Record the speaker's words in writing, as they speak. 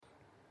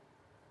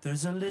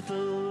There's a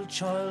little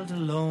child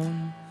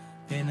alone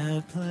in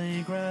a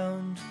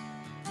playground.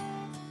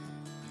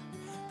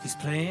 He's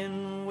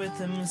playing with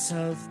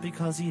himself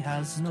because he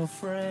has no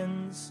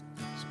friends.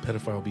 It's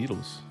pedophile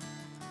Beatles.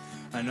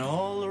 And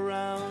all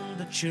around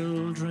the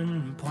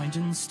children point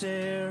and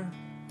stare,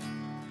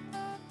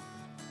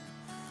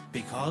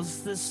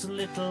 because this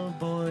little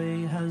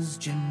boy has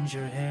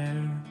ginger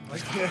hair. I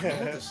can't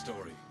know this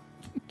story.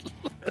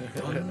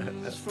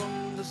 Runs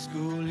from the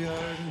schoolyard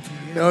and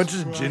he No, is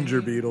just crying.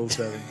 ginger beetles.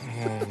 Devin.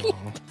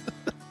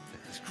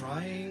 He's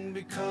crying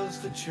because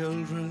the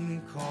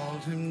children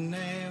called him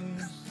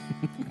names.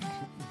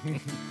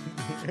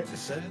 They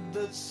said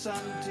that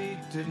Santy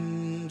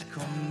didn't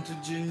come to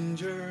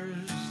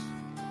Ginger's.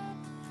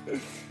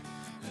 And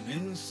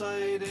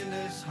inside in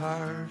his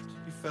heart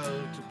he felt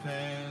a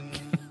pain.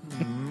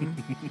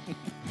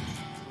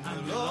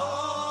 And we'll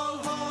all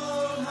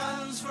hold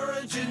hands for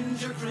a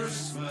ginger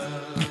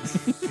Christmas.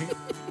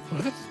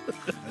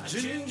 A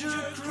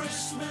ginger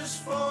Christmas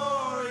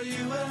for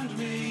you and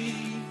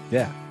me.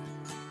 Yeah.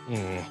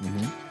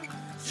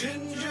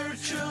 Ginger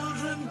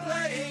children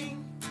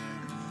playing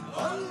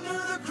under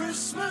the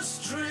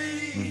Christmas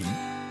tree.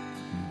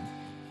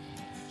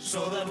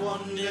 So that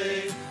one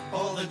day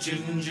all the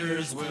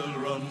gingers will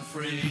run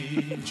free.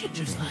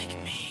 Gingers like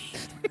me.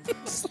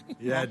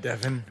 Yeah,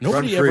 Devin.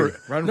 Nobody Run free. ever.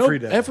 Run no, free,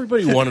 Devin.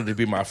 everybody wanted to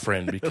be my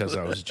friend because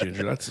I was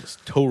ginger. That's a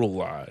total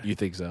lie. You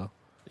think so?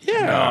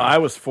 Yeah. No, I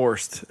was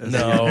forced.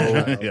 No.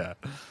 Yeah.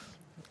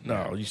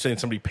 No. You saying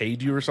somebody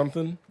paid you or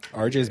something?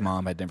 RJ's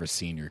mom had never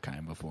seen your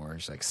kind before.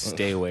 She's like,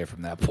 stay away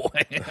from that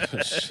boy.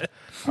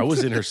 I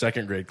was in her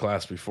second grade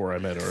class before I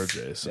met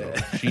RJ, so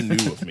she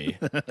knew of me.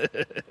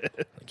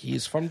 Like, he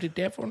is from the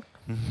devil.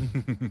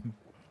 Don't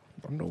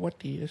know what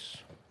he is.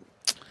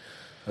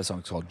 That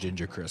song's called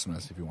Ginger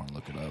Christmas, if you want to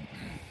look it up.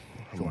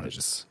 If you want to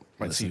just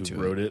Might see listen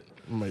who to wrote it.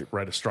 Might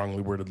write a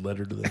strongly worded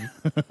letter to them.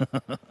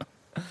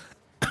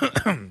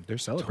 They're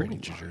celebrating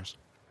gingers.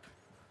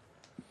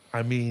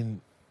 I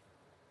mean,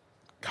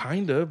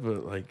 kind of,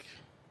 but like,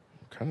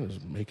 kind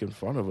of making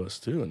fun of us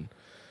too. And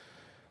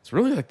it's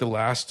really like the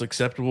last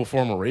acceptable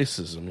form of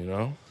racism, you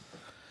know?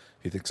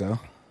 You think so?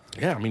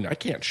 Yeah, I mean, I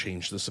can't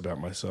change this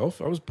about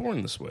myself. I was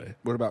born this way.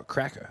 What about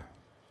cracker?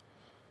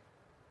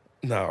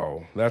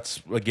 No,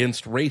 that's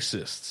against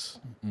racists.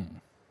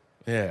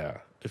 Yeah,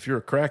 if you're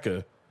a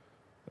cracker,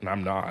 and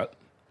I'm not,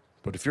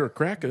 but if you're a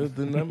cracker,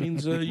 then that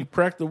means you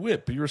crack the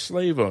whip. You're a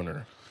slave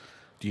owner.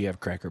 Do you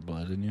have cracker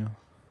blood in you?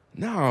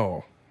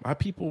 No, my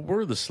people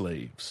were the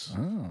slaves.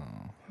 Oh.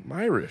 I'm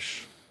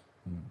Irish.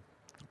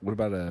 What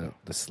about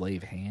the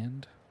slave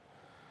hand?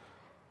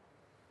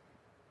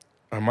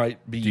 I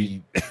might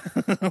be.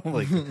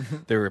 Like,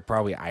 they were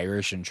probably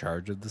Irish in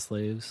charge of the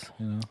slaves,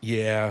 you know?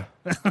 Yeah,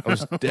 I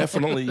was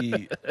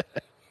definitely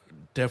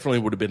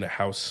would have been a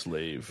house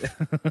slave.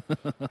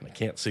 I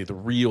can't say the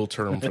real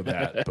term for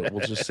that, but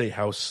we'll just say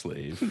house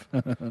slave.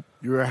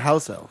 You were a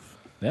house elf.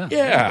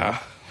 Yeah,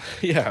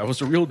 I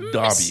was a real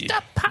Dobby. Mr.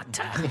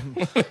 Potter.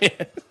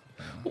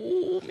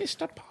 Oh,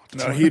 Mr. Potter.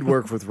 No, he'd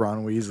work with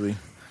Ron Weasley.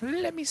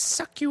 Let me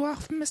suck you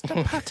off,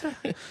 Mr. Potter.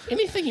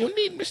 Anything you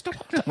need, Mr.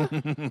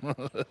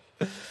 Potter.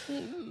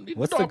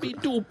 What's the Dobby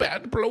do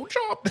bad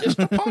blowjob,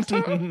 Mr.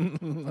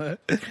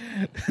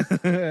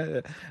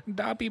 Potter.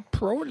 Dobby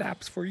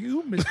prolapse for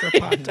you, Mr.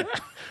 Potter.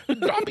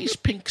 Dobby's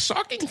pink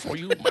socking for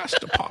you,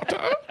 Master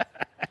Potter.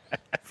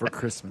 For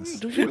Christmas.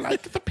 Do you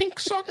like the pink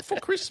sock for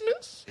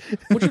Christmas?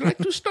 Would you like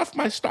to stuff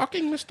my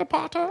stocking, Mr.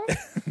 Potter?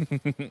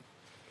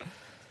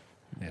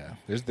 Yeah,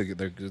 there's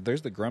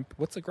the grump.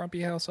 What's the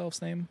grumpy house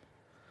elf's name?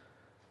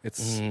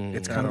 It's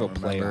kind of a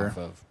play off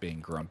of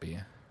being grumpy.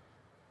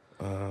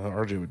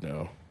 RJ would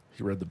know.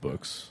 He read the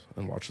books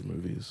and watched the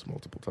movies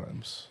multiple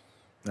times.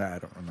 Nah, I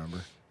don't remember.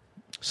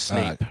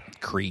 Snape.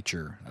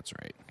 Creature. That's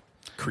right.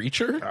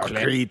 Creature?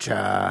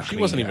 Creature. She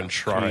wasn't even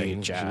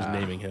trying. She Creature. was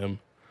naming him.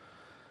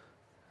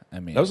 I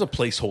mean, That was a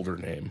placeholder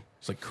name.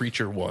 It's like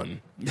Creature 1.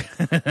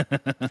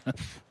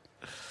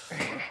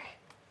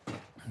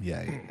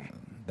 yeah.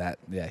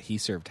 He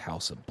served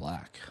House of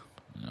Black.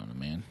 You know what I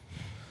mean?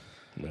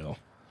 Well,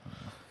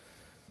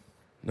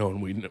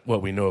 knowing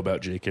what we know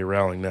about J.K.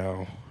 Rowling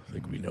now, I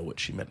think we know what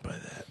she meant by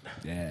that.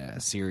 Yeah,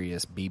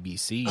 serious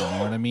BBC. You know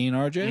what I mean,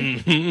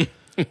 RJ?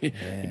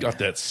 You got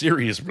that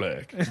serious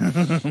black.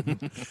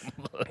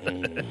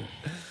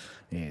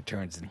 Yeah, it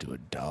turns into a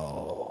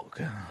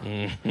dog.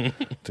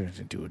 Turns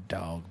into a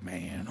dog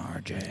man,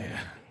 RJ.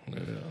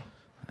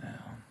 Yeah.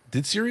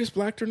 Did Sirius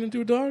Black turn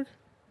into a dog?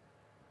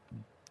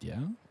 Yeah?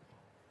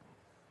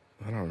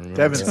 I don't remember.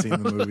 Devin's seen the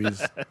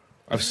movies.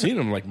 I've seen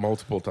him like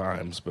multiple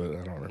times, but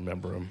I don't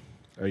remember him.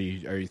 Are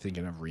you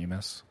thinking of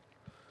Remus?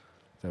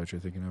 Is that what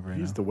you're thinking of right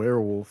He's now? the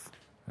werewolf.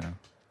 Yeah.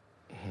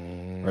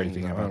 Or are you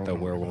thinking I about don't the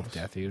know werewolf Remus.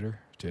 Death Eater,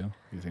 too?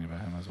 You thinking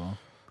about him as well?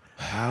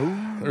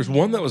 There's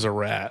one that was a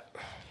rat.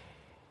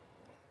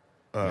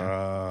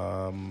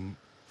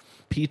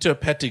 Peter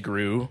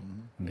Pettigrew.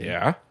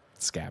 Yeah.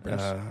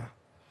 Scabbers.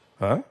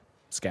 Huh?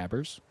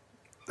 Scabbers?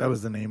 That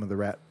was the name of the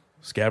rat.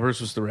 Scabbers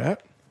was the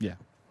rat? Yeah.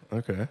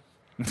 Okay.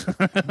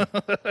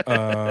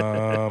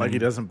 Like he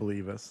doesn't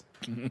believe us.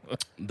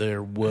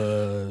 There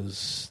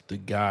was the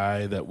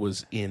guy that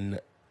was in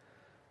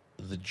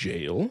the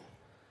jail.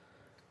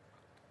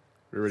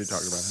 We already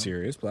talked about him.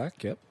 Sirius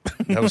Black. Yep.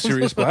 That was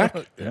Sirius Black.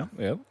 Yeah.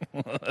 Yep.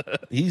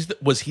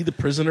 Was he the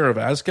prisoner of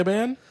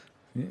Azkaban?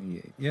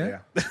 Yeah.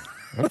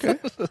 Okay.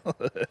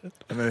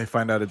 And then they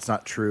find out it's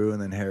not true,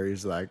 and then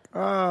Harry's like,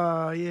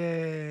 "Oh,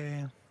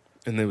 yay!"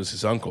 And it was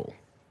his uncle,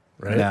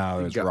 right? No,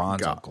 it was Got-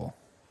 Ron's got- uncle.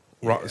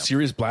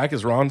 Sirius Black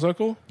is Ron's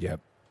uncle? Yep.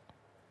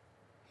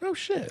 No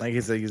shit. Like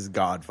he's like his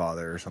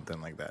godfather or something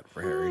like that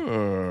for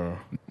Harry.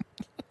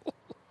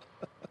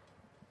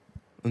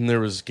 And there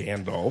was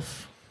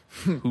Gandalf,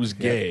 who's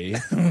gay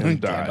and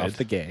died. Gandalf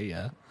the gay,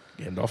 yeah.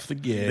 Gandalf the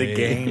gay.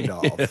 The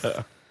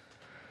Gandalf.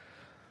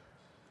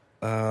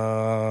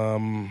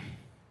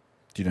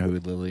 Do you know who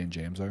Lily and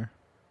James are?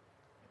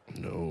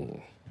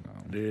 No.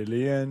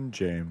 Lily and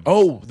James.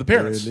 Oh, the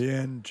parents. Lily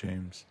and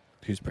James.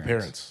 Whose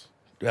parents?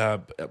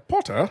 Parents.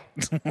 Potter.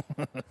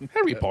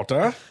 Harry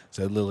Potter.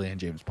 So Lily and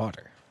James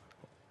Potter.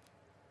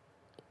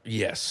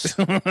 Yes.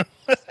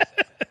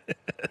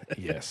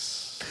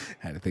 Yes.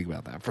 Had to think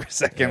about that for a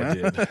second. I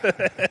did.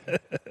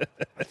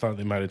 I thought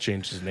they might have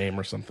changed his name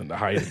or something to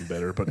hide him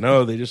better, but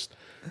no, they just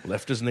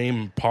left his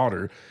name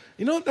Potter.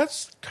 You know,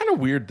 that's kind of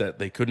weird that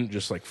they couldn't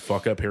just like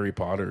fuck up Harry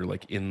Potter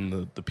like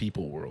in the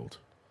people world.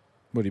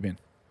 What do you mean?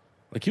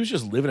 Like he was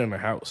just living in a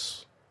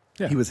house.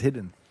 Yeah. He was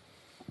hidden.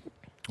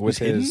 Was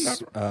hidden?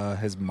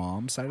 his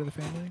mom's side of the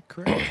family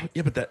correct?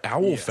 Yeah, but that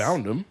owl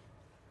found him.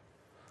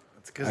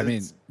 I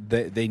mean,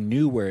 they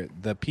knew where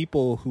the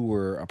people who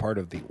were a part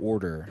of the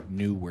order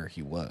knew where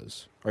he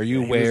was. Are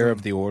you aware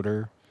of the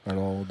order at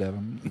all,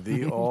 Devin?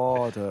 The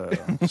Order.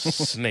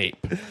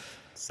 Snape.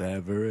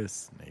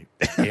 Severus Snape.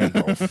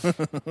 Gandalf.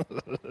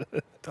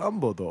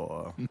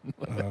 Dumbledore.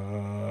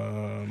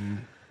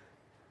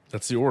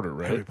 That's the order,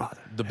 right? Harry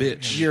Potter. The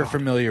bitch. You're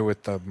familiar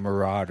with the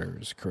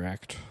Marauders,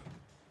 correct?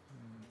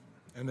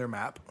 And their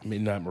map. I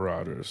mean, not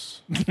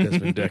Marauders.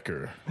 Desmond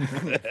Decker.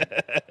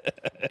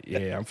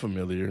 Yeah, I'm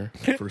familiar.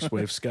 First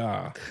wave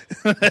ska.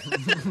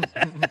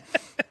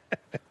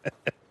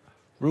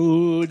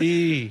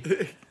 Rudy,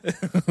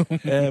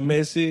 a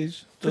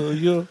message to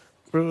you,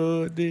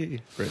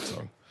 Rudy. Great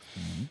song.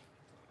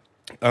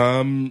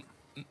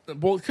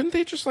 Well, couldn't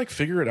they just like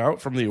figure it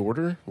out from the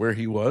order where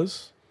he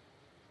was?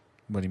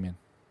 What do you mean?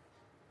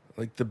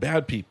 Like the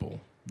bad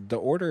people, The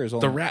order is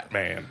only the Rat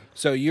Man.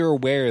 So you're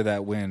aware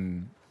that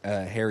when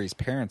Harry's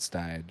parents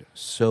died,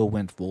 so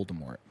went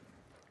Voldemort,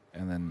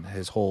 and then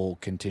his whole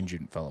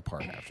contingent fell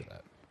apart after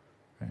that.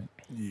 Right?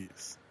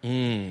 Yes.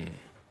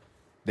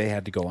 They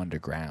had to go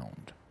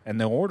underground, and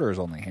the order is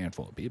only a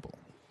handful of people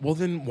Well,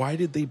 then why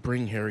did they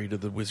bring Harry to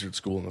the wizard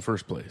school in the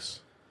first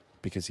place?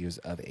 because he was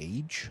of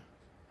age,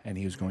 and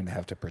he was going to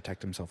have to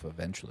protect himself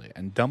eventually.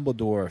 And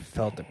Dumbledore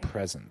felt a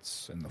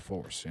presence in the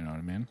Force. You know what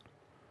I mean?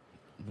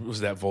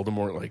 Was that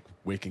Voldemort like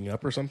waking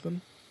up or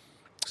something?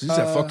 'Cause he's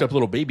that fucked up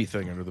little baby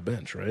thing under the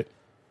bench, right?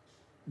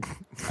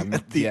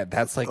 Yeah,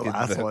 that's like the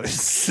last one.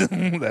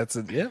 That's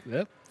it.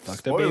 Yep.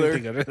 Fucked up Spoiler.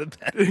 anything under the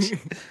bench.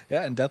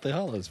 Yeah, in Deathly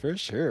Hallows for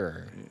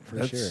sure.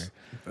 For sure.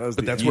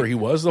 But that's where he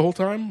was the whole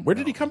time? Where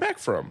did he come back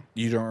from?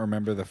 You don't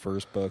remember the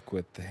first book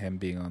with him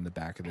being on the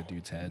back of the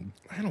dude's head?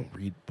 I don't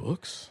read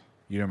books.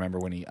 You don't remember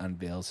when he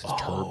unveils his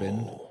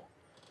turban?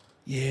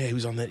 Yeah, he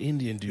was on that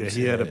Indian dude. Yeah,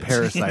 he had a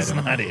parasite. in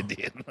him. Not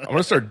Indian. I'm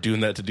gonna start doing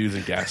that to dudes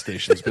in gas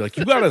stations. Be like,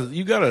 you got a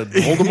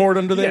Voldemort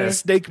under there?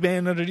 snake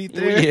man underneath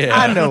there. Yeah.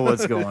 I know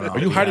what's going on. Are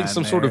you hiding behind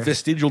some sort of there.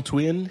 vestigial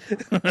twin?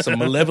 Some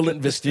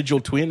malevolent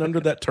vestigial twin under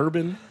that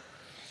turban?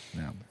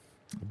 No.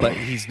 But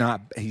he's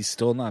not. He's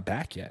still not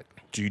back yet.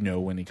 Do you know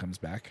when he comes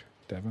back,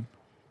 Devin?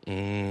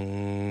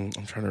 I'm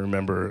trying to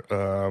remember.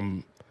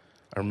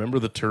 I remember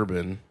the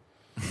turban.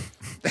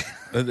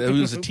 It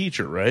was a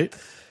teacher, right?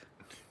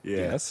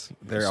 Yes.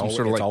 They're Some always,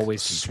 sort of it's like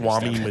always teachers,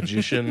 Swami Devin.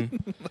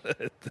 magician.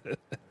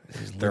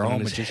 They're all in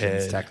his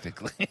magicians, head.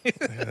 technically.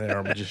 Yeah, they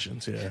are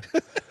magicians, yeah.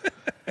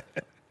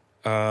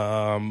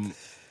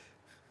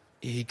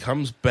 He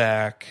comes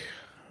back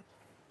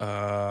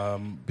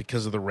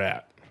because of the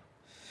rat.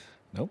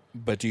 Nope.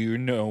 But do you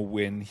know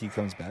when he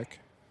comes back?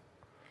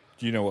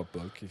 Do you know what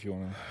book, if you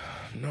want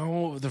to?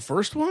 No, the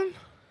first one?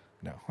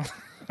 No.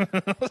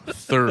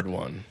 Third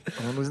one.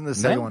 When was in the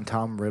second No. one?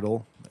 Tom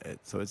Riddle.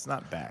 So it's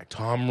not back.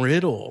 Tom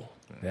Riddle.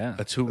 Yeah.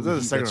 That's who, Was that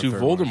the second that's or who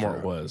third one? Voldemort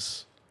Sure.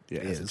 was. Yeah,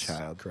 as a Is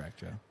child.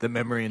 correct, yeah. The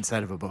memory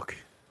inside of a book.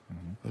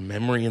 The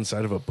memory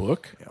inside of a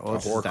book? Yeah, well,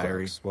 it's his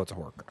diary. Well, it's a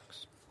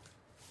Horcrux.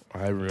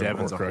 I remember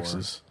Devin's a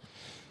Horcruxes.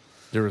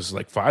 There was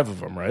like 5 of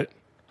them, right?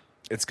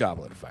 It's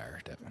Goblet of Fire,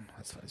 Devin.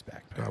 That's his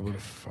backpack. Goblet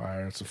of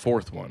Fire. It's the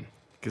 4th one.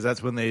 Because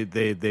that's when they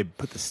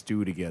put the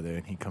stew together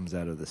and he comes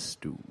out of the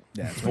stew.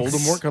 Yeah, it's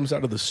Voldemort comes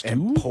out of the stew?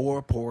 And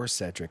poor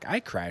Cedric. I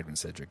cried when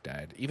Cedric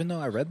died, even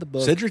though I read the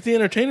book. Cedric the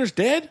Entertainer's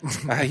dead?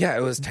 Yeah,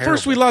 it was terrible.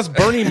 First we lost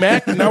Bernie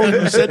Mac, and now we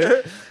lose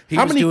Cedric.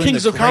 How many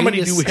Kings of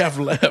Comedy do we have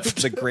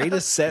left? The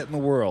greatest set in the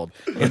world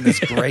in this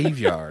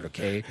graveyard,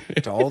 okay?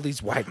 To all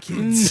these white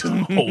kids.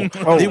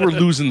 They were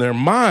losing their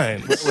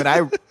minds. When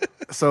I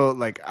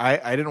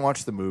didn't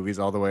watch the movies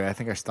all the way. I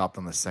think I stopped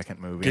on the second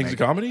movie. Kings of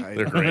Comedy?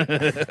 They're great.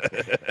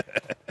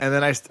 And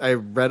then I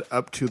read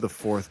up to the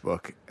fourth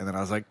book, and then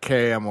I was like,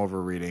 okay, I'm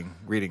over reading.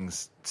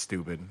 Reading's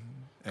stupid.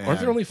 And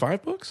Aren't there only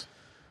 5 books?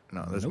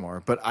 no, there's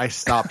more. But I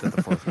stopped at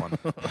the fourth one.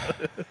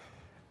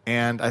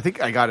 And I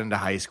think I got into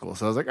high school,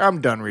 so I was like,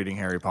 I'm done reading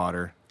Harry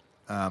Potter.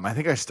 I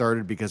think I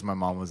started because my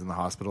mom was in the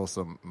hospital,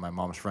 so my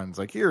mom's friend's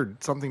like, here,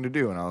 something to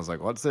do. And I was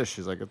like, what's this?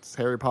 She's like, it's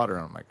Harry Potter.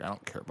 And I'm like, I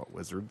don't care about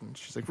wizards. And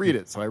she's like, read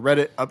it. So I read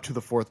it up to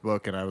the fourth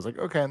book, and I was like,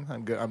 okay,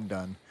 I'm good. I'm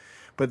done.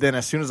 But then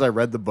as soon as I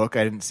read the book,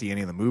 I didn't see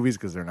any of the movies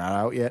because they're not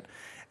out yet.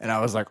 And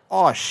I was like,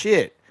 oh,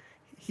 shit,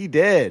 he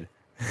did.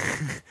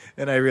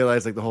 And I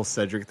realized like the whole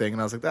Cedric thing,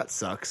 and I was like, that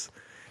sucks.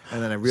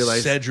 And then I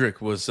realized Cedric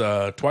was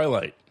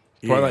Twilight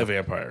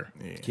vampire.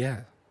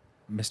 Yeah.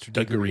 Mr.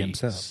 Diggory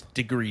himself.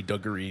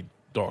 Duggery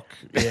Duck.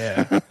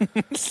 Yeah.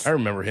 I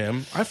remember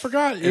him. I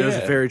forgot. it was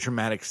a very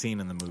traumatic scene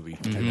in the movie.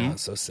 I know,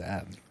 it's so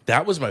sad.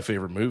 That was my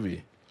favorite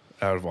movie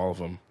out of all of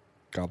them.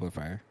 Goblet of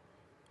Fire.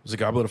 Was it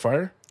Goblet of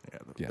Fire?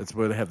 Yeah, that's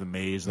where they have the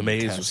maze. The and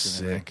maze test was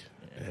and everything.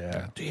 sick.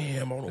 Yeah.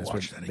 Damn, I want to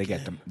watch that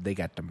again. They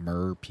got the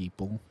mer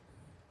people.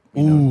 Ooh,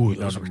 you know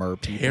those the were mer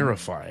people?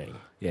 terrifying.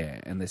 Yeah,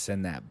 and they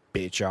send that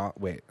bitch off.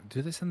 Wait,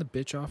 do they send the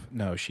bitch off?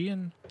 No, she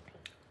in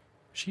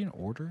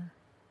order?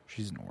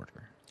 She's in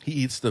order. He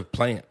eats the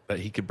plant that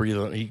he could breathe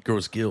on. He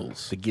grows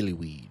gills. The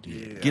gillyweed.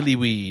 Yeah.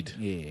 Gillyweed.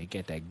 Yeah,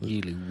 get that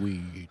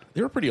gillyweed.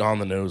 They were pretty on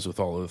the nose with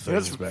all of the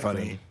things That's back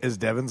funny. then. Is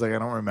Devin's like, I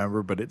don't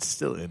remember, but it's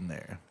still in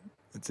there.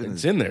 It's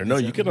in there. No,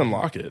 you can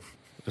unlock it.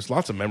 There's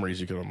lots of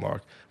memories you can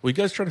unlock. Well, you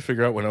guys try to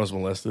figure out when I was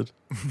molested?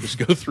 Just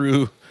go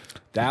through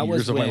That years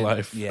was of when, my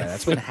life. Yeah,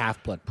 that's when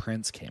Half Blood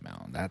Prince came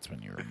out. That's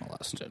when you were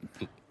molested.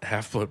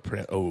 Half-Blood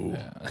Print. Oh.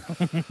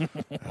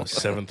 That was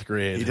 7th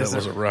grade. That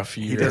was a rough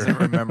year. He doesn't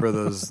remember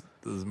those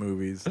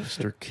movies.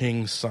 Mr.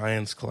 King's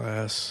science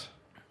class.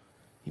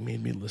 He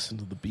made me listen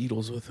to the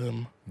Beatles with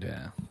him.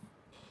 Yeah.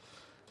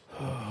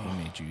 He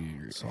made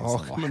you It's all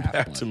coming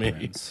back to me.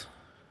 Prince.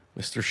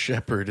 Mr.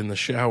 Shepherd in the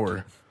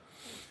shower.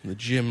 In the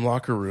gym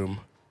locker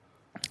room.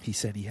 He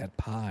said he had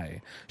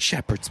pie.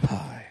 Shepherd's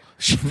pie.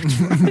 It's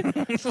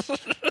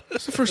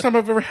the first time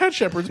I've ever had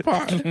shepherd's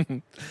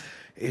pie.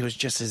 It was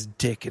just his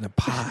dick in a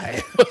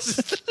pie.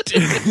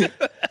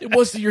 It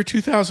was the year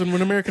 2000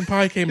 when American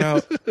Pie came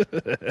out.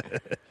 And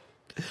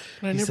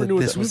I never knew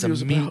what this that was movie a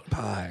was meat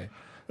pie.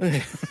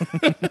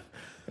 about.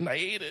 And I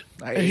ate it.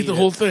 I ate the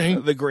whole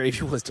thing. The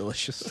gravy was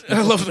delicious.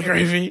 I love the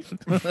gravy.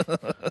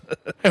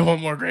 I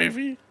want more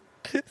gravy.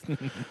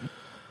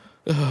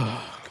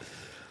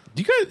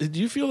 Do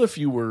you feel if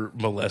you were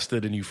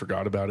molested and you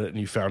forgot about it and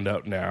you found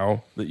out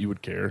now that you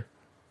would care?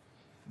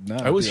 No,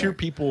 I always hear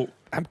people.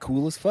 I'm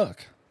cool as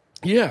fuck.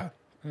 Yeah.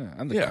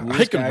 I'm the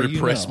coolest I can guy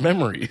repress you know.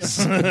 memories.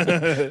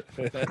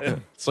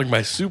 It's like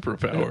my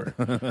superpower.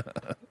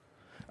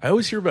 I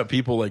always hear about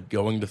people like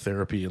going to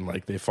therapy and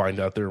like they find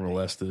out they're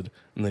molested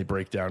and they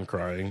break down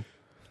crying.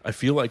 I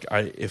feel like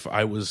if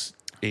I was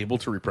able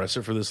to repress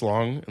it for this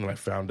long and then I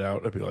found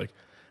out, I'd be like,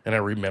 and I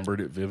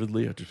remembered it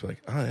vividly, I'd just be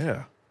like, oh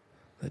yeah,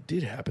 that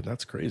did happen.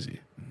 That's crazy.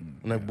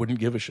 And I wouldn't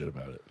give a shit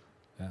about it.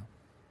 Yeah.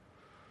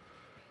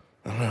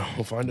 I don't know.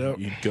 We'll find out.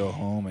 You'd go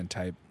home and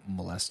type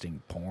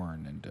molesting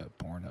porn into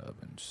Pornhub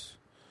and just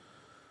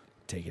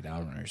take it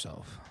out on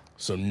yourself.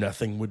 So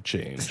nothing would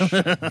change.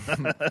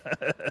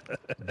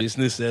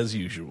 Business as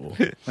usual.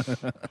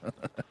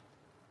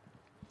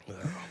 I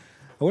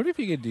wonder if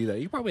you could do that.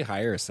 You could probably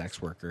hire a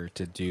sex worker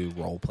to do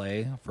role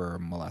play for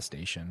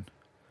molestation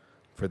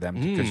for them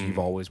because you've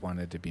always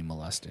wanted to be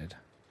molested.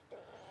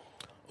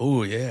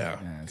 Oh, yeah.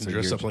 Yeah, Can so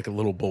dress you're- up like a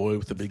little boy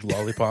with a big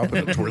lollipop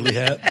and a twirly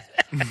hat.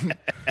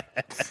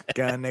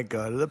 Gonna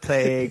go to the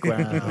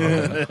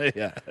playground.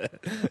 Yeah.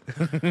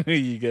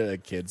 You get a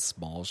kid's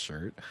small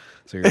shirt,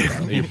 so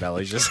your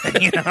belly's just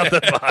hanging out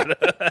the bottom.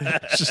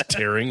 It's just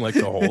tearing like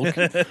the Hulk.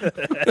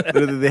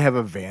 They have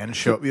a van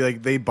show up.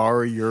 Like they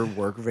borrow your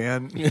work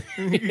van.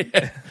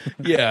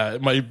 Yeah,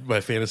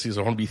 my fantasy is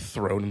I want to be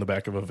thrown in the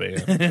back of a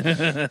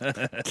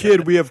van.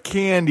 Kid, we have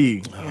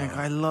candy. Like,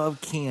 I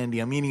love candy.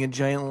 I'm eating a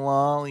giant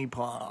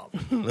lollipop.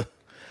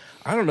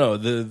 I don't know.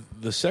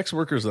 The sex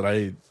workers that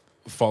I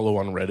follow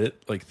on Reddit,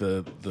 like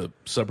the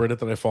subreddit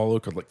that I follow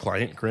called like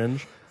Client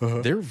Cringe,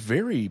 they're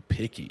very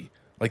picky.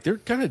 Like they're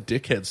kind of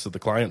dickheads to the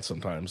clients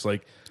sometimes.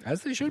 Like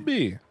As they should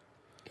be.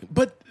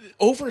 but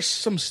over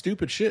some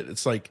stupid shit.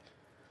 It's like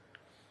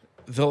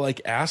they'll like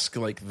ask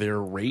like their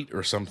rate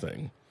or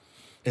something.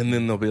 And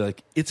then they'll be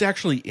like, it's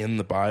actually in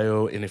the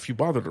bio, and if you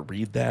bother to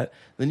read that,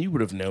 then you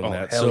would have known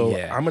that. hell So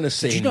yeah. I'm going to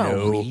say Did you not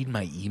no. read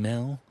my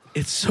email?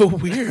 It's so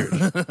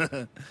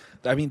weird.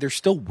 I mean, they're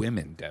still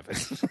women, Devin.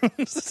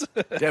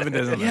 Devin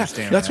doesn't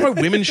understand. That's why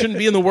women shouldn't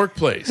be in the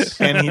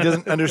workplace. And he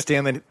doesn't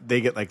understand that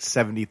they get like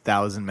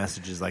 70,000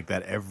 messages like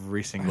that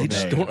every single I day.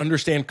 just don't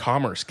understand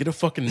commerce. Get a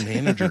fucking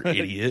manager,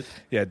 idiot.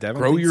 Yeah,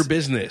 Devin Grow thinks- your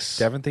business.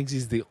 Devin thinks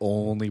he's the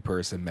only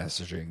person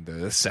messaging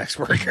the sex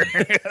worker.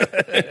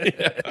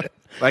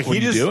 Like What are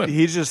you doing?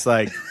 he's just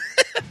like,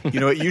 you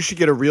know what? You should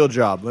get a real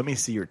job. Let me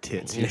see your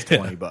tits. Here's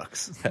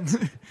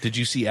 $20. Did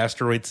you see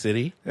Asteroid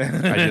City?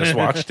 I just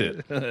watched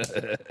it.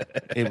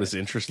 It was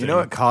interesting. You know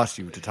it costs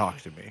you to talk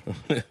to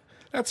me.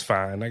 That's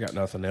fine. I got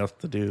nothing else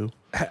to do.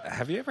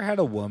 Have you ever had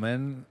a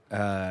woman?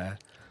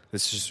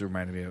 This just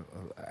reminded me of.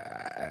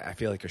 I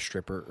feel like a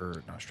stripper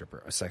or not a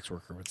stripper, a sex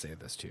worker would say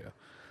this to you.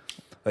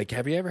 Like,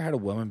 have you ever had a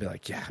woman be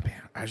like, "Yeah,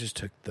 man, I just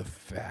took the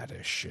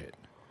fattest shit."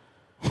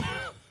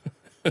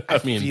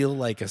 I mean- feel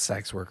like a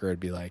sex worker would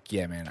be like,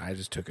 "Yeah, man, I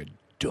just took a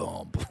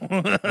dump."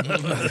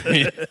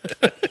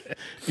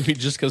 You mean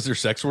just because they're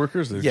sex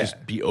workers, they'll Yeah.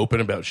 just be open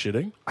about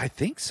shitting? I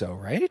think so,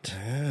 right?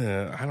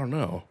 I don't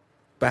know.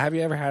 But have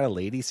you ever had a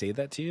lady say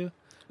that to you?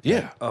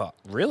 Yeah. Oh,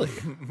 really?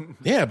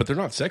 Yeah, but they're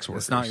not sex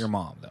workers. It's not your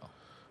mom, though.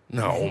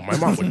 No, my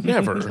mom would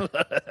never.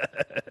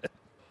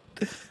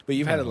 But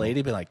you've had a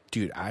lady be like,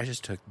 "Dude, I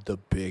just took the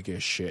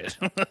biggest shit."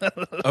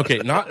 Okay,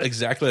 not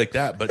exactly like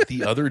that, but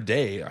the other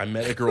day I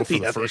met a girl for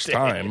the first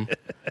time.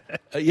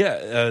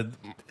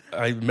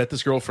 I met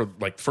this girl for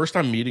like first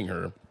time meeting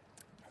her,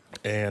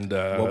 and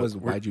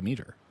Why'd you meet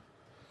her?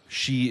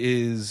 she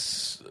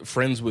is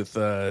friends with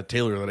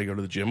Taylor that I go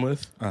to the gym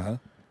with,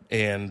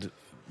 and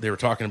they were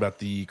talking about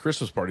the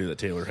Christmas party that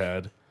Taylor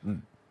had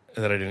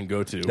that I didn't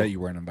go to. That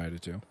you weren't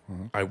invited to.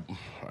 I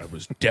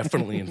was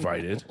definitely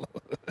invited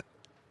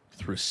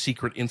through a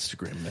secret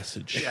Instagram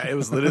message. Yeah, it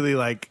was literally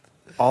like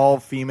all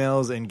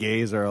females and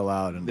gays are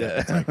allowed. And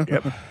it's like,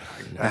 yep,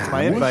 that's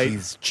my invite.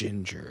 He's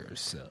ginger,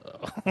 so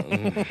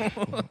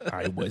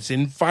I was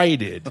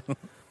invited,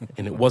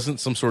 and it wasn't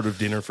some sort of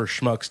dinner for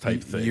schmucks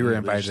type thing. you were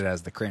There's- invited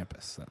as the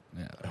Krampus. So,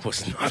 yeah. I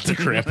was not the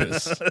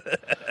Krampus.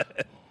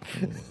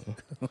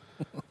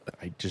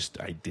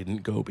 I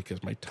didn't go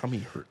because my tummy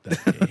hurt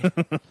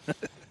that day.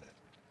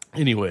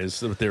 Anyways,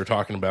 they were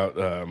talking about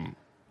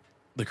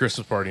the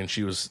Christmas party, and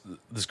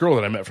this girl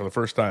that I met for the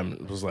first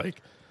time was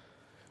like,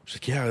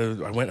 yeah,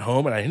 I went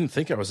home and I didn't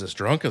think I was as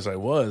drunk as I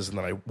was, and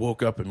then I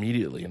woke up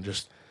immediately and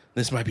just,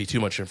 this might be too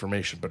much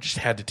information, but just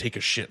had to take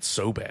a shit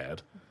so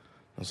bad.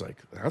 I was like,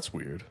 that's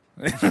weird.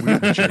 It's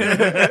weird that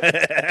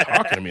you're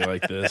talking to me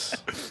like this.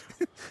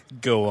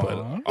 Go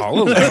But I'll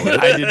allow it.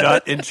 I did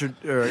not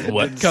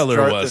What didn't color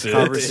start was this it?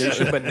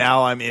 conversation, but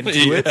now I'm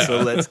into it, so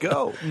let's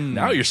go.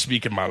 Now you're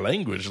speaking my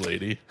language,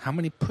 lady. How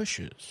many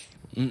pushes?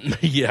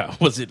 Yeah,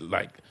 was it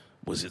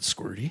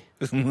squirty?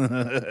 Was it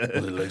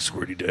like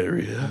squirty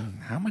diarrhea?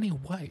 How many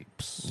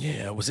wipes?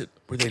 Yeah,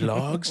 were they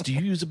logs? Do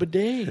you use a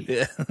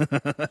bidet?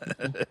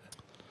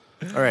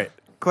 All right,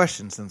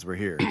 question since we're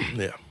here.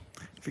 Yeah.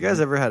 If you guys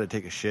ever had to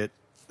take a shit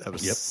that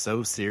was Yep.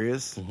 so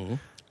serious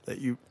that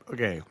you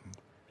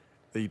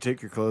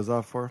take your clothes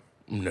off for?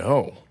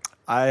 No.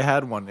 I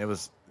had one. It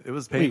was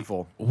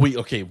painful. Wait,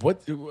 okay.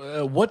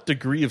 What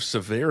degree of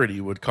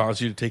severity would cause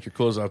you to take your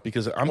clothes off?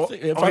 Because if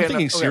I'm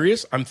thinking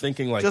serious, I'm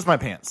thinking like Just my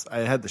pants. I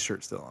had the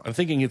shirt still on. I'm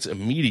thinking it's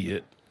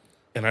immediate,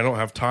 and I don't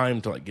have time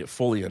to like get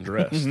fully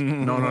undressed.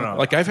 No.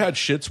 Like I've had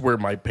shits where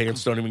my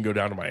pants don't even go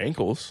down to my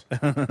ankles.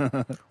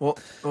 Well,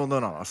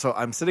 no. So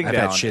I'm sitting I've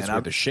down. had shits and where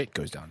I'm, the shit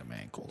goes down to my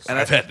ankles. and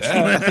I've had that.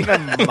 I think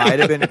I might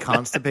have been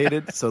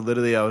constipated. So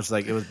literally, I was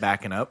like, it was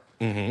backing up,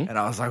 and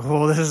I was like,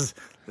 "Well, this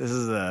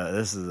is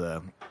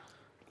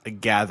a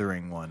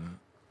gathering one."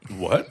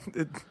 What?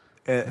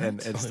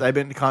 And I've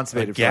been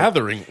constipated.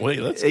 Gathering. Wait,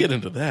 let's get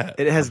into that.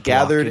 It has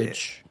gathered.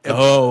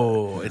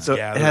 blockage. It's So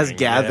gathering. it has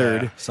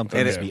gathered. Yeah. Something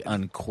and needs it- to be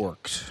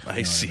uncorked.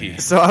 I see.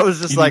 So I was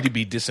just You like, need to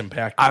be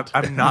disimpacted.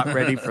 I'm not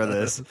ready for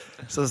this.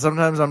 So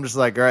sometimes I'm just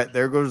like, all right,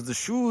 there goes the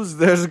shoes,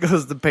 there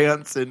goes the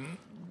pants, and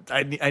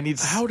I need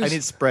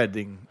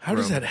spreading. How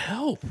does room. that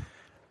help?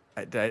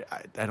 I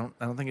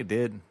don't think it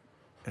did.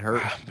 It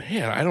hurt,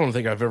 Man, I don't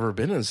think I've ever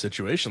been in a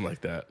situation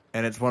like that.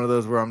 and it's one of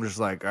those where I'm just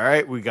like, all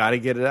right, we got to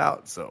get it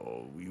out.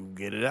 So you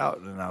get it out,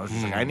 and I was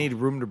just like, I need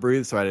room to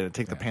breathe, so I didn't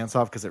take the pants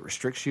off because it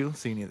restricts you.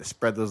 So you need to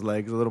spread those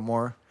legs a little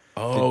more.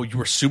 Oh, you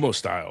were sumo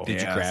style.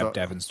 Did Yeah, you grab so-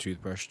 Devin's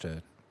toothbrush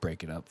to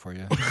break it up for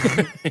you?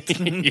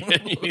 Yeah,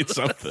 you need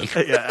something.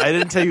 Yeah, I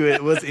didn't tell you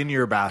it was in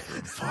your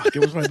bathroom. Fuck, it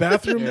was my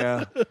bathroom.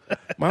 Yeah,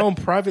 My own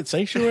private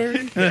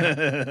sanctuary.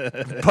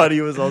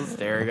 Buddy was all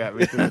staring at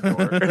me through the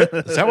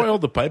door. Is that why all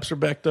the pipes are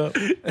backed up?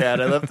 Yeah,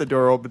 and I left the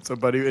door open so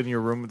Buddy in your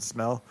room would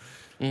smell.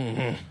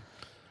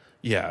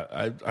 Yeah,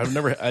 I've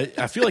never.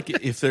 I feel like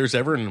if there's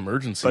ever an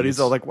emergency,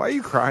 Buddy's all like, "Why are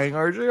you crying,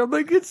 RJ?" I'm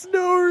like, "It's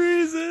no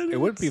reason." It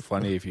would be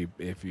funny if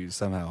you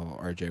somehow,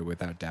 RJ,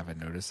 without Devin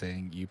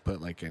noticing, you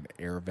put like an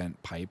air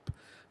vent pipe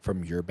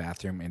from your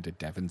bathroom into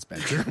Devin's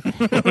bedroom.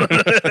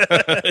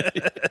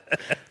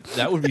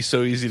 that would be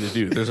so easy to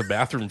do. There's a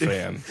bathroom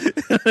fan,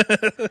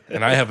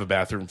 and I have a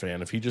bathroom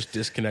fan. If he just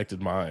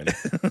disconnected mine,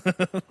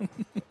 that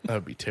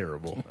would be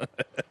terrible.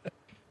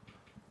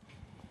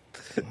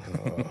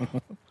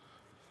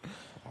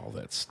 All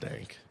that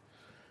stank.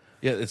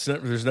 Yeah,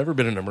 there's never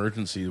been an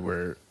emergency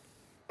where,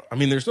 I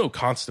mean, there's no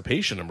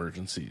constipation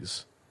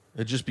emergencies.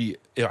 It'd just be,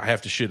 I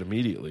have to shit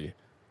immediately,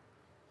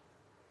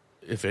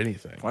 if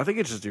anything. Well, I think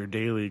it's just your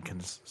daily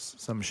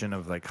consumption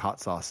of like hot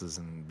sauces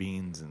and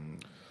beans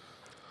and.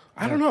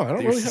 I don't know. I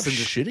don't Your really have system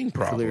just shitting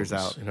problems. clears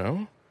out. You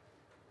know,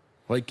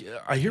 like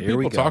I hear Here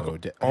we people talk go.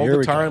 all Here the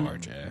we go, time.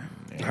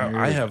 RJ. How Here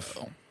I we have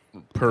go.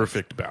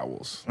 perfect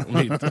bowels. Let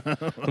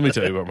me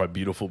tell you about my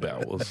beautiful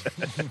bowels.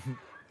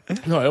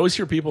 No, I always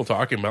hear people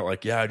talking about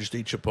like, yeah, I just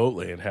ate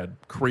Chipotle and had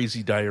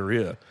crazy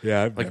diarrhea.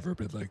 Yeah, I've Like, never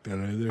been like that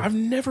either. I've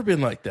never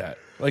been like that.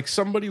 Like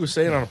somebody was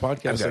saying on a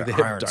podcast, like they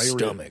have diarrhea.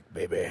 stomach,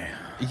 baby.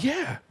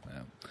 Yeah,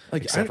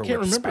 like Except I for can't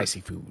with remember.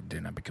 spicy food,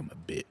 then I become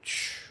a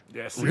bitch.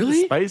 Yes,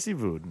 Really? spicy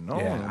food. No,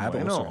 Yeah, I have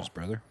bueno. ulcers,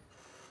 brother.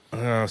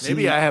 See,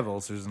 Maybe I have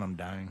ulcers and I'm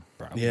dying.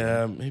 Probably.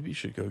 Yeah, maybe you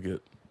should go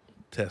get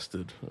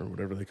tested or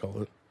whatever they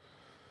call it.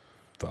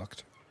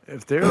 Fucked.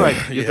 If they're like,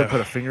 you have Yeah. to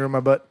put a finger in my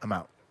butt, I'm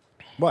out.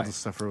 Why? I'll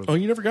suffer with Oh,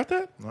 you never got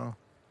that? no.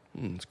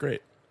 It's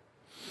great.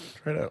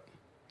 Try it out.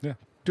 Yeah.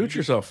 Do it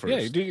yourself first. Yeah,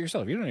 you do it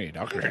yourself. You don't need a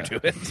doctor to do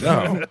it.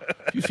 No,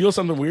 if you feel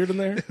something weird in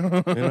there,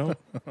 you know,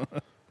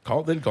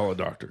 call a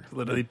doctor.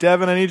 Literally,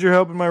 Devin, I need your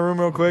help in my room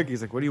real quick.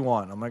 He's like, what do you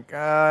want? I'm like,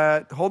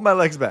 hold my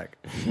legs back.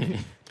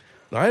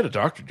 I had a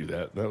doctor do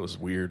that. That was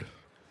weird.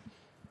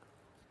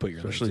 Put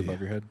your legs Especially-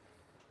 above your head.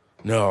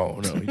 No,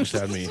 he just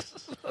had me.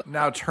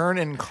 Now turn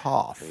and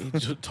cough. He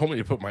just told me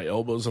to put my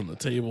elbows on the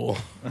table.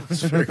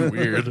 It's very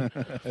weird.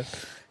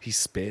 He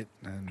spit,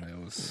 and it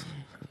was.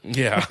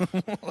 Yeah,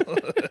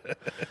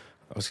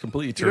 I was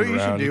completely You know turned what you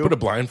should around. He do? put a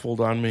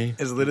blindfold on me.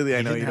 Is literally,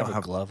 I know He you didn't don't have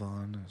have. a glove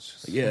on. It's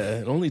just. Yeah,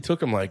 it only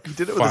took him like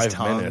did it with his 5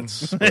 tongue.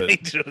 minutes.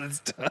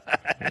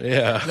 But,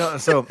 yeah, No,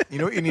 so you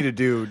know what you need to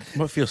do.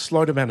 I feel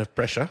slight amount of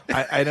pressure.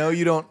 I know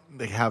you don't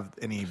have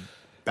any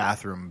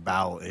bathroom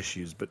bowel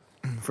issues, but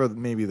for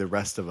maybe the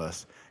rest of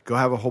us, go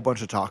have a whole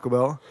bunch of Taco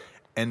Bell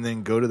and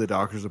then go to the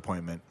doctor's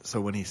appointment.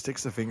 So when he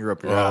sticks a finger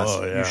up your ass,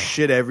 yeah. you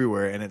shit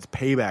everywhere, and it's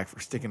payback for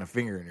sticking a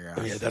finger in your ass.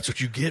 Yeah, that's what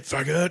you get,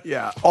 faggot.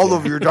 Yeah, all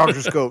over your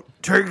doctor's coat.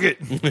 Take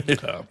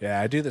it. Yeah. Yeah,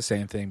 I do the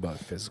same thing, but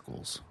with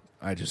physicals.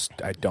 I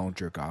don't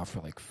jerk off for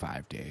like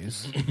 5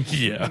 days,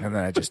 Yeah. and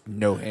then I just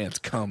no hands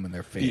come in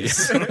their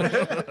face.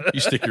 You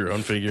stick your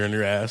own finger in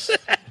your ass,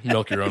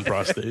 milk your own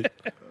prostate.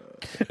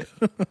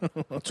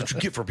 That's what you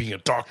get for being a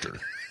doctor,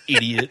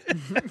 idiot.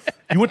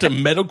 You went to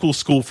medical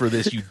school for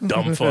this, you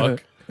dumb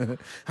fuck.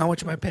 How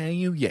much am I paying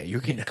you? Yeah, you're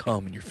getting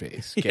cum in your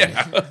face. Okay?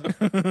 Yeah.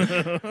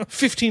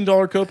 $15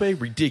 copay?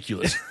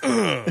 Ridiculous.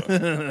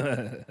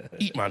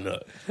 Eat my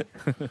nut.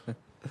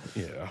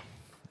 Yeah.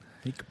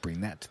 You could bring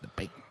that to the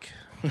bank.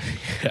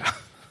 Yeah.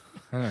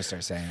 I'm gonna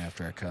start saying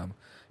after I come,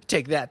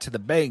 take that to the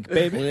bank,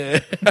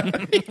 baby.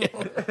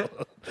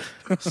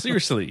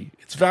 Seriously,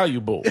 it's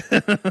valuable.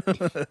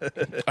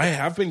 I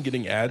have been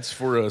getting ads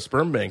for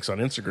sperm banks on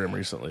Instagram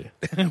recently.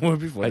 It would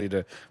be funny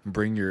to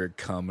bring your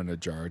cum in a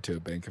jar to a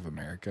Bank of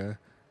America.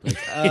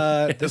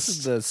 Like, this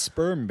is the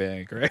sperm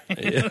bank, right?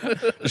 Yeah.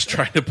 Just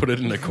trying to put it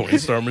in a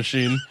Coinstar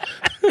machine.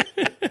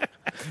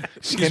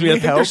 Excuse Can me, I we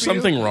think help there's you?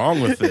 something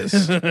wrong with this.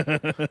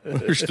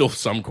 There's still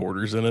some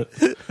quarters in it.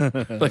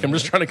 Like, I'm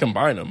just trying to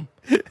combine them.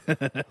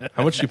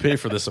 How much do you pay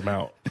for this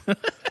amount?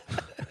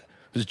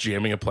 Just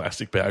jamming a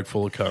plastic bag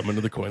full of cum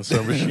into the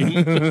Coinstar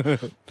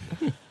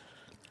machine.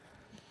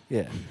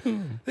 Yeah.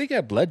 They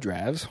got blood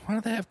drives. Why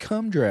don't they have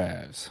cum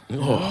drives?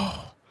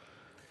 Oh,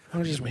 Why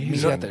don't just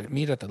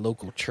meet at the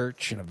local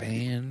church in a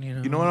van? You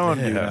know. You know what I want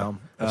to do yeah. now?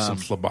 Have some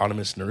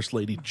phlebotomist nurse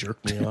lady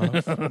jerk me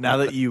off. Now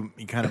that you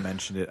kind of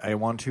mentioned it, I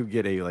want to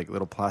get a like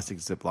little plastic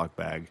Ziploc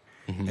bag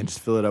and just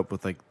fill it up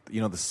with like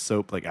the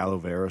soap, like aloe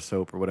vera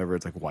soap or whatever.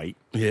 It's like white,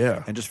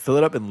 Yeah. and just fill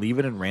it up and leave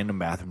it in random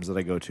bathrooms that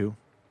I go to.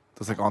 So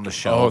it's like on the Oh, I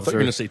shelves. thought you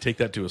were or- going to say take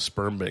that to a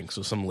sperm bank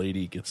so some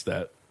lady gets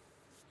that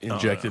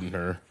injected in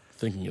her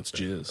thinking it's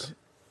jizz.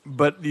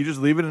 But you just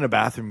leave it in a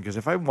bathroom because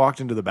if I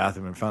walked into the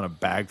bathroom and found a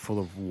bag full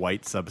of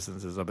white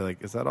substances, I'll be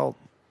like, "Is that all?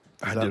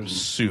 Is I'd that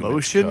assume it's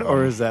lotion cum.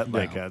 or is that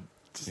like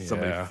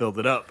somebody Yeah. filled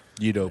it up?"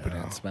 You'd open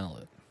it and smell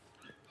it.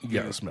 You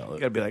got to smell You it.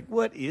 gotta be like,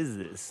 "What is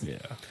this?" Yeah.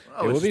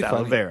 Oh, It would it's be just aloe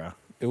funny. vera.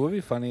 It would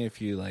be funny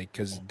if you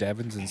because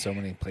Devin's in so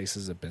many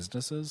places of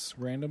businesses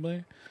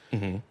randomly.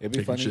 It'd be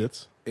Taking funny.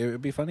 shits? It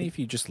would be funny if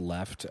you just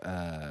left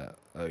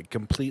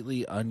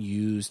completely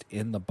unused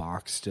in the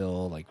box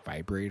still like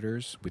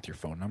vibrators with your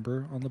phone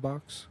number on the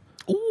box.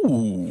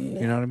 Ooh.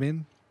 You know what I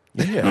mean?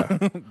 Yeah.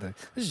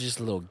 This is just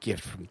a little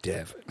gift from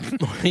Devin.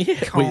 Yeah.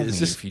 Call Wait, me is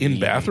this if you in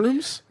need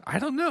bathrooms? I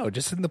don't know,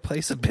 just in the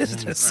place of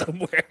business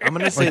somewhere. I'm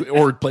gonna say, Like,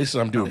 or places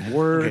I'm doing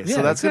work? okay, so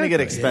Yeah, that's gonna get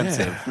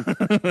exactly.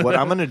 expensive. What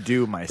I'm gonna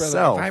do Brother,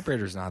 myself, a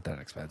vibrator's not that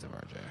expensive,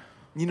 RJ.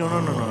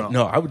 no.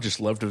 No, I would just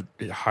love to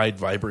hide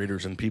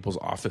vibrators in people's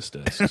office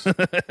desks.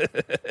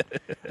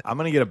 I'm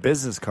gonna get a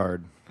business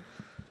card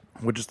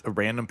with just a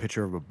random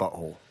picture of a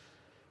butthole.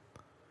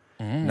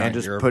 Not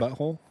just your put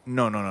butthole?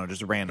 no,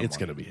 just a random. It's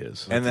one. going to be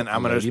his. And then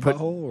I'm gonna Lady just put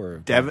butthole or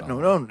Devin.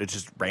 butthole? No, it's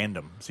just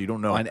random, so you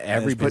don't know. On And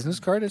every just put- business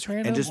card, it's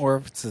random, just- or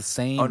if it's the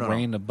same Oh no,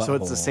 random butthole. so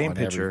it's the same on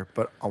every- picture,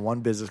 but on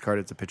one business card,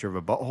 it's a picture of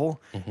a butthole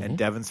and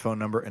Devin's phone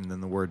number, and then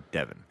the word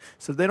Devin.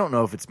 So they don't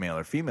know if it's male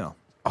or female.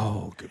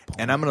 Oh, good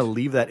point. And I'm going to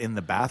leave that in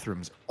the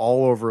bathrums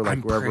all over, like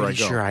I'm wherever I pretty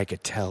go. sure I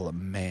could tell a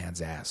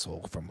man's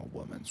asshole from a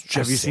woman's.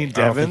 Have you Just seen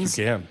saying. I don't think Devin's?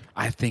 you can.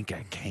 I think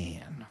I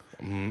can.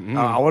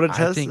 I want to I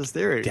test think this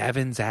theory.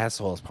 Devin's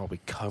asshole is probably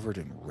covered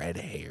in red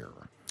hair.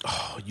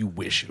 Oh, you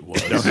wish it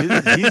was.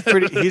 He's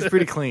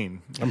pretty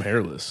clean. I'm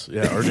hairless.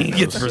 Yeah, He RJ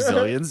gets knows.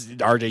 Brazilians.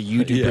 RJ,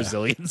 you do Yeah.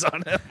 Brazilians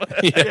on him.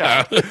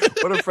 Yeah.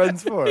 What are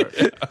friends for?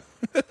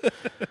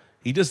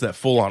 He does that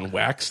full-on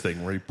wax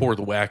thing where you pour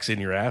the wax in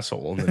your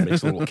asshole and then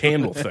makes a little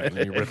candle thing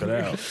and you rip it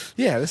out.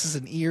 Yeah, this is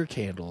an ear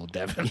candle,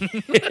 Devin.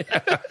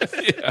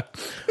 Yeah.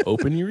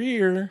 Open your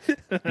ear.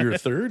 Your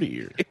third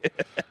ear.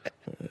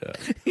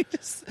 He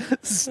just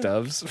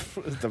stubs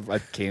a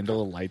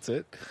candle and lights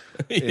it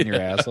in your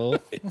asshole.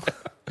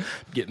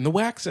 Getting the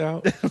wax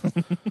out.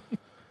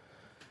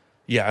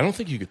 Yeah, I don't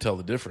think you could tell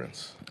the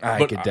difference. I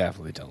But could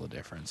definitely tell the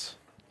difference.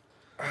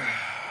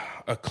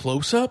 a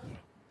close-up?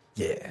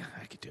 Yeah,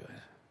 I could do it.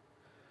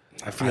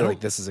 I feel like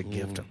this is a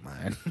gift of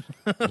mine.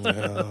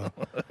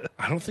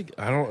 I don't think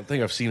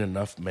I've seen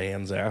enough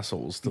man's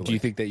assholes to Do you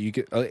think that you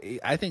could?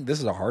 I think this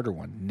is a harder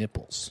one.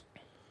 Nipples.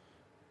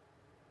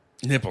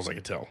 nipples I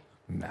could tell.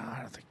 No, I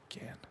don't think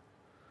you can.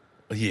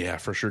 Yeah,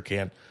 for sure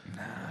can.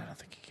 No, I don't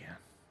think you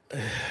can.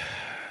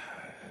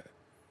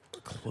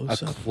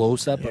 Close A up.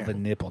 close-up of a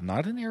nipple,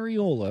 not an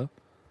areola.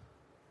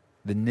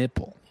 The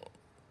nipple.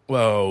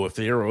 Whoa, if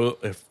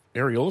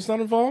areola's not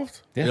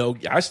involved? Yeah. No,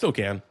 I still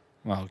can.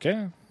 Well,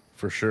 okay.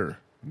 For sure.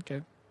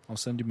 Okay. I'll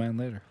send you mine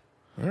later.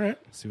 All right.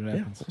 See what Yeah,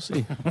 happens. we'll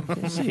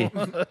see. We'll see.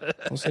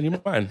 I'll send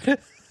you mine. And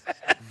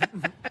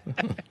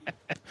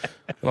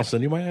I'll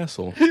send you my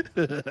asshole.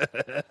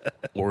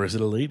 Or is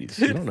it a lady's?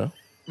 You don't know.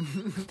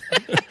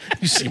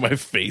 You see my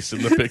face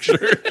in the picture.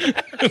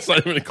 It's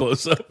not even a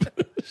close-up.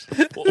 It's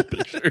a full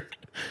picture.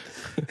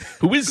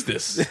 Who is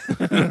this?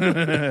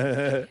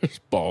 There's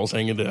balls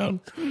hanging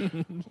down.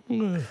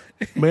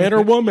 Man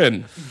or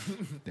woman?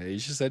 Yeah, you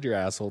should send your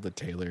asshole to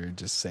Taylor and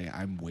just say,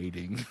 "I'm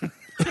waiting."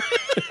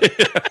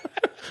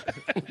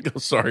 Go,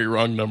 sorry,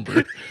 wrong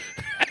number.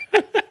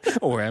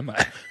 Or am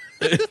I?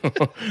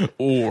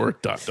 Or ...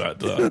 That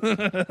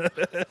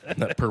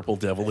purple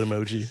devil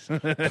emoji.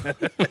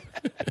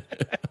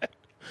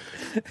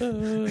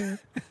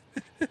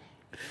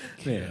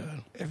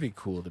 Man, it'd be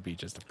cool to be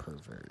just a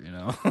pervert, you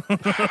know?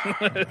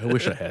 I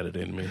wish I had it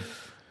in me.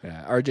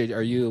 Yeah. RJ,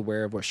 are you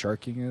aware of what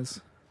sharking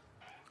is?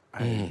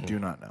 I do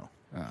not know.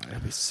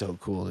 It'd be so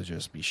cool to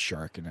just be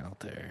sharking out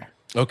there.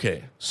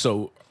 Okay,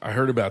 so I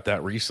heard about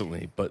that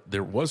recently, but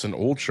there was an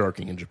old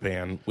sharking in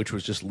Japan, which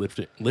was just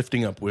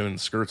lifting up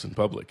women's skirts in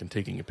public and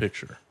taking a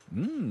picture.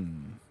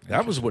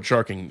 That was what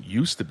sharking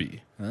used to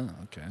be. Oh,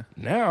 okay.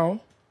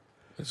 Now,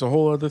 it's a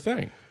whole other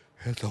thing.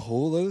 That's a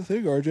whole other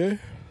thing, RJ.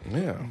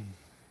 Yeah.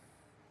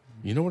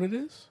 You know what it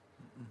is?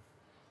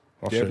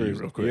 I'll show you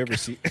real quick. You ever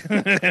see?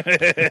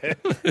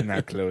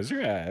 Now close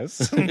your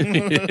eyes.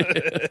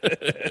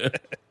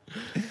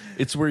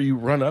 It's where you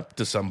run up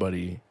to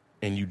somebody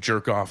and you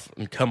jerk off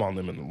and come on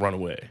them and run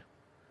away.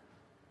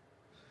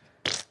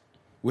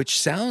 Which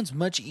sounds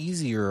much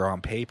easier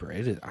on paper.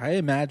 It is. I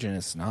imagine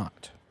it's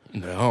not.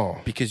 No.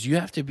 Because you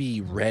have to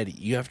be ready.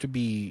 You have to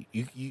be.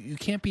 You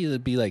can't be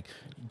like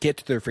get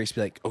to their face,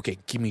 be like, okay,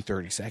 give me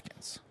 30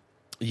 seconds.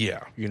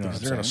 Yeah. You know Because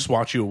what they're I'm going to saying?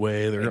 swat you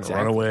away. They're going to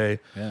run Exactly. away.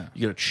 Yeah.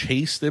 You got to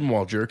chase them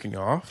while jerking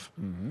off.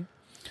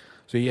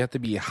 So you have to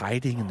be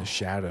hiding in the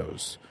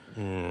shadows,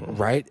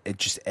 right? And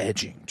just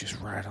edging, just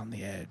right on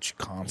the edge,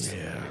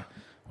 constantly,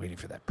 waiting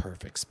for that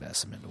perfect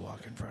specimen to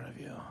walk in front of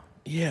you.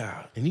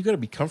 Yeah. And you got to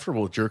be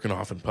comfortable with jerking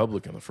off in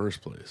public in the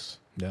first place.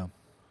 Yeah.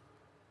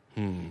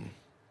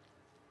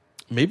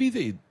 Maybe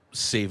they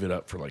save it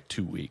up for like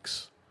 2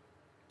 weeks.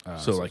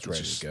 So like it's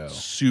ready just to go.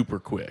 super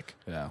quick.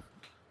 Yeah.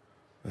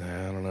 I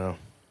don't know.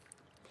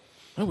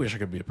 I wish I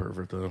could be a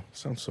pervert though.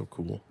 Sounds so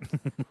cool.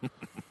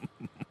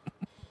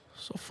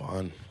 So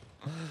fun.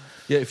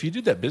 Yeah, if you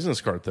did that business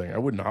card thing, I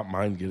would not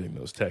mind getting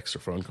those texts or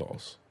phone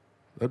calls.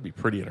 That'd be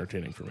pretty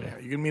entertaining for me. Yeah,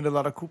 you can meet a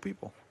lot of cool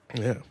people.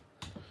 Yeah.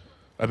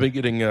 I've been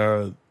getting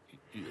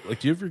like,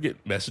 do you ever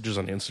get messages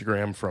on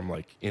Instagram from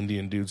like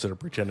Indian dudes that are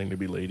pretending to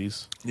be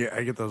ladies? Yeah,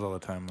 I get those all the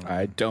time.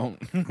 I don't.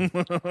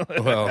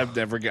 Well, I've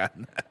never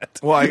gotten that.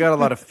 Well, I got a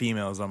lot of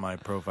females on my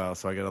profile,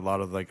 so I get a lot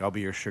of like, "I'll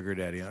be your sugar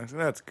daddy." And I said,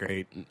 that's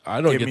great.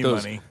 I don't Give get me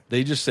those. money.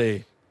 They just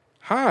say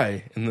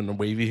hi and then a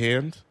wavy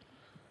hand.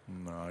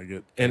 No, I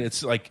get. And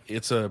it's like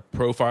it's a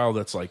profile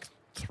that's like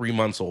 3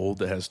 months old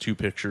that has 2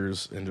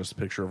 pictures and just a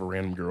picture of a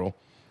random girl.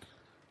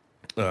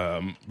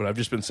 But I've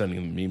just been sending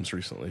them memes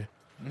recently,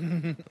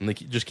 and they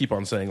just keep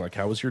on saying like,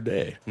 "How was your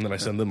day?" And then I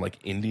send them like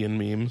Indian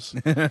memes.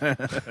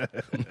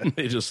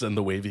 They just send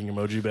the waving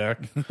emoji back.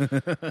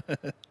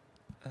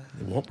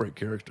 It won't break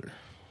character.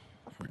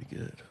 Pretty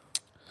good.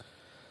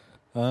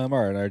 All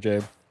right,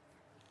 RJ.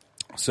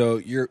 So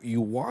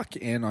you walk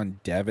in on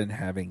Devin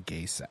having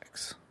gay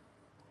sex.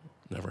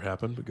 Never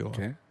happened, but go on.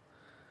 Okay.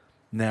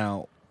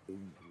 Now,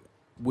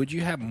 would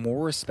you have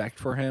more respect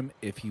for him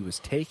if he was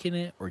taking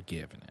it or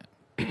giving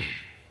it?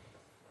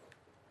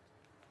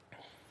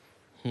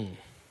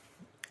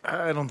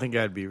 I don't think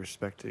I'd be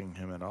respecting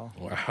him at all.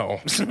 Wow.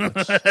 That's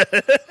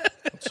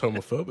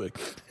homophobic.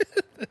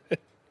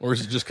 Or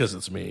is it just because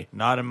it's me?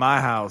 Not in my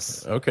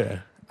house. Okay.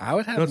 I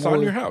would have No, it's more. not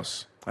in your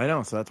house. I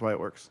know, so that's why it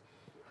works.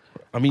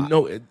 I mean,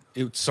 no,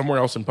 it's somewhere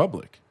else in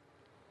public.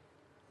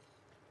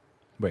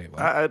 Wait,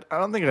 what? I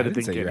don't think I I'd didn't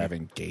think say you're any-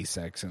 having gay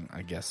sex, and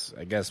I guess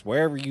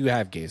wherever you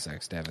have gay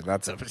sex, Devin,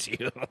 that's up to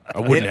you. I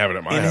wouldn't have it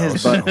at my in house.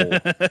 his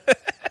butthole.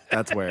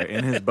 That's where,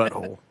 in his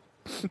butthole.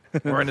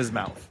 Or in his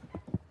mouth.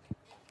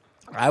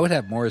 I would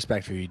have more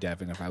respect for you,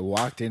 Devin, if I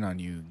walked in on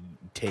you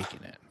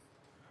taking it.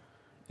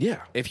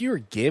 Yeah. If you were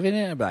giving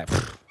it, I'd be like,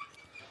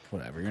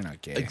 whatever, you're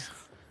not gay.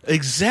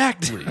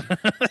 Exactly.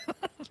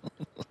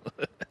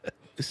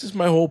 This is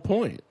my whole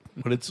point.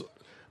 But it's,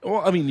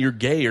 well, I mean, you're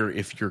gayer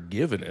if you're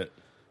giving it,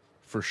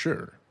 for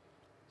sure.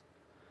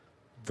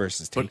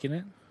 Versus taking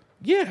it?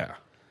 Yeah.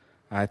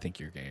 I think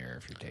you're gayer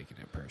if you're taking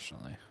it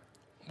personally.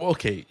 Well,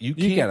 okay, you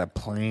You can't. got a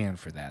plan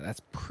for that.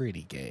 That's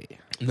pretty gay.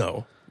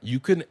 No, you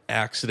can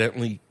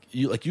accidentally,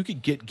 you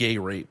could get gay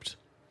raped,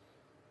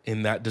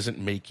 and that doesn't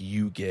make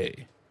you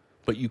gay.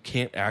 But you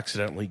can't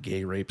accidentally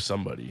gay rape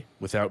somebody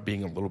without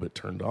being a little bit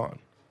turned on.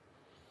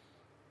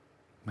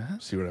 Huh?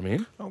 See what I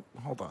mean? Oh,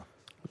 hold on.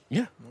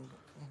 Yeah.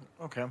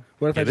 Okay.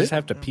 What if I Get just it?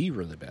 have to pee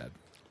really bad?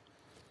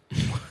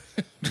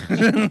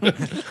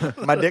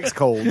 My dick's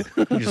cold.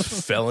 You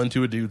just fell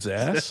into a dude's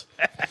ass.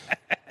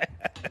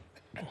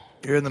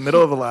 You're in the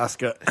middle of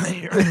Alaska.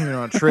 You're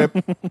on a trip.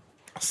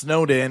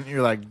 Snowed in.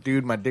 You're like,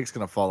 dude, my dick's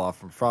going to fall off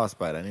from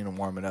frostbite. I need to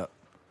warm it up.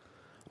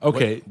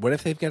 Okay, What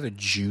if they've got a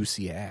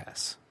juicy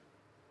ass?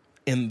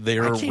 and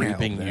they're I can't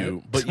raping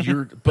help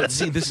you, but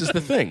see, this is the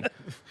thing.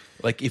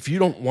 Like, if you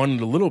don't want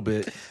it a little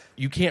bit,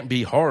 you can't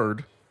be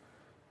hard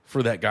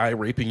for that guy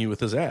raping you with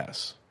his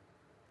ass.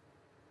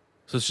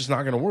 So it's just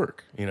not going to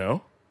work, you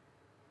know?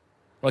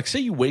 Like, say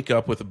you wake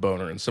up with a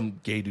boner and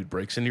some gay dude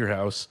breaks into your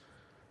house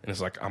and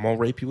it's like, I'm going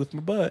to rape you with my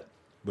butt.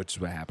 Which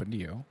is what happened to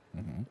you.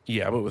 Mm-hmm.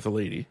 Yeah, but with a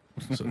lady.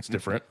 So it's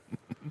different.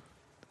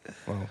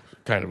 Well,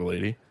 kind of a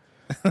lady.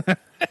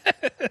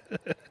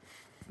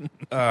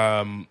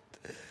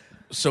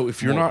 So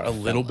if you're More not a of a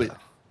little fella. bit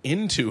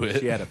into it,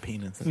 She had a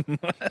penis.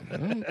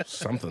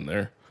 something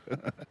there.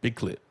 Big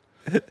clit.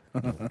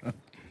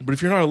 But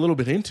if you're not a little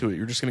bit into it,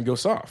 you're just going to go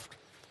soft.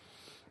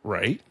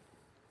 Right?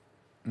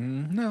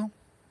 No.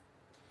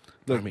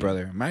 Look, I mean,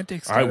 brother, my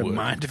dick's I got a would.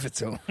 mind of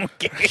its own.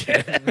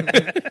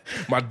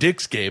 My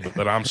dick's gay,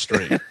 but I'm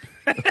straight.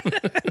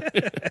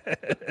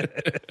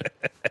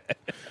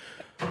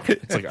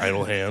 It's like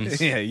idle hands.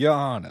 Yeah, Your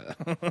Honor.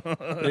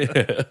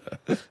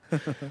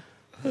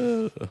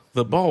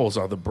 The balls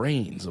are the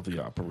brains of the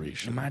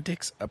operation. My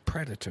dick's a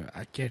predator.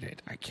 I get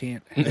it. I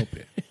can't help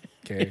it.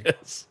 Okay.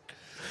 Yes.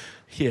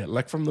 Yeah,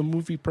 like from the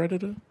movie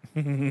Predator.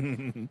 All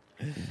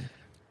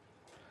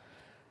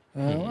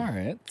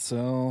right.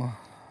 So,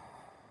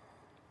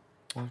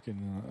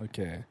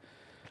 okay.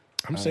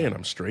 I'm saying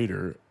I'm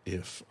straighter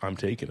if I'm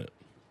taking it.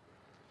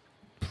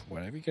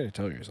 Whatever you got to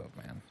tell yourself,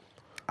 man.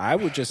 I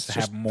would just It's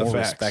have just the more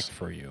facts. respect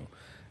for you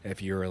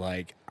if you were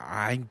like,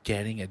 I'm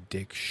getting a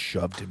dick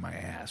shoved in my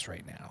ass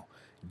right now.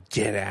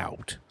 Get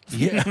out.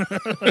 Yeah.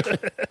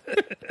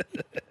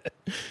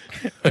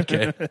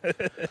 Okay.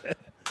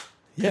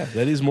 Yeah,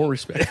 that is more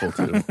respectful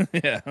too.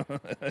 Yeah.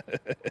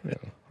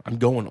 I'm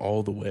going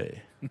all the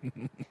way.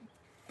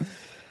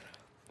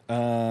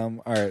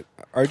 All right.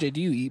 RJ,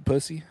 do you eat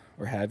pussy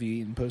or have you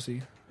eaten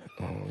pussy?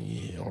 Oh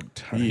yeah, all the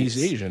time.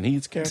 He's Asian. He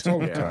eats cats all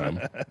the time.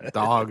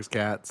 Dogs,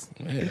 cats.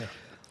 Yeah.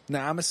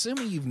 Now, I'm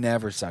assuming you've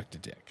never sucked a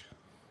dick.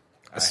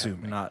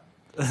 Assuming. Not.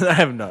 I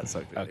have not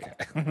sucked a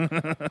dick.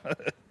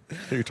 Okay.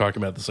 You're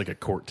talking about this like a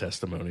court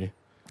testimony.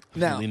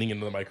 Now, Leaning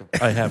into the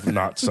microphone. I have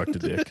not sucked a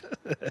dick.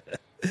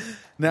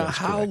 That's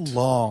how correct.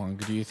 long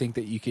do you think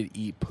that you could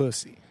eat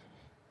pussy?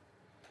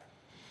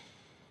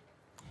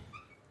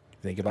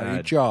 Think about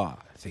your jaw.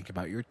 Think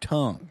about your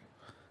tongue.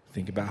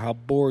 Think about how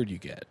bored you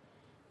get.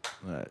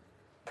 I'll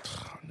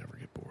never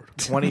get bored.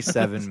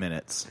 27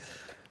 minutes.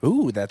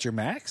 Ooh, that's your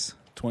max? No,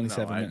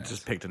 27 I minutes.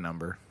 just picked a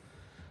number.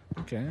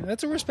 Okay,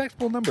 that's a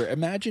respectable number.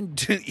 Imagine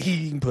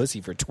eating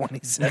pussy for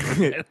 27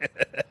 minutes.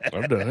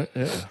 I've done it.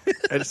 Yeah.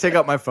 I just take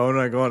out my phone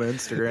and I go on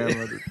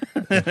Instagram.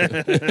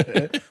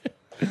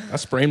 I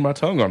sprained my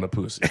tongue on the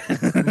pussy.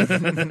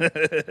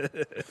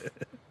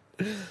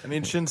 I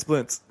need shin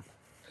splints.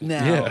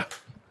 Now, Yeah.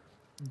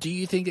 do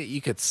you think that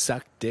you could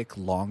suck dick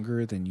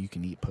longer than you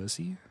can eat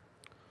pussy?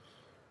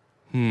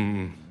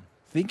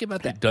 Think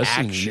about that. It does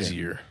seem action.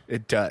 easier.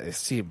 It does. It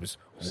seems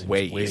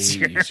way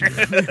easier.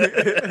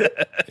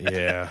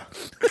 Yeah.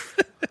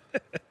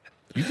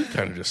 You can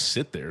kind of just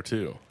sit there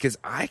too. Because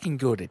I can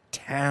go to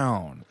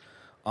town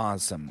on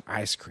some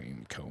ice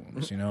cream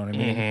cones. You know what I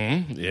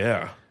mean?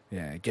 Yeah.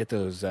 Yeah, get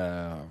those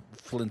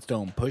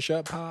Flintstone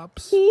push-up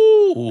pops.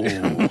 Ooh.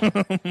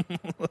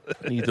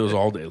 Eat those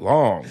all day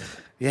long.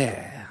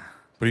 Yeah.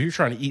 But if you're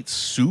trying to eat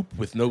soup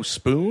with no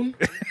spoon,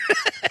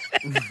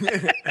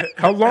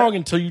 how long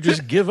until you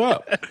just give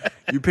up?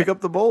 You pick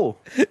up the bowl.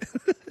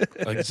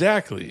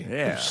 Exactly.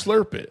 Yeah.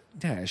 Slurp it.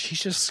 Yeah, she's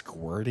just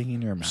squirting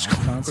in your mouth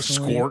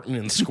constantly. Squirting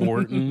and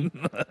squirting.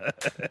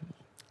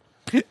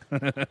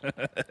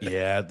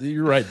 Yeah,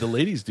 you're right. The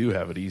ladies do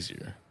have it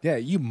easier. Yeah,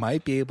 you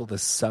might be able to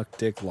suck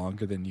dick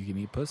longer than you can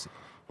eat pussy.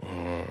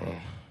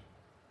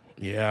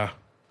 Yeah.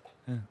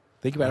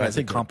 Think about it I as a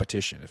think that-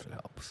 competition if it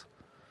helps.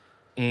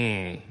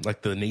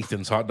 Like the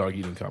Nathan's hot dog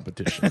eating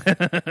competition.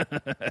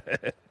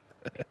 I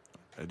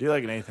do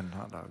like Nathan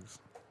hot dogs.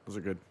 Those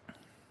are good.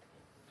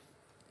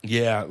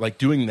 Yeah, like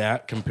doing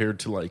that compared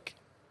to like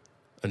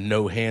a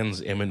no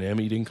hands M&M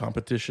eating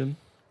competition.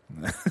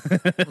 I'd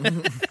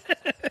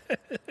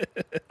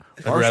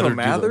rather do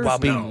Mathers? While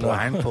being No.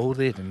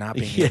 blindfolded and not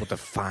being able to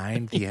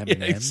find the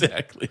M&M. Yeah,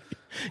 exactly.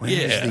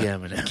 Where's the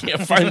M&M?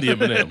 Can't find the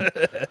M&M.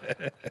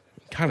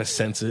 Kind of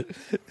sense it.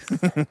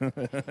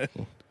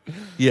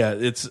 Yeah,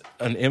 it's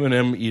an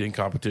M&M eating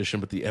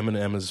competition, but the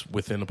M&M is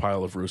within a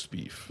pile of roast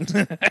beef.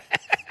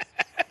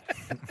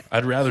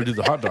 I'd rather do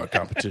the hot dog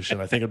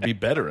competition. I think I'd be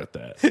better at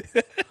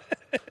that.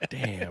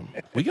 Damn,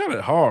 we got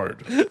it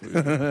hard.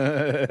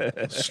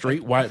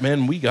 Straight white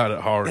men, we got it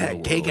hard. in the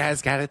world. Gay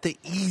guys got it the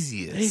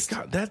easiest.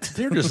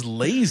 They're just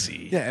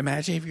lazy. Yeah,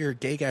 imagine if you're a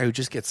gay guy who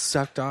just gets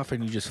sucked off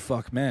and you just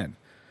fuck men.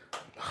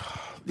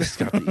 He's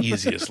got the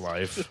easiest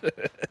life.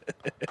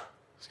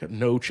 He's got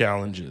no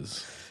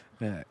challenges.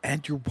 Yeah,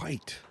 and you're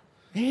white.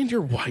 And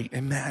you're white.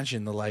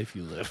 Imagine the life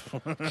you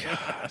live.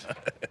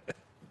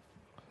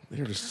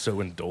 They're just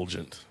so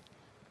indulgent.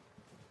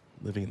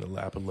 Living in the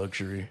lap of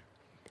luxury.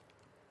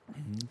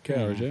 Okay,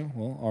 RJ.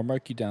 Well, I'll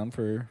mark you down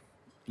for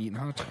eating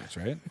hot dogs,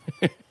 right?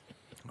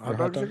 Hot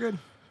dogs are good.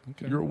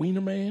 Okay. You're a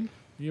wiener man?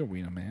 You're a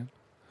wiener man.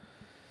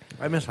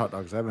 I miss hot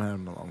dogs. I haven't had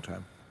them in a long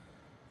time.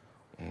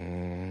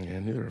 Yeah,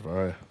 neither have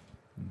I.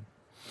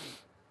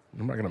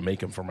 I'm not going to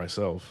make them for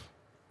myself.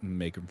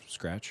 Make them from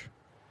scratch.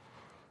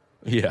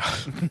 Yeah.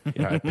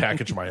 Yeah, I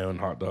package my own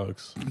hot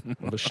dogs.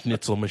 The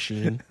schnitzel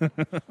machine.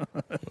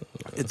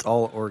 It's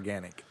all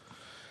organic.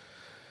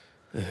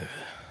 You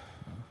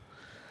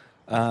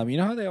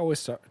know how they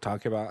always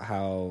talk about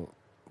how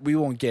we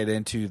won't get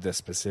into the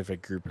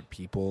specific group of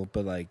people,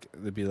 but like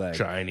they'd be like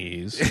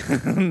Chinese.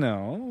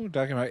 no, we're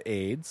talking about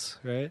AIDS,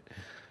 right?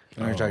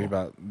 And we're talking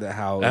about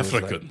how it was,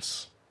 like,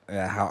 Africans.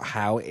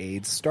 how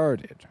AIDS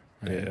started.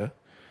 Right? Yeah.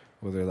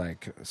 Well, they're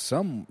like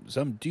some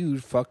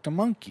dude fucked a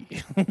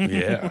monkey.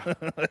 Yeah.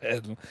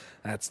 And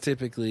that's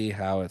typically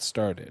how it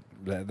started.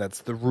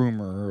 That's the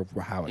rumor of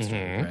how it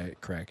started,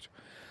 right? Correct.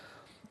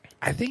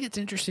 I think it's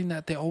interesting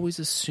that they always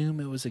assume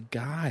it was a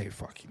guy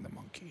fucking the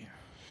monkey.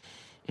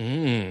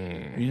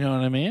 You know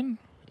what I mean?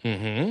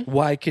 Mm-hmm.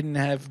 Why couldn't it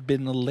have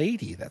been the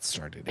lady that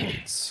started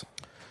AIDS?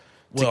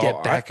 To Well,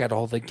 get back at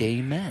all the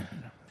gay men.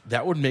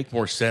 That would make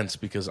more sense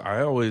because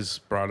I always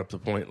brought up the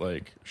point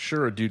like,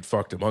 sure, a dude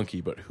fucked a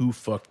monkey, but who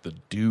fucked the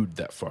dude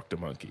that fucked a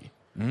monkey?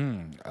 A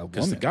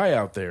Because the woman. guy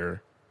out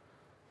there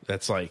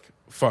that's like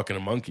fucking a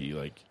monkey,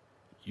 like,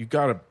 you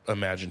got to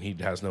imagine he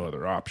has no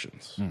other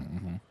options.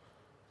 Mm-hmm.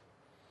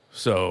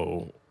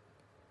 So,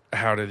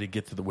 how did he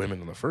get to the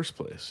women in the first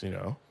place, you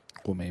know?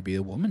 Well, maybe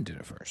a woman did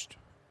it first.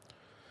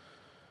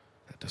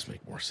 That does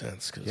make more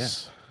sense because...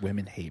 Yeah.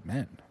 Women hate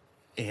men.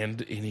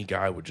 And any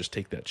guy would just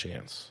take that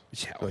chance.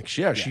 Yeah, Like,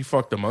 she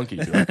fucked the monkey.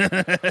 Dude.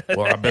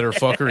 Well, I better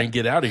fuck her and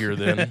get out of here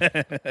then.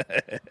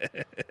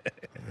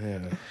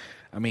 Yeah.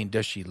 I mean,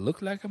 does she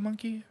look like a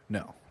monkey?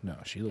 No,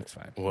 she looks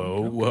fine.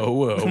 Whoa,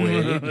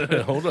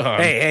 wait. Hold on.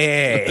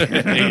 Hey.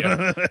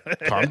 Yeah.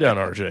 Calm down,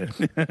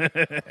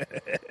 RJ.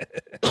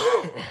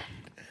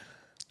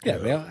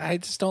 Yeah, I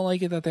just don't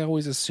like it that they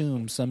always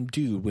assume some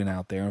dude went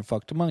out there and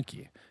fucked a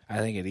monkey. I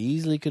think it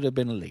easily could have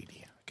been a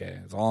lady. Okay,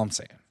 that's all I'm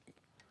saying.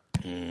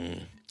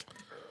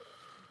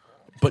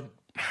 But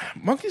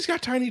monkeys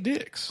got tiny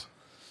dicks.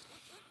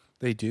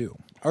 They do.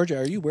 RJ,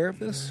 are you aware of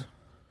this?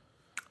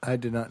 I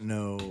did not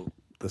know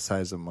the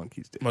size of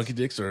monkeys' dicks. Monkey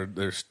dicks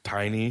they're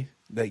tiny.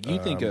 Like you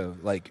think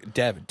of like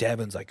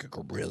Devin's like a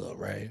gorilla,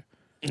 right?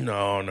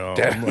 No.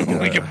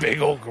 Like a big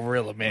old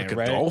gorilla man, like a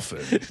right?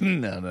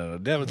 dolphin. No.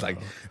 Devin's like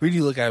when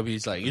you look at him,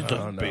 he's like he's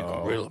a big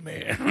gorilla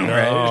man.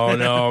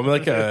 No, I'm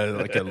like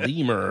a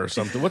lemur or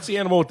something. What's the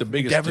animal with the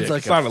biggest Devin's dick? like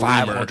It's a not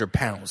lemur.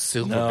 500-pound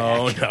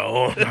silverback.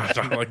 No,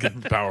 not like a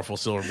powerful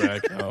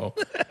silverback. No,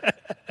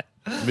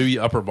 maybe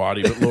upper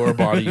body, but lower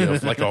body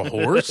of like a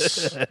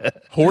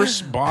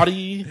horse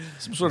body,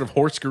 some sort of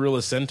horse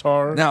gorilla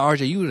centaur. Now,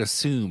 RJ, you would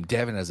assume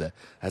Devin has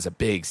a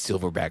big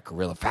silverback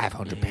gorilla,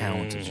 500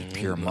 pounds of just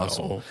pure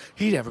muscle.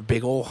 He'd have a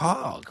big old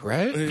hog,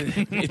 right?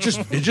 It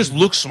just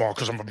looks small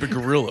because I'm a big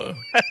gorilla.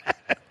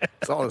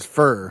 It's all his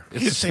fur.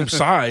 It's the same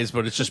size,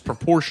 but it's just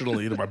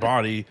proportionally to my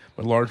body,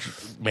 my large,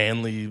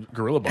 manly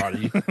gorilla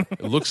body.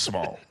 It looks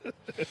small.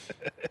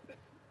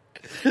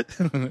 As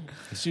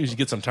soon as you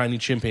get some tiny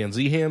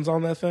chimpanzee hands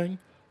on that thing,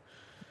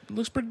 it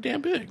looks pretty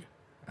damn big.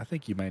 I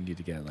think you might need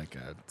to get like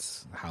a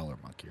howler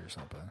monkey or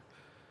something.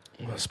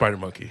 Spider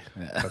monkey.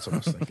 That's what I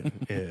was thinking.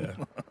 Yeah.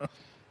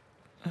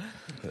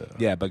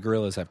 Yeah, but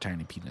gorillas have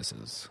tiny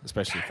penises,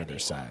 especially for their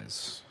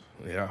size.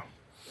 Yeah.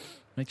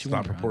 Makes It's you not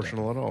wonder.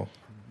 proportional at all.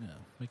 Yeah,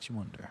 makes you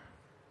wonder.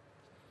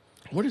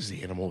 What is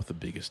the animal with the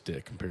biggest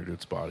dick compared to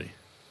its body?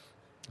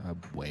 A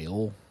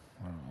whale?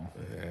 I don't know.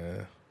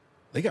 Yeah.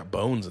 They got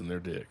bones in their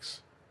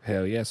dicks.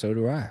 Hell yeah, so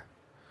do I.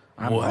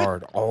 I'm What?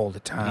 hard all the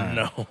time.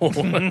 No.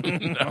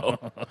 No.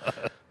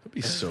 It'd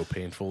be so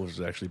painful if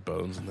there's actually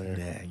bones in there.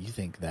 Yeah, you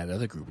think that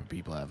other group of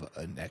people have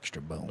an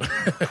extra bone?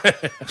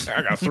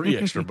 I got 3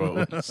 extra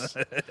bones.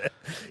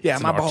 Yeah,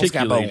 It's my an balls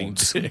got articulating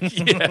bones. dick.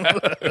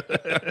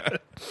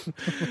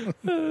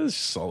 Yeah.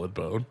 Solid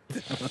bone.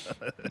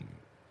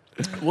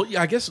 Well,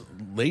 yeah, I guess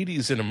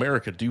ladies in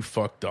America do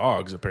fuck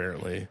dogs,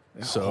 apparently.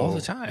 So all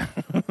the time.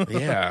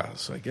 yeah,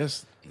 so I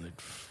guess they'd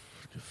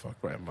get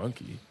fucked by a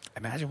monkey.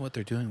 Imagine what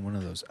they're doing in one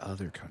of those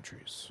other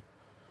countries.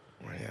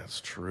 Well, yeah, it's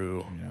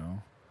true. You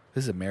know,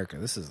 this is America.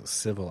 This is a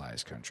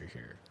civilized country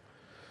here.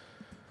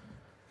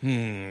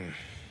 Do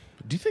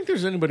you think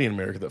there's anybody in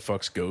America that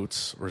fucks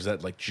goats, or is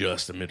that like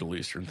just a Middle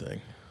Eastern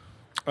thing?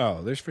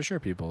 Oh, there's for sure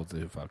people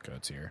who fuck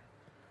goats here,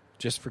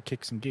 just for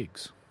kicks and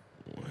gigs,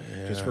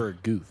 just for a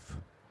goof.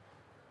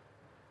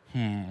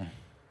 I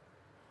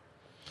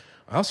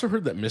also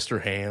heard that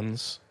Mr.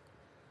 Hands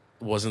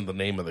wasn't the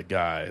name of the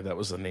guy. That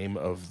was the name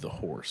of the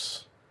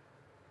horse.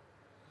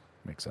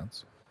 Makes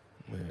sense.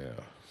 Yeah.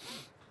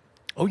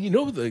 Oh, you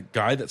know the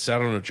guy that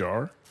sat on a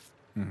jar?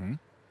 Mm-hmm.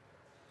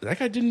 That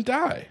guy didn't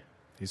die.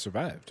 He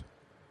survived.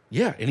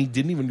 Yeah, and he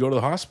didn't even go to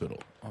the hospital.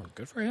 Oh,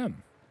 good for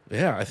him.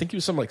 Yeah, I think he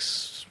was some like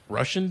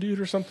Russian dude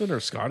or something, or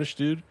Scottish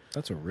dude.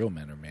 That's what real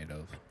men are made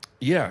of.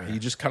 Yeah, he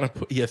just kind of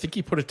put, I think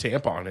he put a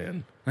tampon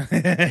in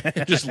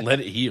and just let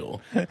it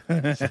heal.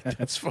 It's like,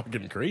 that's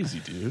fucking crazy,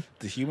 dude.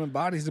 The human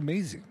body's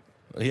amazing.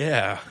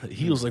 Yeah, it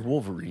heals like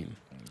Wolverine.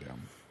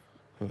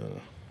 Yeah.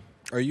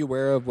 Are you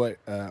aware of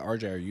what,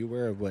 RJ, are you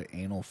aware of what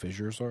anal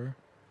fissures are?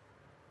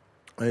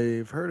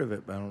 I've heard of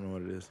it, but I don't know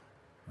what it is.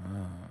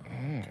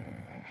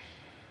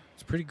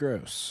 It's pretty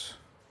gross,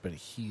 but it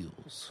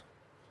heals.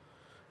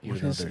 What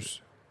Even though is it?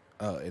 there's,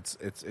 oh,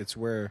 it's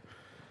where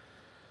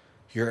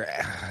your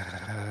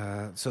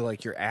so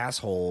like your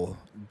asshole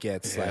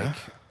gets Yeah. like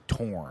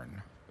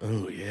torn.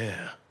 Oh,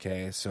 yeah.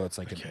 Okay, so it's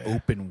like Okay. an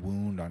open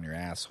wound on your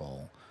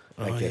asshole.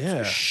 Like Oh, gets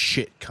yeah.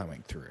 shit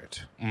coming through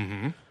it,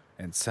 Mm-hmm.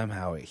 and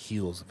somehow it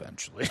heals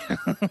eventually.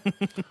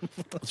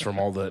 It's from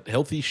all that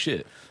healthy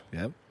shit.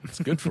 Yep. It's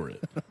good for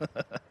it.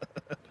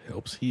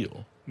 Helps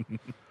heal.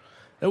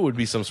 That would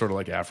be some sort of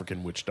like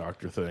African witch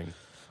doctor thing.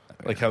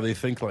 Like how they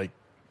think like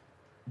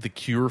the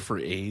cure for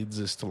AIDS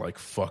is to like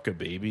fuck a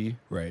baby.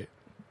 Right.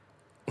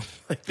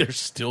 Like they're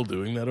still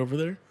doing that over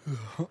there?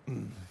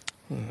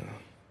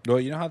 Well,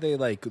 you know how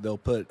they'll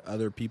put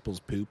other people's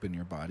poop in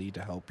your body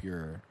to help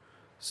your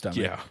stomach,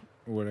 Yeah.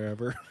 or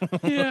whatever.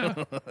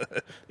 Yeah.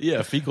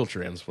 Yeah, fecal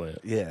transplant.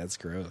 Yeah, it's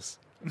gross.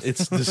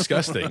 It's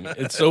disgusting.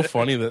 It's so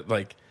funny that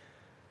like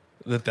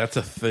that's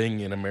a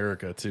thing in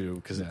America too,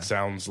 because Yeah. it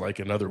sounds like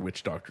another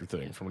witch doctor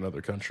thing from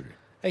another country.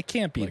 It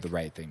can't be the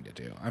right thing to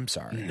do. I'm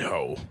sorry.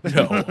 No.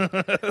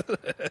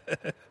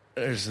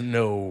 There's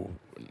no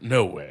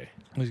way.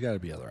 There's got to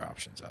be other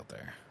options out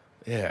there.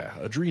 Yeah,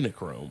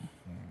 adrenochrome.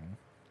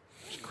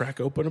 Just crack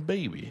open a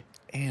baby.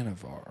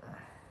 Anavar.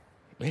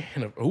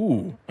 Man,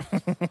 ooh.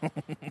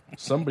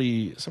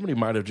 Somebody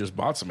might have just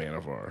bought some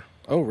Anavar.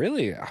 Oh,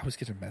 really? I was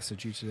going to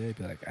message you today.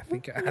 Be like, I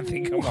think I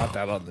want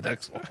that on the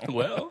next one.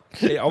 Well,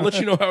 hey, I'll let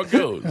you know how it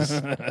goes.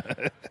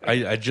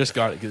 I just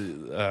got it.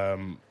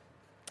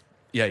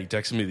 Yeah, he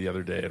texted me the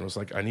other day and was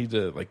like, I need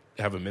to like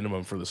have a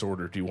minimum for this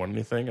order. Do you want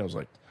anything? I was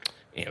like,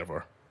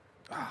 Anavar.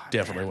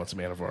 Definitely want some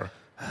Anavar.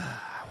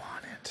 I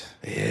want it.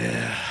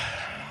 Yeah.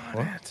 I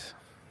want it.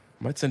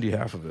 Might send you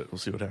half of it. We'll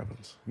see what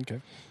happens. Okay.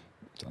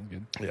 Sounds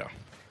good. Yeah.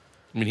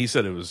 I mean, he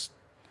said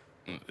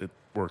it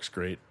works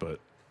great, but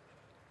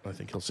I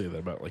think he'll say that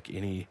about like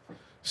any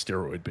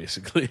steroid,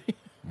 basically.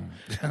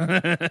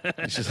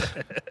 He's just,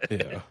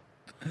 yeah.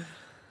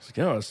 It's like,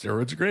 yeah,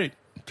 steroids are great.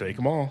 Take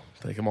them all.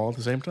 Take them all at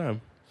the same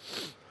time.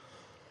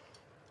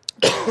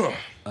 What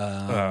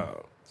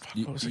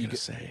was I going to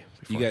say?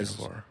 You before guys,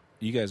 Anavar?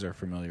 you guys are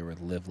familiar with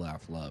Live,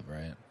 Laugh, Love,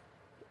 right?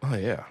 Oh,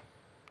 yeah.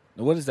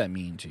 Now, what does that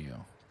mean to you?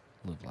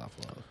 Live, Laugh,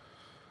 Love.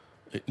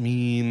 It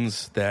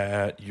means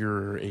that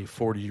you're a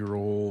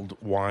 40-year-old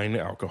wine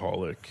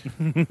alcoholic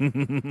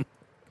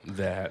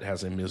that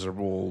has a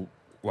miserable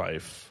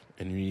life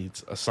and you need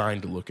a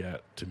sign to look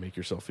at to make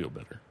yourself feel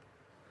better.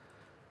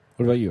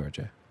 What about you,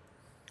 RJ?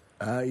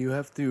 You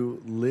have to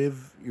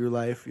live your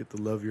life, you have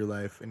to love your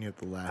life, and you have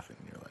to laugh in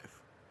your life.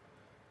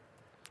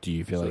 Do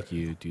you feel like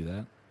you do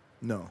that?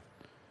 No.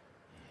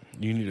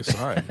 You need a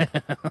sign.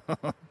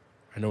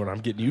 I know what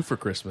I'm getting you for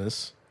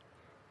Christmas.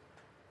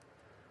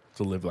 It's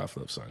a live, laugh,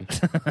 love sign.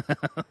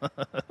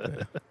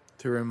 Yeah.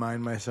 To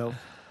remind myself.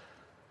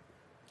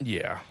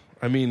 Yeah.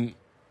 I mean,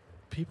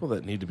 people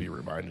that need to be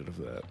reminded of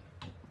that.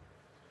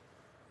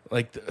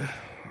 Like,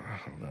 I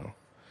don't know.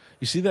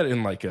 You see that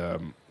in like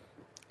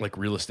like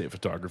real estate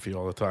photography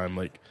all the time.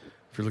 Like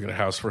if you're looking at a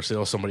house for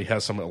sale, somebody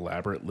has some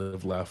elaborate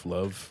live, laugh,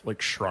 love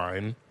like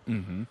shrine.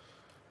 Mm-hmm.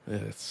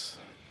 It's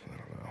I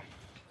don't know.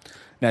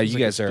 Now It's you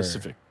like a guys are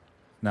specific.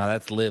 now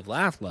that's live,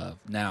 laugh, love.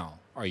 Now,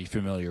 are you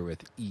familiar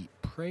with Eat,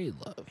 Pray,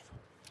 Love?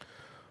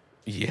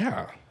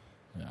 Yeah,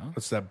 Yeah.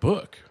 it's that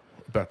book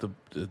about the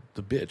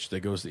bitch that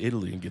goes to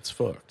Italy and gets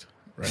fucked.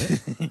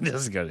 Right? He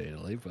doesn't go to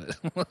Italy, but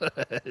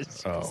he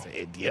goes to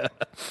India.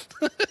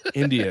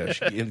 India.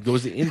 She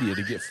goes to India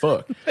to get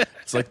fucked.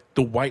 It's like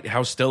the White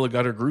House Stella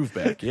got her groove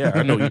back. Yeah,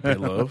 I know you pay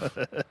love.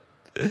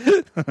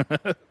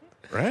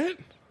 Right?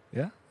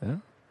 Yeah, yeah.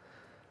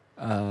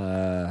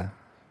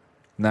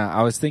 Now,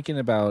 I was thinking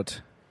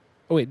about...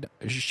 Oh, wait. No,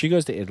 she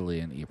goes to Italy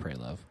and Eat, Pray,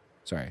 Love.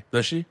 Sorry.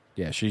 Does she?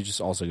 Yeah, she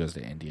just also goes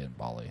to India and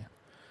Bali.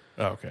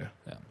 Oh, okay.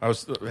 Yeah. I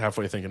was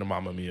halfway thinking of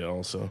Mamma Mia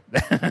also.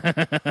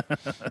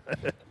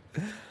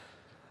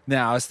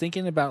 Now, I was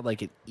thinking about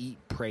like an Eat,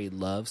 Pray,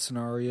 Love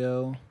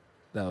scenario.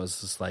 That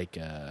was just like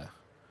a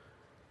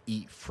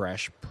Eat,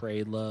 Fresh,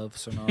 Pray, Love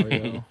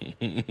scenario.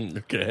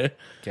 Okay.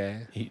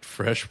 Okay? Eat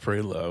fresh,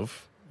 pray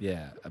love.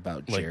 Yeah,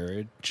 about Like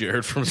Jared.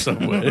 Jared from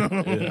Subway.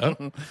 Yeah.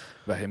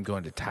 About him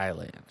going to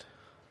Thailand.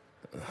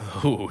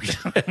 Oh,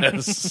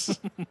 yes.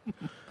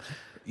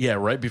 Yeah,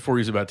 right before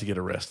he's about to get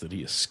arrested,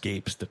 he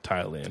escapes to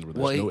Thailand where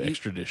there's no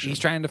extradition. He's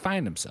trying to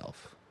find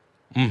himself.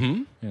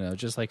 Mm-hmm. You know,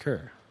 just like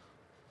her.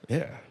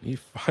 Yeah, he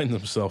finds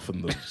himself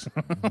in the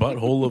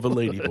butthole of a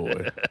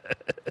ladyboy.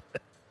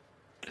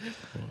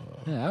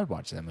 Yeah, I would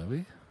watch that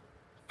movie.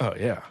 Oh,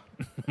 yeah.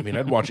 I mean,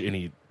 I'd watch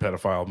any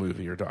pedophile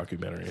movie or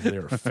documentary. They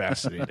are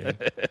fascinating.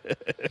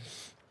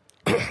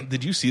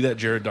 Did you see that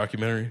Jared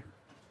documentary?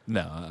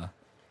 No.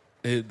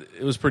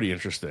 It was pretty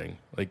interesting.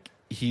 Like,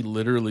 he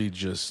literally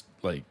just,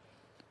 like,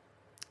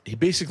 he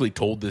basically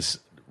told this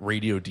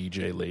radio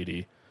DJ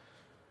lady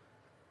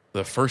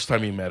the first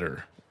time he met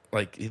her,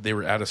 like, they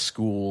were at a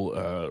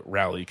school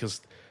rally,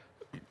 because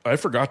I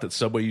forgot that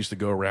Subway used to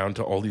go around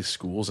to all these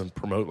schools and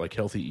promote, like,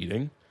 healthy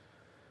eating,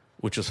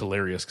 which is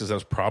hilarious, because that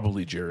was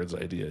probably Jared's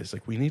idea. He's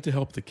like, we need to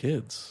help the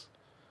kids.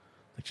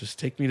 Like, just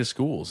take me to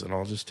schools, and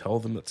I'll just tell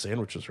them that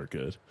sandwiches are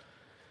good.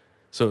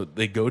 So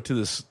they go to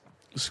this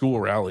school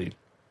rally,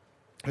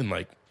 and,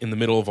 like, in the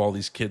middle of all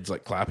these kids,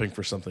 like, clapping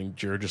for something,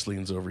 Jared just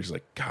leans over. He's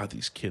like, God,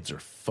 these kids are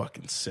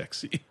fucking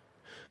sexy.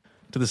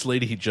 To this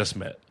lady he just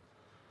met.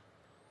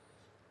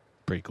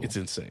 Pretty cool. It's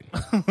insane.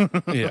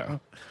 Yeah.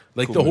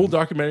 Like, the whole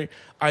documentary,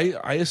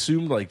 I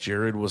assumed, like,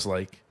 Jared was,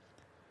 like,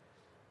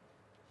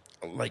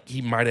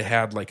 he might have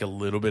had, like, a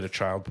little bit of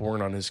child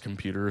porn on his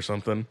computer or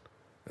something,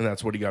 and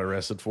that's what he got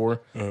arrested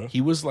for. He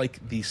was,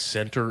 like, the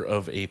center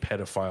of a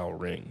pedophile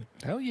ring.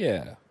 Hell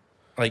yeah.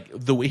 Like,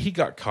 the way he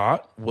got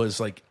caught was,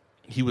 like,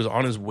 he was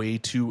on his way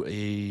to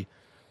a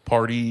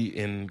party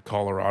in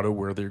Colorado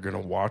where they're going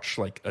to watch,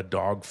 like, a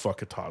dog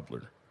fuck a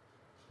toddler.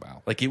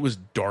 Wow. Like, it was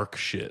dark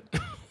shit.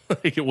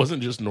 Like, it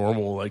wasn't just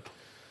normal, like,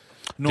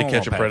 Normal to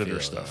catch a predator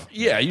pedophilia, stuff.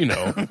 Yeah, you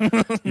know.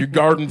 Your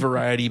garden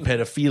variety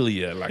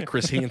pedophilia, like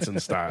Chris Hansen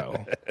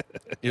style.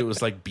 It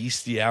was like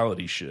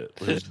bestiality shit.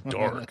 It was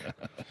dark.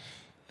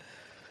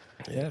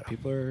 Yeah,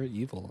 people are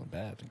evil and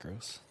bad and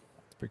gross.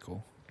 It's pretty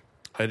cool.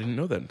 I didn't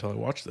know that until I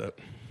watched that.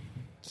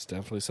 It's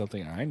definitely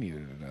something I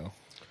needed to know.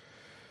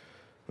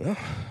 Well,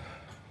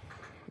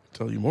 I'll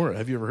tell you more.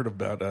 Have you ever heard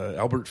about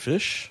Albert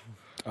Fish?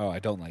 Oh, I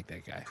don't like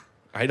that guy.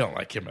 I don't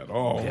like him at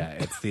all. Yeah,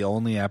 it's the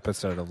only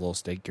episode of Little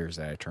Stinkers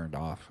that I turned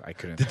off. I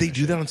couldn't. Did they finish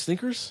do it. that on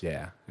Stinkers?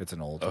 Yeah, it's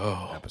an old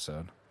Oh.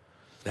 episode.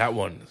 That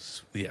one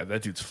is, yeah,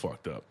 that dude's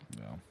fucked up.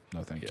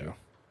 No, thank you.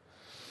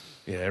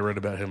 Yeah, I read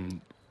about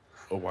him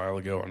a while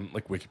ago on,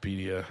 like,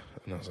 Wikipedia,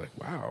 and I was like,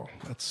 wow,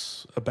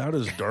 that's about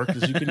as dark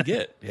as you can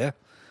get. Yeah,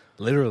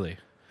 literally.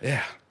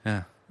 Yeah.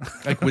 Yeah.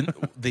 Like, when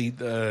they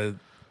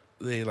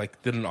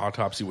like, did an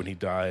autopsy when he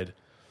died,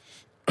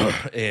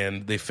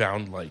 and they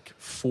found, like,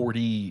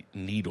 40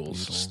 needles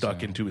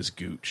stuck into his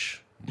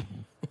gooch.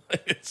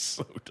 It's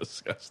so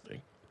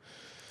disgusting.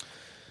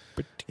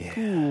 Pretty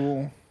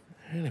cool.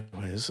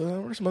 Anyways,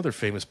 what are some other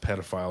famous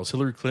pedophiles?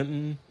 Hillary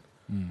Clinton,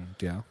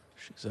 Yeah.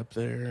 she's up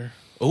there.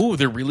 Oh,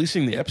 they're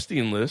releasing the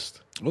Epstein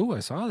list. Oh,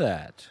 I saw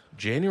that.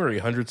 January,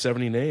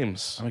 170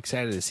 names. I'm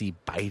excited to see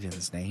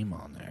Biden's name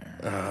on there.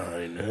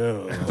 I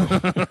know.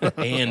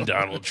 And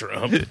Donald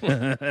Trump.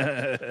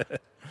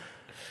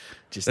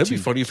 Just That'd be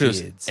two funny if it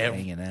was kids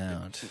hanging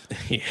out.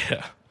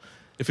 Yeah.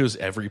 If it was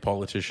every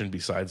politician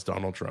besides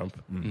Donald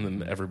Trump, and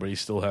then everybody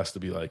still has to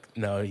be like,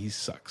 no, he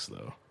sucks,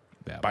 though.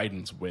 Yeah.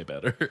 Biden's way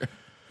better.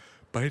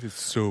 Biden's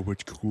so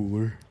much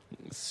cooler.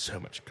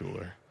 So much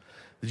cooler.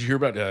 Did you hear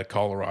about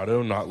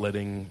Colorado not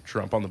letting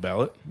Trump on the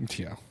ballot?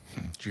 Yeah.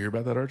 Did you hear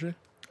about that, RJ?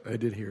 I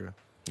did hear.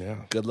 Yeah.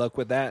 Good luck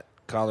with that,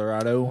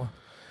 Colorado.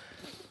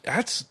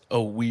 That's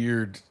a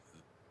weird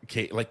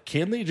case. Like,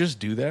 can they just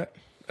do that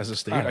as a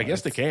state? I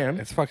guess they can.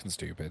 It's fucking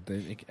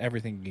stupid.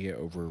 Everything can get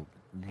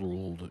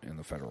overruled in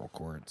the federal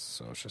courts.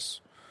 So it's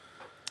just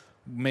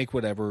make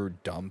whatever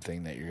dumb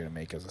thing that you're going to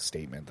make as a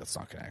statement that's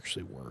not going to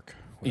actually work.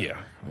 Whatever.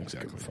 Yeah,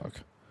 exactly. Give a fuck.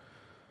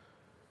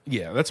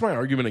 Yeah, that's my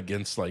argument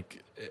against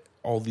like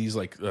all these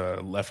like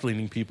left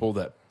leaning people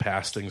that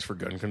pass things for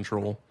gun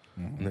control,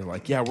 and they're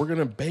like, yeah, we're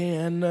gonna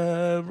ban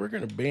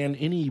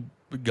any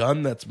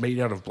gun that's made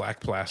out of black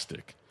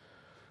plastic.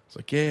 It's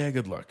like, yeah,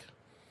 good luck.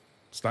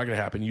 It's not gonna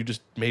happen. You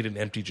just made an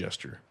empty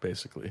gesture,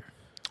 basically.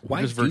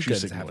 Why Just do virtue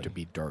guns signaling. have to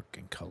be dark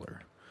in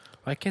color?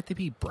 Why can't they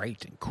be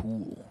bright and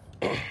cool?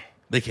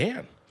 They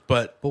can,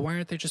 but But why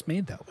aren't they just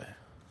made that way?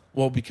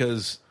 well,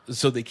 because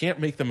so they can't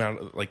make them out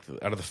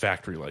of the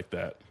factory like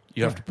that.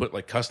 You have to put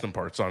like custom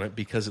parts on it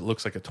because it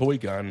looks like a toy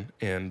gun,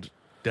 and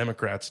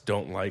Democrats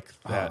don't like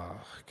that.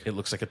 It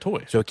looks like a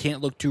toy. So it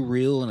can't look too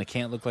real and it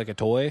can't look like a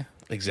toy?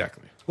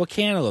 Exactly. What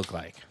can it look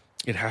like?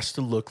 It has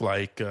to look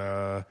like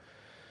it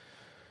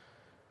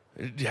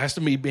has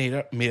to be made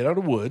out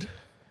of wood.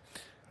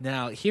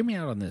 Now, hear me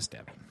out on this,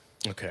 Devin.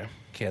 Okay.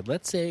 Okay,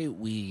 let's say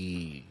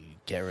we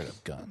get rid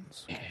of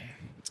guns.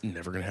 It's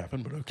never gonna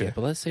happen, but Okay, okay.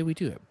 but let's say we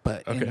do it.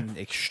 But Okay. in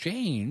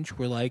exchange,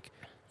 we're like,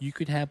 you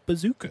could have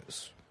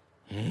bazookas.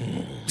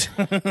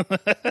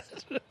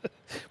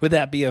 Would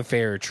that be a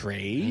fair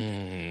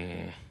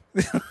trade?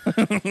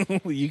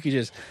 You could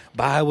just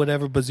buy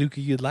whatever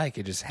bazooka you'd like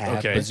and just have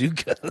Okay.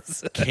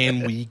 bazookas.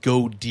 Can we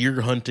go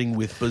deer hunting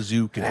with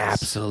bazookas?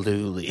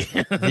 Absolutely.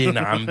 Then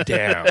I'm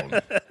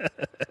down.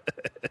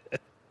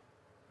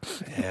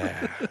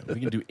 Yeah, we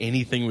can do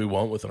anything we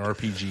want with an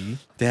RPG.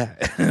 Yeah.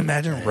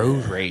 Imagine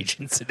road rage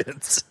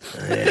incidents.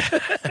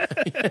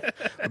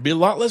 It'd be a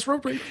lot less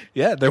road rage.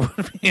 Yeah, there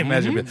would be.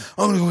 Imagine, I'm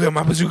going to go get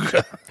my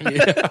bazooka.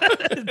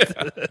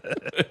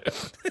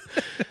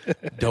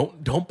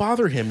 Don't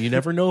bother him. You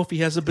never know if he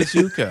has a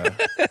bazooka.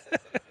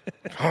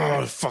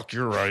 Oh, fuck,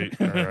 you're right.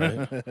 All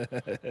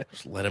right.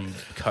 Just let him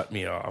cut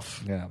me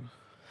off. Yeah.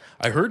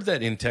 I heard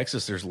that in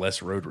Texas there's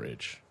less road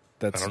rage.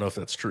 That's I don't know if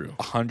that's true.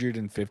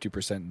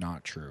 150%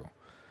 not true.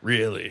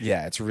 Really?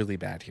 Yeah, it's really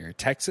bad here.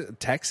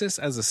 Texas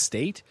as a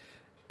state,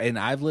 and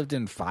I've lived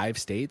in 5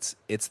 states,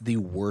 it's the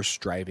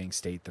worst driving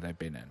state that I've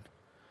been in.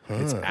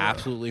 It's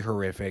absolutely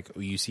horrific.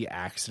 You see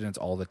accidents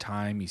all the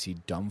time. You see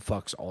dumb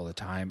fucks all the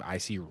time. I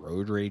see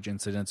road rage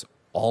incidents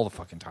all the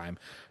fucking time.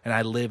 And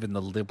I live in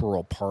the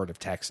liberal part of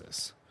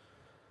Texas.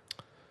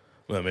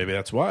 Well, maybe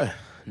that's why.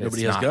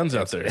 Nobody It's has not- guns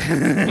out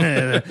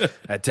there.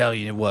 I tell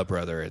you what,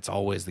 brother, it's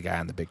always the guy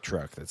in the big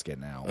truck that's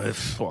getting out.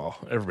 Well,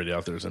 everybody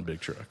out there is in a big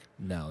truck.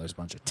 No, there's a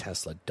bunch of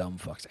Tesla dumb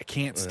fucks. I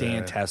can't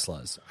stand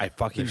Teslas. I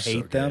fucking They're so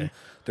hate them. gay.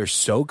 They're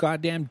so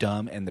goddamn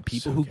dumb, and the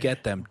people who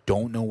get them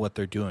don't know what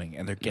they're doing,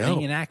 and they're getting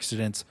No. in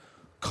accidents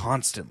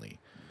constantly.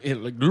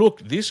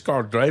 Look, this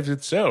car drives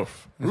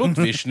itself. Look,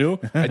 Vishnu,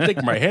 I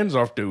take my hands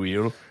off the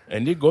wheel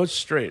and it goes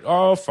straight.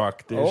 Oh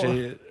fuck!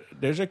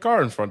 There's a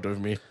car in front of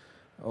me.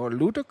 Oh,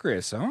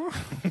 ludicrous, huh?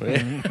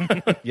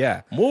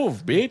 Yeah.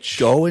 Move, bitch.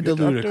 Go into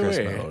Get out the ludicrous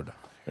way. mode.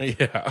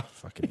 Yeah,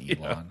 Fucking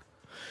Elon.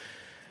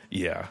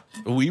 yeah.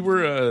 We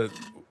rode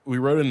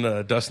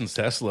in Dustin's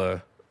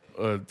Tesla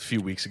a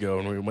few weeks ago,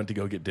 and we went to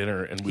go get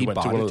dinner, and we He went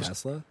bought to one a of those.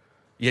 Tesla?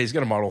 Yeah, he's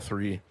got a Model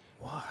 3,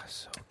 Wow,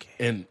 so gay.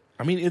 and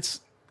I mean it's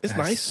That's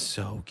nice.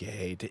 so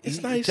gay.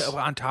 It's nice.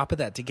 On top of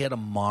that, to get a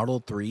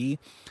Model 3,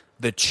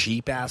 the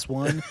cheap ass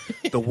one,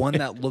 the one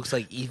that looks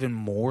like even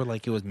more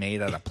like it was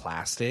made out of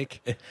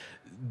plastic.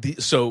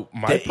 So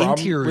my The problem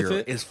interior with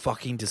it is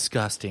fucking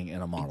disgusting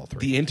in a Model 3.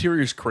 The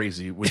interior is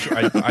crazy, which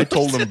I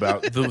told him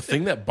about. The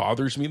thing that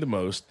bothers me the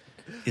most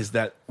is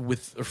that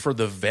for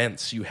the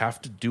vents, you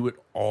have to do it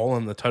all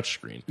on the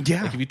touchscreen.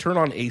 Yeah. Like if you turn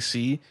on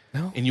AC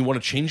No. and you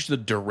want to change the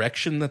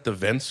direction that the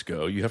vents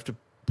go, you have to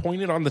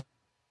point it on the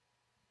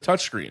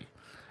touchscreen.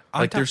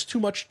 Like there's too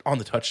much on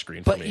the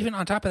touchscreen for But me. even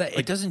on top of that,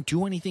 it doesn't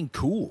do anything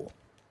cool.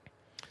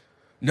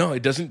 No,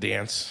 it doesn't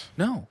dance.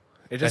 No.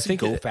 It doesn't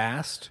think go it-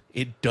 fast.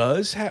 It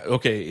does have...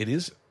 Okay, it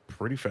is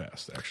pretty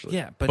fast, actually.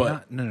 Yeah, but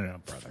not... No,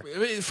 brother.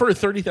 For a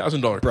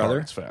 $30,000 car, Brother?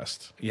 it's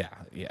fast. Yeah,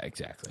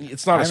 exactly.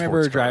 It's not a I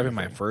remember sports car or driving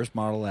my anything. first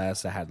Model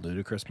S that had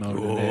ludicrous mode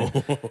in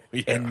it,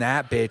 Yeah. and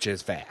that bitch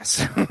is fast.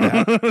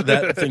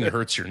 That thing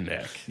hurts your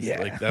neck. Yeah.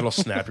 Like that'll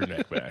snap your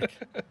neck back.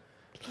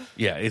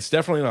 Yeah, it's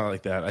definitely not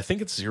like that. I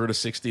think it's 0 to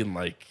 60 in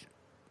like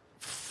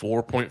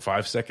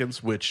 4.5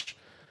 seconds, which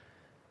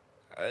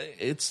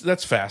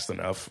that's fast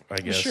enough, I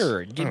guess.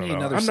 Sure, I give don't me know.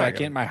 another I'm not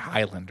second. My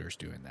Highlander's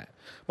doing that.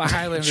 My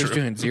Highlander's True.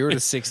 doing 0 to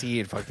 60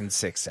 in fucking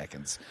 6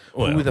 seconds.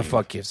 Well, Who the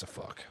fuck gives a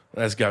fuck?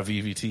 That's got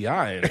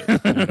VVTi in it.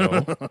 You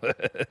know?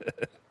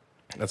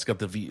 That's got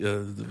the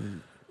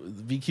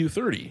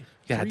VQ30.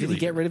 Yeah, did he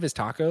get rid of his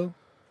taco?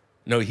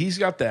 No, he's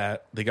got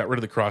that. They got rid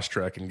of the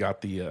Crosstrek and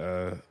got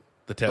the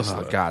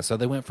Tesla. Oh god! So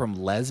they went from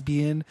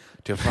lesbian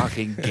to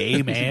fucking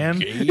gay man.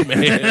 Gay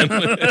man.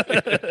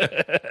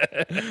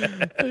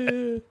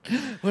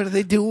 What are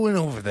they doing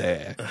over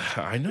there?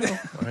 I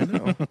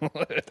know.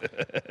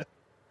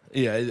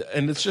 Yeah,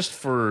 and it's just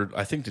for,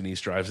 I think Denise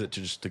drives it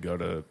to go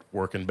to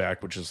work and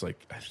back, which is like,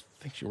 I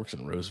think she works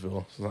in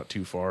Roseville. It's not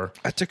too far.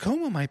 A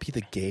Tacoma might be the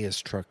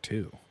gayest truck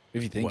too,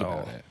 if you think Well,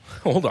 about it.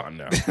 hold on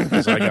now.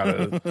 'Cause I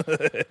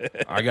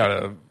got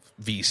a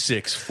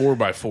V6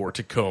 4x4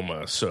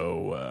 Tacoma.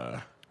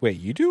 So, Wait,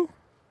 you do?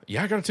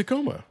 yeah, I got a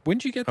Tacoma. When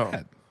did you get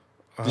that?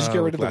 Did you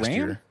get rid of the last Ram?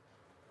 year.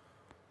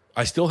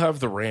 I still have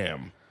the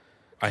Ram.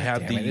 I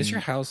had Damn it, is your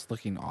house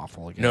looking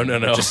awful again? No.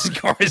 Just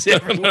cars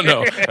everywhere.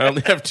 No. I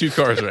only have 2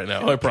 cars right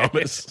now. I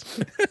promise.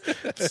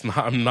 It's not.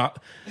 I'm not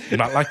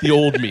like the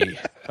old me.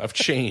 I've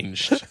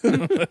changed.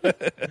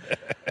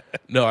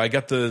 No, I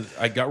got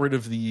rid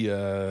of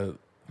the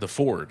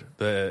Ford,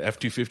 the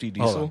F-250 Hold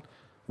diesel. on.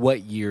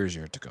 What year is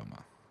your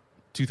Tacoma?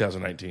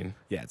 2019.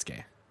 Yeah, it's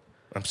gay.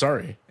 I'm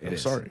sorry. It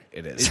is. Sorry.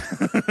 It is.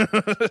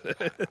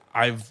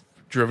 I've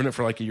driven it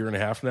for like a year and a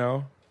half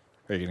now.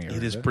 Are you gonna get It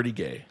rid is of pretty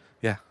gay.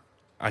 Yeah.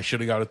 I should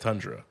have got a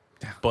Tundra,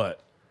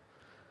 but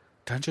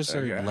Tundras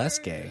are less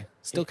gay.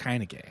 Still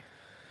kind of gay.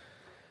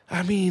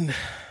 I mean,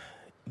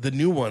 the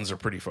new ones are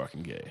pretty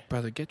fucking gay.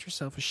 Brother, get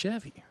yourself a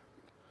Chevy.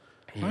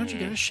 Why don't you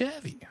get a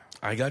Chevy?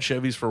 I got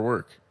Chevys for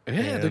work.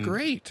 Yeah, they're and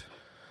great.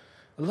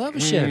 I love a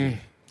Chevy.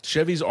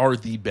 Chevys are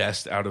the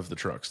best out of the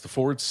trucks. The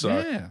Fords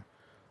suck. Yeah.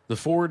 The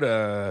Ford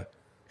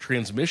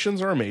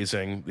transmissions are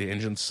amazing. The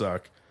engines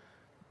suck.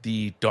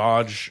 The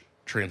Dodge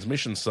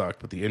transmissions suck,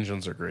 but the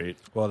engines are great.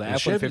 Well, the And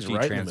Chevy's F-150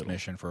 right in the middle.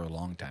 transmission for a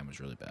long time was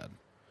really bad.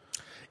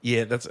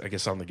 Yeah, that's I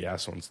guess on the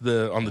gas ones.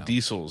 On the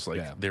diesels, like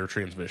Yeah. their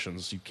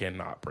transmissions, you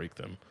cannot break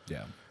them.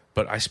 Yeah.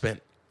 But I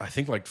spent I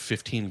think like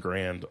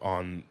 $15,000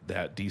 on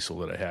that diesel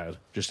that I had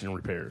just in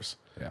repairs.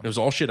 Yeah. It was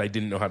all shit I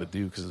didn't know how to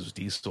do because it was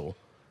diesel,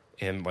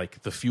 and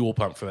like the fuel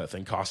pump for that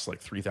thing costs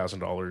like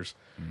 $3,000,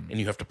 and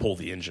you have to pull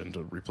the engine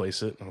to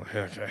replace it. I'm like,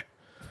 okay,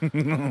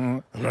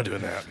 I'm not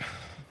doing that.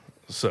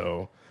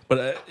 So,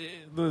 but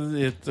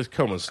the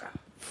Tacoma's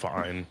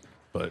fine,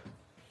 but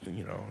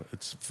you know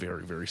it's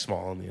very very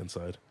small on the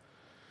inside.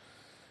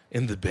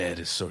 And the bed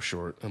is so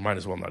short. I might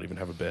as well not even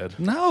have a bed.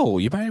 No,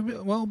 you might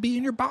well be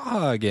in your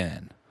Baja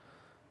again.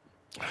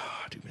 Oh,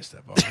 I do miss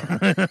that bar.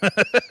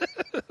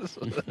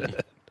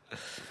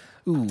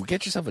 Ooh,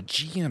 get yourself a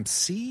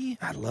GMC.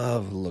 I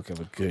love the look of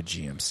a good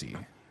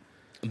GMC.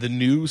 The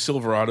new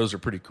Silverados are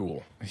pretty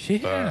cool.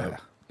 Yeah.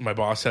 My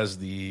boss has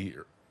the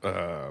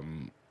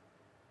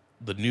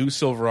new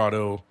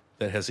Silverado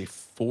that has a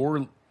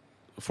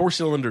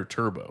four-cylinder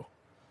turbo.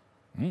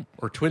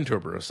 Or twin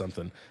turbo or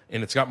something,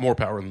 and it's got more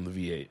power than the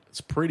V8. It's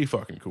pretty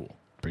fucking cool.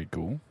 Pretty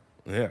cool.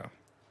 Yeah.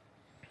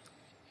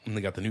 And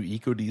they got the new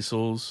Eco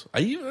Diesels. I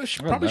probably love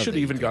should have the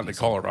even Eco gotten a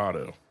Diesel.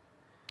 Colorado.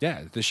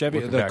 Yeah, the Chevy,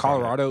 Looking the back on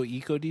Colorado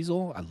Eco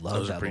Diesel. I love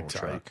Those that are pretty little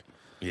tight. truck.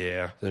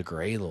 Yeah. The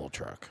gray little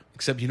truck.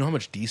 Except you know how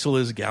much diesel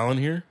is a gallon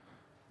here?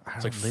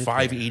 It's like don't live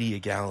 $5.80 a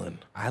gallon.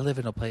 I live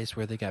in a place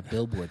where they got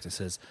billboards that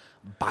says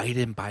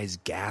Biden buys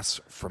gas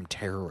from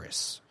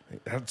terrorists.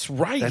 That's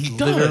right. That's he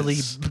literally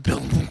does.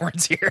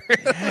 billboards here.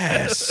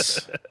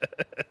 Yes.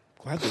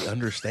 Glad they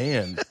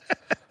understand.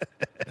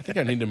 I think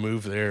I need to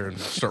move there and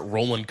start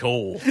rolling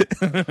coal.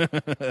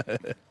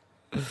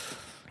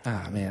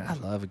 Ah, man, I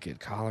love a good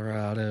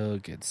Colorado, a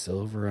good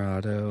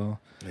Silverado,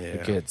 Yeah.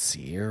 a good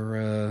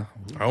Sierra.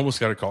 I almost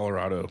got a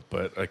Colorado,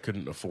 but I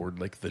couldn't afford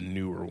like the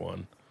newer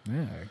one.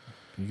 Yeah,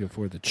 you can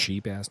afford the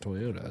cheap ass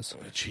Toyotas.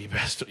 The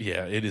cheapest.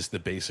 Yeah, it is the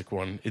basic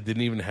one. It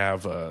didn't even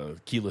have a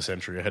keyless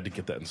entry. I had to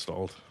get that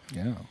installed.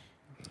 Yeah.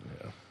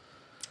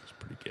 It's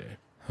pretty gay.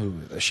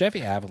 Ooh, the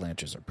Chevy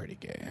Avalanches are pretty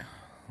gay.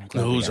 I'm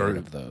glad we Those got are- rid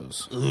of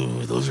those.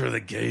 Ooh, those are the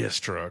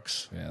gayest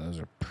trucks. Yeah,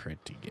 those are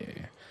pretty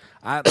gay.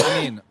 I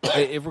mean,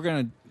 if we're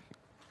gonna,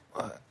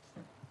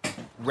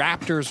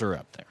 Raptors are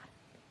up there.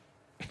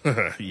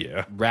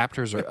 Yeah.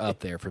 Raptors are up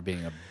there for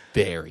being a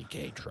very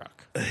gay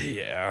truck.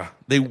 Yeah.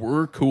 They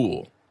were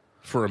cool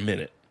for a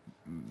minute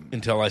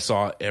until I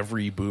saw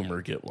every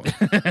boomer get one.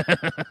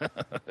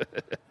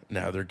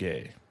 Now they're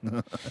gay.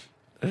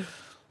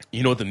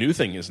 You know what the new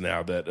thing is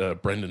now that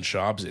Brendan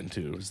Schaub's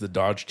into is the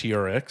Dodge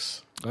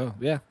TRX. Oh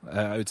yeah,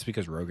 it's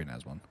because Rogan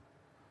has one.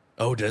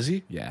 Oh, does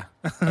he? Yeah,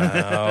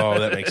 Oh,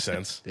 that makes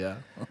sense. yeah.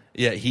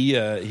 Yeah,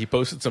 he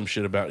posted some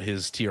shit about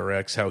his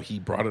TRX, how he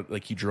brought it,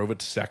 like he drove it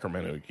to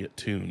Sacramento to get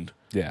tuned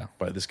Yeah.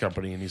 by this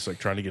company, and he's like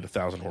trying to get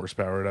 1,000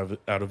 horsepower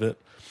out of it.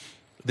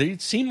 They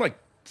seem like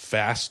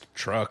fast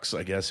trucks,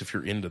 I guess, if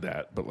you're into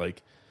that. But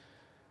like,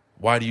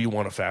 why do you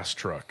want a fast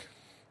truck?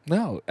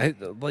 No,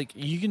 like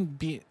you can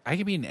be. I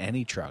can be in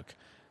any truck,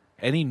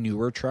 any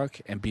newer truck,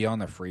 and be on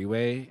the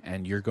freeway,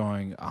 and you're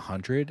going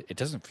 100. It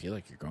doesn't feel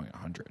like you're going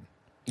 100.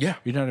 Yeah,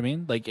 You know what I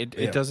mean? Like it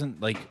Yeah. doesn't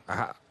like.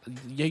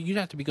 Yeah, you'd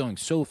have to be going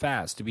so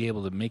fast to be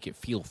able to make it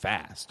feel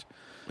fast.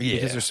 yeah,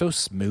 Because they're so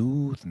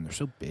smooth and they're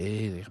so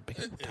big. They have big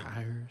old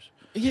tires.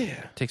 yeah.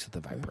 It takes up the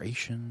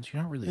vibrations.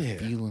 You're not really Yeah.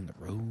 feeling the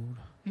road.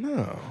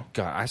 No,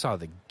 God, I saw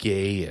the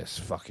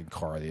gayest fucking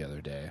car the other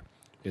day.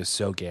 It was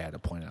so gay I had to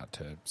point out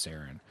to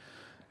Saren.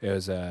 It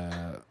was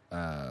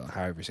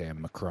however you say it,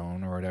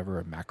 Macron or whatever,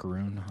 a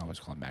macaroon. I always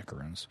call them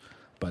macaroons.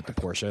 But the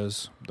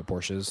Porsches,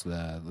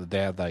 they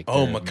have like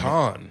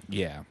Macan.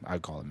 Yeah,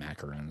 I'd call them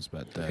macaroons.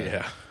 But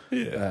Yeah,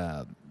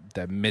 yeah.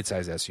 the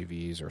mid-size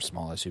SUVs or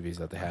small SUVs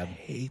that they had,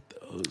 Hate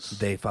those.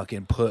 they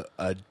fucking put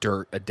a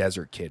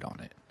desert kid on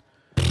it.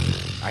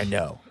 I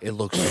know. It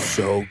looks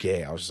so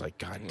gay. I was just like,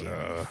 God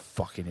damn, you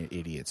fucking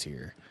idiots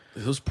here.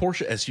 Those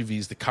Porsche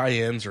SUVs, the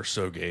Cayennes are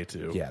so gay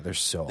too. Yeah, they're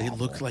so They awful.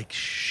 look like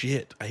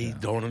shit. I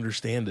don't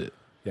understand it.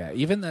 Yeah,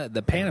 even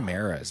the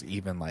Panamera is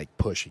even like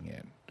pushing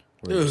it.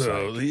 We're just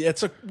Ugh, like,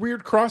 it's a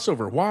weird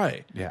crossover.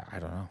 Why? yeah, I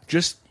don't know.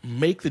 Just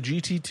make the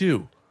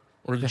GT2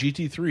 or the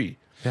GT3.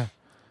 Yeah.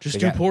 Just They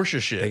do got-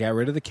 Porsche shit. They got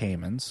rid of the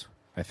Caymans.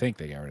 I think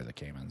they got rid of the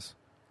Caymans.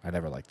 I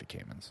never liked the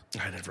Caymans.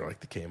 I never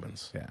liked the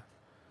Caymans. Yeah.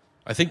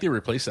 I think they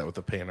replaced that with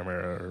the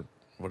Panamera or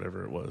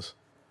whatever it was.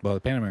 Well,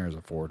 the Panamera is a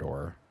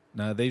 4-door.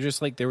 No, they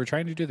just they were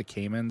trying to do the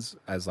Caymans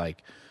as I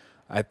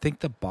think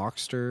the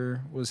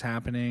Boxster was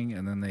happening,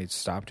 and then they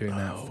stopped doing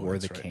that for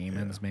the that's right,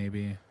 Caymans,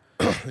 maybe.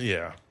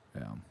 Yeah.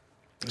 Yeah.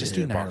 Just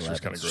Yeah, do Boxster's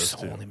 911s. kinda gross, Just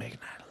too. only make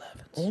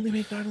 911s. Only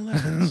make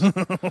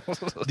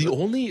 911s. the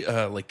only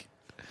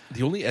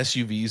the only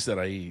SUVs that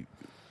I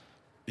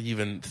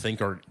even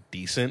think are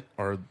decent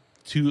are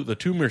the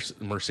two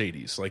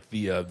Mercedes, like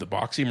the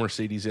boxy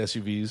Mercedes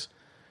SUVs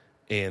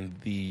and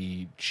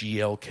the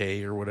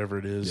GLK or whatever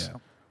it is, Yeah.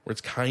 where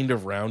it's kind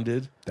of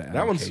rounded. The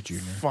That one's LK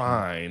Junior.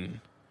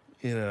 fine,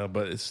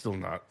 but it's still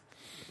not.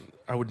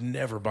 I would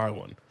never buy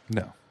one.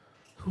 No.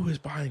 Who is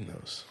buying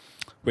those?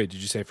 Wait,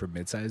 did you say for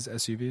midsize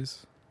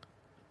SUVs?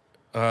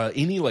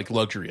 Any like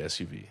luxury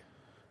SUV,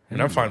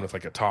 and I'm fine with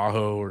like a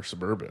Tahoe or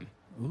Suburban.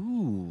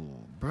 Ooh,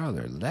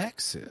 brother,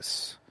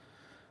 Lexus.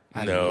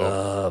 I No.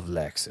 love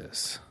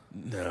Lexus.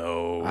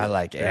 No, I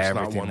like there's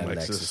not everything one that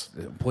Lexus.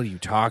 Lexus. What are you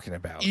talking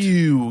about?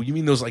 Ew, you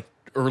mean those like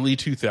early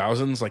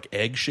 2000s like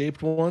egg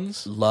shaped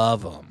ones?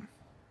 Love them.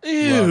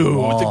 Ew,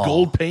 with the all.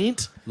 gold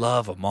paint.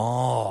 Love them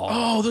all.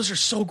 Oh, those are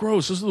so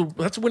gross.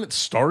 That's when it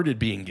started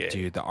being gay.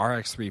 Dude, the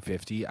RX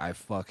 350, I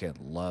fucking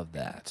love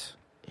that.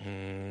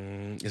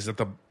 Is that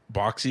the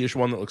boxy-ish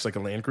one that looks like a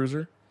Land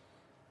Cruiser?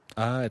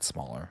 It's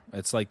smaller.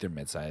 It's like their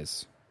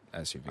midsize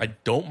SUV. I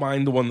don't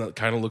mind the one that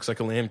kind of looks like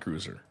a Land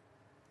Cruiser.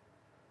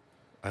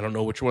 I don't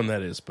know which one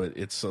that is, but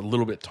it's a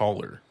little bit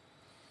taller.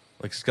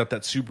 Like it's got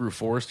that Subaru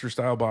Forester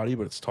style body,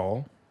 but it's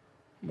tall.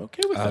 I'm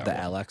okay with that. the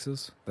one.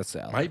 LXs? That's the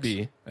LX. Might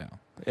be. Yeah.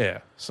 Yeah,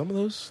 some of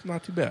those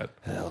not too bad.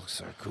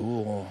 LX are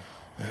cool.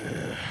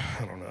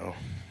 I don't know.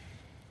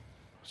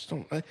 Just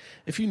don't.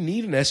 If you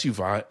need an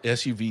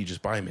SUV,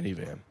 just buy a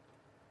minivan.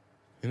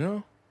 You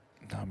know?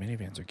 No,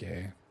 minivans are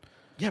gay.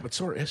 Yeah, but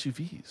so are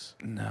SUVs.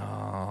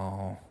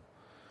 No.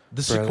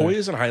 The Brother.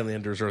 Sequoias and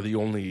Highlanders are the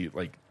only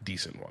like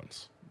decent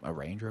ones. A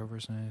Range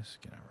Rover's nice.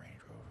 Get a Range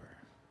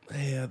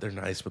Rover. Yeah, they're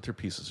nice, but they're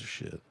pieces of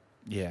shit.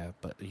 Yeah,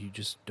 but you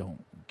just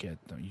don't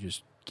get them. You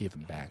just give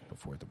them back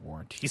before the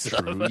warranty's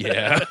True.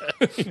 Yeah,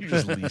 you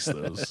just lease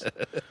those.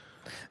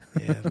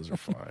 Yeah, those are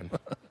fine.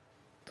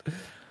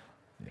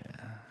 Yeah.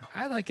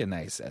 I like a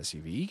nice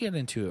SUV. You get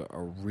into a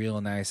real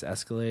nice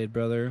Escalade,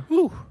 brother.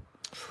 Whew.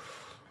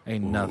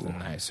 Ain't nothing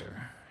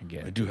nicer.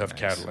 I do have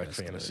Cadillac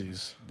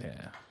fantasies.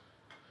 Yeah.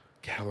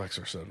 Cadillacs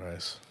are so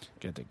nice.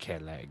 Get the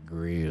Cadillac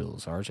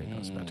grills. RJ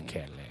knows about the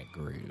Cadillac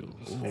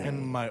grills.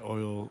 And my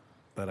oil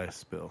that I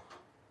spill.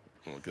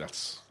 Look,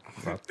 that's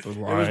not the It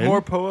line. was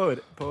more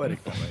poetic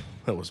that way.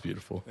 That was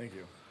beautiful. Thank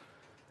you.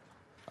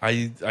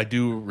 I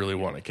do really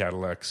want a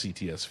Cadillac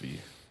CTSV.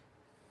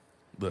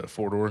 The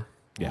 4-door.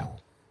 Yeah.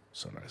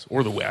 So nice.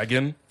 Or the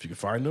wagon, if you can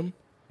find them.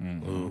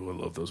 Ooh,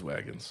 I love those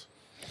wagons.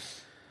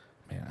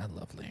 Man, I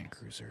love Land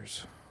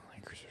Cruisers.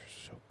 Land Cruisers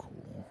are so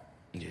cool.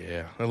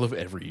 Yeah, I love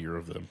every year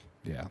of them.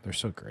 Yeah, they're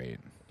so great.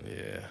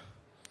 Yeah.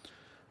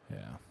 Yeah.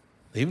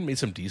 They even made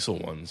some diesel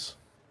ones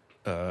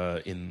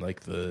in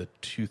like the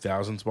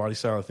 2000s body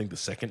style. I think the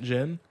second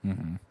gen.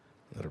 Mm-hmm.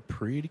 That are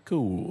pretty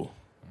cool.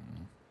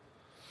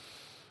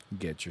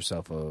 Get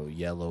yourself a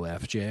yellow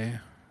FJ.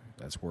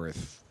 That's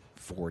worth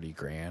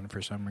 $40,000 for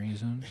some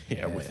reason.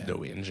 Yeah, with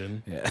no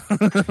engine. Yeah.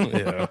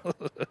 Yeah.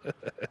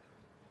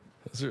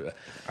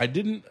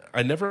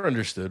 I never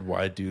understood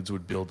why dudes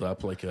would build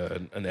up like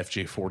an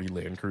FJ40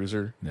 Land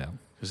Cruiser Yeah.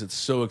 because it's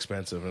so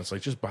expensive, and it's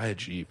like, just buy a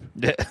Jeep.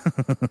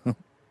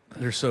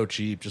 They're so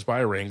cheap. Just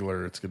buy a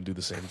Wrangler. It's going to do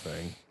the same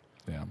thing.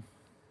 Yeah.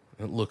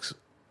 It looks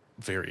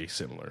very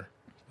similar,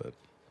 but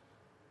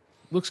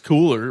looks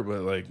cooler,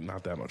 but like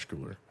not that much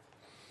cooler.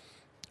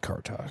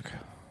 Car talk.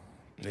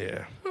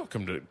 Yeah.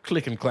 Welcome to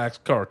Click and Clack's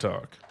Car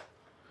Talk.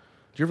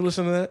 Did you ever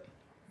listen to that?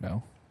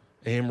 No?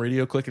 AM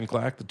Radio, Click and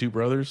Clack, the two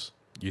brothers?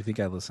 You think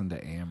I listen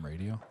to AM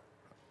radio?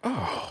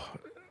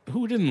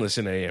 Who didn't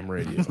listen to AM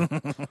Radio?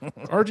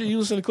 RJ, you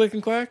listen to Click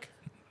and Clack?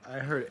 I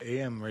heard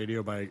AM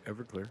radio by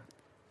Everclear.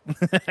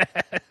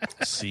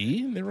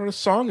 See? They wrote a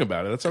song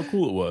about it. That's how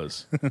cool it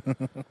was.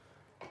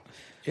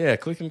 Yeah,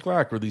 Click and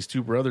Clack were these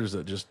two brothers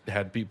that just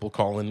had people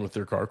call in with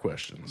their car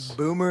questions.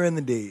 Boomer and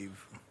the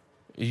Dave.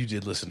 You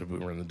did listen to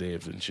Boomer and the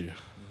Dave, didn't you?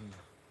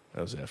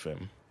 That was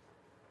FM.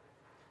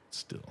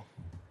 Still.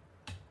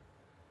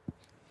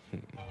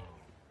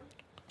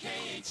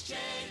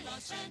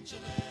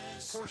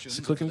 Portions Is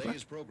it Click of and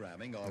today's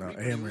programming are No,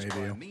 reproduced AM by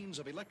radio. means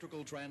of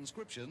electrical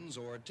transcriptions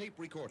or tape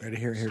recordings. Ready?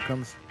 Here it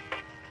comes.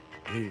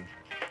 Hey.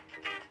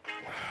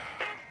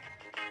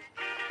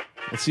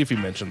 Let's see if he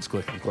mentions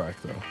Click and Clack,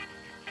 though.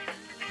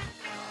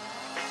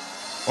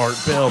 Art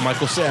Bell,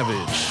 Michael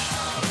Savage.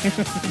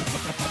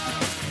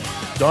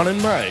 Don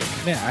and Mike.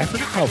 Man, I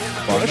forgot how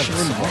fun Rush of a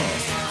song.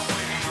 Limbaugh.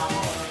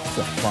 It's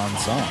a fun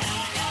song.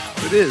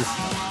 It is.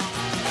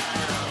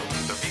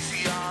 The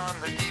VCR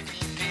and the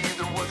DVD,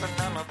 there wasn't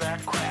none of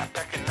that crap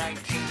back in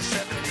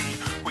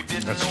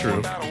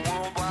true.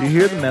 Do you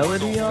hear the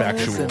melody on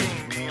Factual.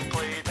 this?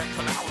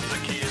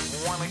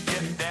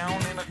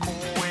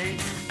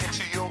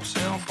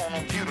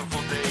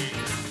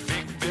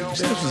 You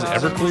say this was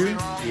Everclear?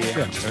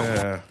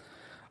 Yeah.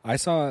 I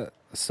saw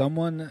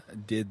someone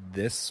did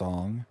this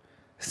song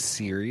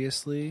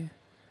seriously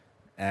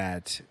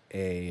at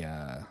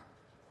a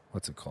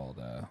what's it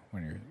called?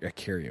 When you're at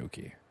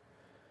karaoke.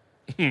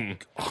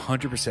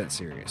 100%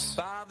 serious.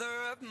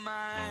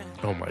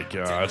 Oh my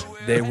god.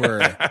 They were,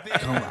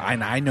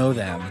 and I know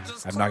them.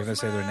 I'm not going to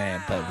say their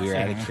name, but we were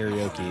at a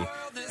karaoke,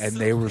 and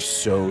they were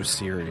so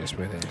serious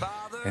with it,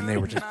 and they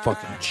were just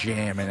fucking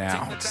jamming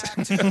out.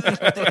 It's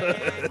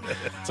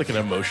like an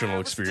emotional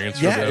experience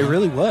for Yeah, them. it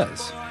really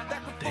was.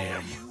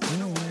 Damn.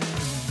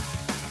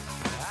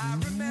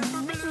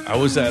 I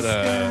was at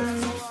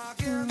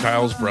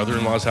Kyle's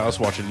brother-in-law's house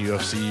watching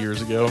UFC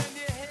years ago,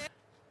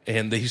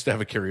 and they used to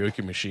have a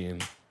karaoke machine,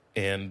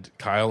 and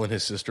Kyle and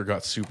his sister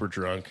got super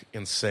drunk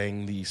and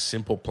sang the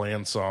Simple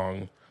Plan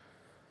song.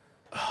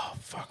 Oh,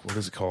 fuck, what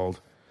is it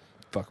called?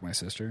 Fuck my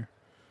sister.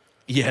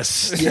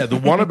 Yes. Yeah, the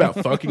one about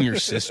fucking your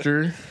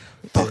sister.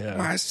 Fuck Yeah.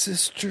 my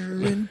sister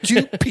in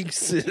 2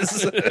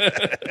 pieces.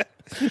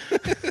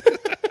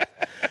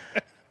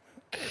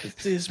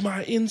 This is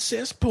my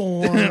incest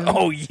porn.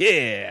 Oh,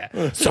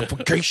 yeah.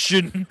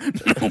 Suffocation.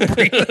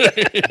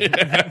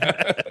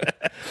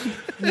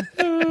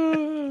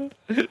 No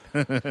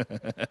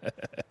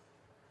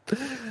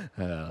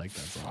I like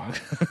that song.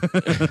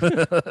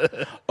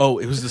 Oh,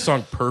 it was the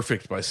song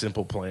Perfect by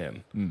Simple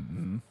Plan.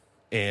 Mm-hmm.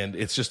 And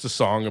it's just a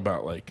song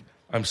about, like,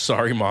 I'm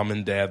sorry, Mom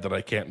and Dad, that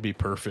I can't be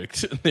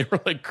perfect. And they were,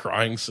 like,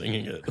 crying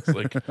singing it. It's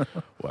like,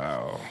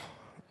 wow,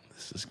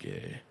 this is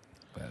gay.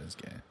 That is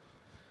gay.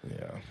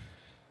 Yeah.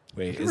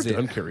 Wait, Is it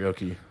done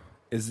karaoke?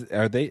 Is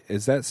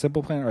that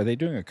Simple Plan? Are they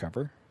doing a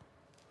cover?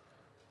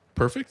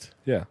 Perfect?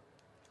 Yeah.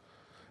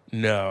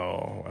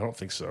 No, I don't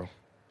think so.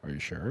 Are you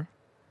sure?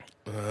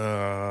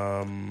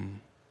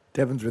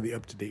 Devin's really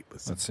up to date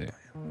with Let's see.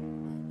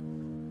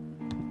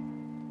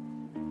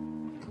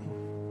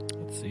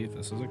 Let's see if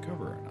this is a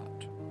cover or not.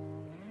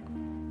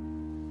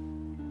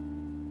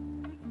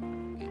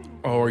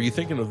 Oh, are you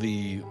thinking of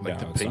the No,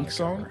 the it's Pink not a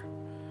song? cover.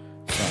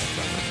 It's not a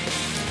cover.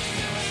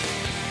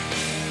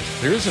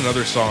 There is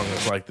another song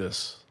that's like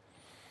this,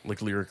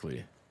 like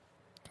lyrically.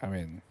 I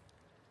mean,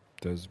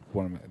 that's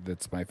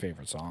my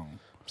favorite song.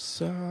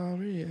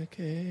 Sorry, I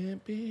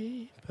can't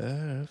be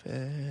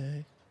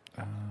perfect.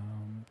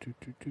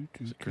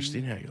 Is it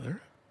Christina Aguilera?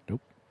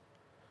 Nope.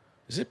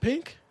 Is it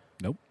Pink?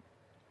 Nope.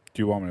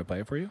 Do you want me to play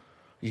it for you?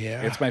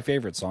 Yeah. It's my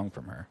favorite song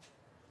from her.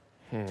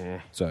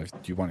 So, do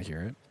you want to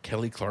hear it?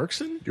 Kelly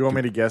Clarkson? Do you want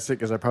me to guess it?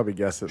 Because I probably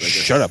guessed it. Like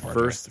Shut up,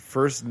 RJ.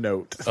 first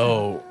note.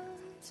 Oh,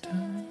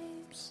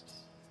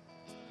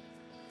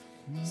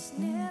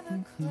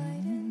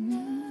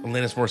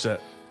 Alanis Morissette.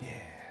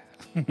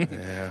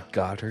 Yeah.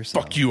 God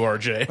herself. Fuck you,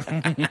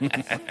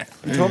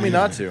 RJ. You told me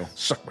not to.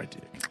 Suck my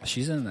dick.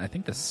 She's in, I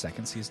think, the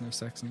 2nd season of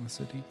Sex and the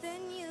City.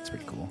 It's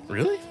pretty cool.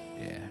 Really?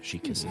 Yeah, she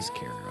kisses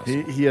Carrie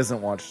Russell. He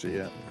hasn't watched it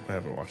yet. I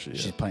haven't watched it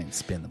She's yet. playing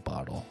Spin the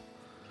Bottle,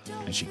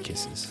 and she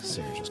kisses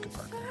Sarah Jessica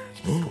Parker.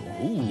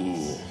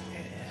 Ooh.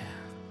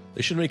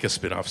 They should make a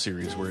spin-off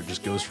series where it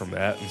just goes from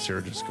that and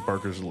Sarah Jessica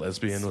Parker's a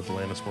lesbian with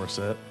Alanis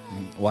Morissette.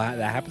 Well,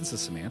 that happens to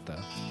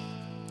Samantha.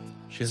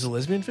 She has a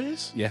lesbian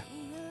face? Yeah.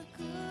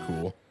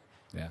 Cool.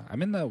 Yeah. I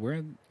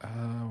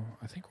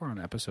think we're on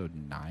episode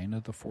 9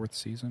 of the 4th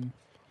season.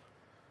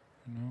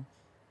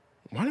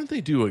 Why don't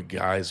they do a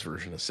guy's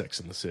version of Sex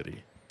in the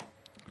City?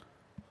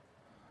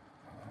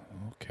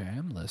 Okay,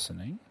 I'm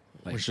listening.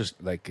 Like, It's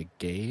just- like a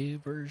gay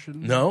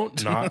version? No,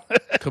 not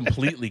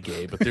completely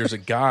gay, but there's a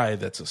guy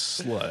that's a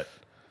slut.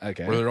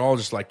 Okay. Where they're all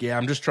just like, yeah,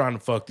 I'm just trying to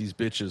fuck these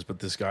bitches, but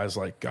this guy's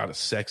like got a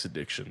sex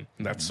addiction,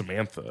 and that's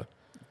Samantha.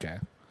 Okay.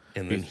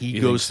 And then he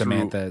You goes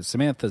think through.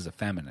 Samantha's a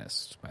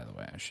feminist, by the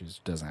way. She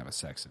doesn't have a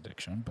sex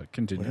addiction, but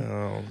continue.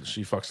 Well,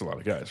 she fucks a lot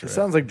of guys, It right?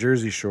 sounds like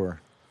Jersey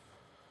Shore.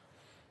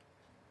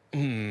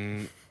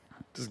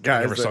 Just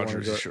guys Never that saw wanna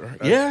Jersey go- Shore.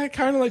 Yeah,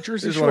 kind of like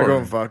Jersey Just Shore. want to go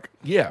and fuck.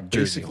 Yeah,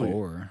 Jersey basically.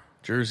 whore.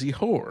 Jersey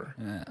whore.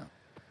 Yeah.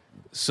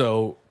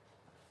 So,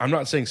 I'm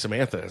not saying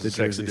Samantha has The a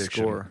sex Jersey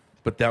addiction, Score.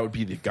 but that would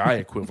be the guy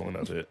equivalent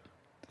of it,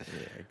 Yeah,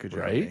 good job.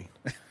 right?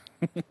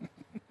 me.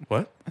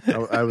 What?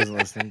 I wasn't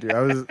listening to you.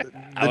 I was the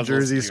was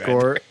Jersey listening to you,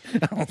 Score.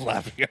 I was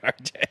laughing at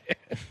RJ.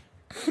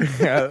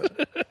 Yeah.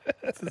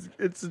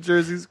 It's a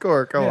Jersey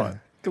Score. Come on.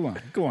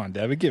 Come on,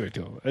 David. Give it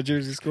to him. A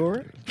Jersey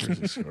score?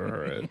 Jersey Shore. All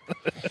right.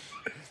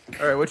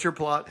 All right, what's your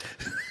plot?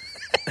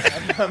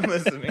 I'm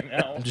listening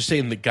now. I'm just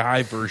saying the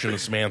guy version of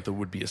Samantha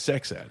would be a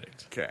sex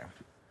addict. Okay.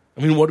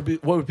 I mean, what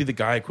would be the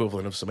guy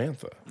equivalent of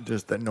Samantha?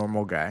 Just that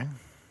normal guy.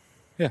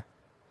 Yeah.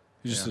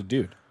 He's just a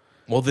dude.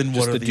 Well, then Just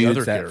what are the the dudes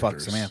other that fuck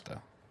characters?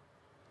 Samantha.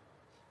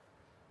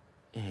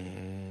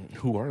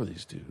 Who are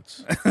these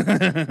dudes?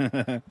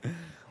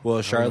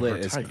 Well, Charlotte her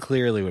is type.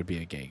 clearly would be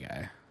a gay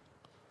guy.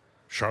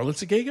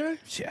 Charlotte's a gay guy?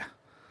 Yeah.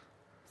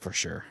 For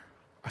sure.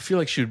 I feel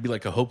like she would be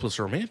like a hopeless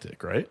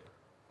romantic, right?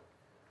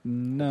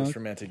 No.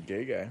 Romantic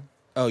gay guy.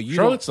 Oh, you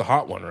Charlotte's the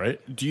hot one, right?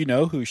 do you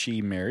know who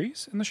she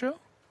marries in the show?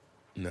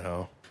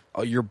 No.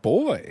 Oh, your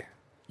boy.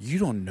 You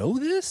don't know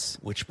this?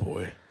 Which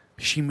boy?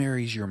 She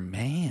marries your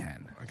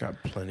man. I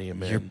got plenty of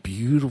men. Your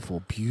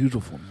beautiful,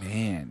 beautiful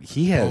man.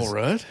 He has. All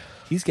right.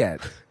 He's got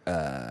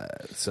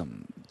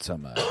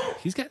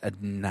he's got a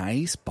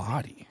nice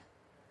body.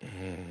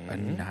 A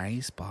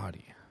nice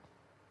body.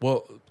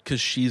 Well,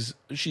 because she's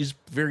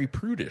very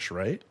prudish,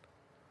 right?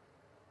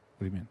 What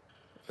do you mean?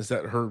 Is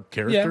that her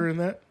character in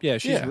that? Yeah,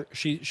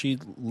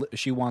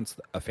 she wants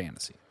a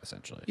fantasy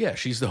essentially. Yeah,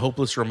 she's the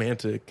hopeless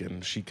romantic,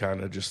 and she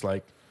kind of just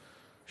like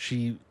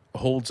she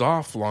holds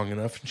off long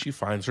enough, and she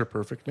finds her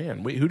perfect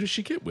man. Wait, who does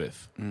she get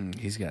with?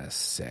 He's got a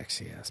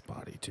sexy ass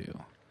body too.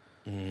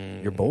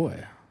 Your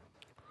boy,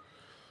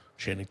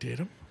 Channing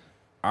Tatum.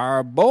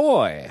 our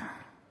boy.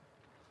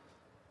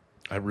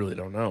 I really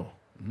don't know.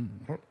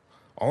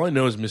 All I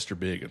know is Mr.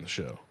 Big in the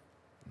show.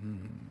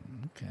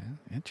 Okay,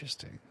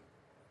 interesting.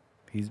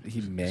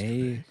 He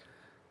may.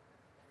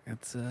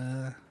 It's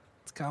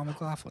Kyle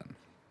MacLachlan.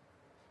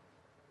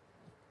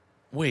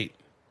 Wait.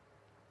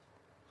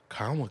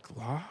 Kyle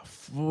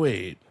MacLachlan?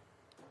 Wait.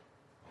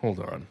 Hold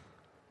on.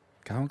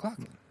 Kyle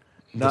MacLachlan.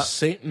 The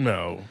Saint?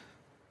 No.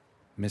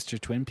 Mr.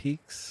 Twin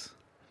Peaks.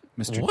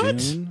 Mr. What?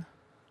 Dune.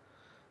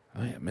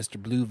 Oh yeah, Mr.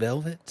 Blue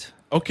Velvet.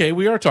 Okay,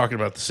 we are talking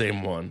about the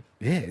same one.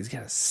 Yeah, he's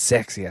got a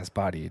sexy ass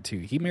body too.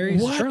 He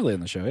marries What? Charlie in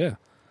the show. Yeah.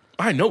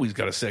 I know he's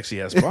got a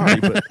sexy ass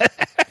body, but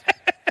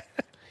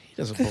he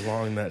doesn't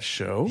belong in that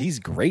show. He's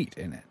great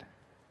in it.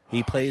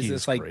 He plays he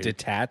this is like great.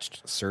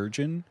 detached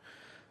surgeon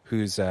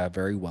who's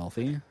very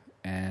wealthy,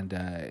 and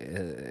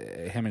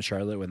him and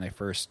Charlotte, when they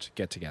first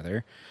get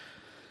together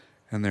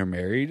and they're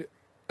married,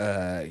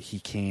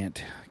 he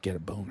can't get a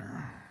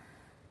boner.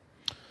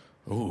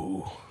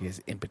 Ooh. He has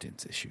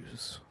impotence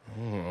issues.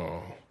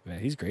 Oh. Yeah,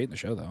 he's great in the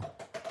show, though.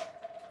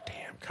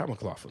 Damn, Kyle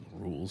MacLachlan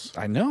rules.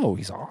 I know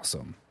he's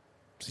awesome.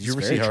 Did you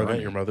ever see How I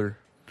Met Your Mother?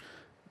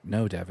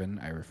 No,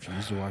 Devin, I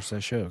refuse to watch that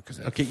show because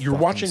Okay, you're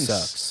watching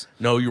sucks.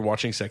 No, you're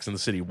watching Sex and the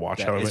City.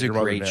 Watch How I That Met is a Your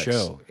Mother great next.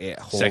 show. It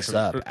holds Sex-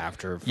 up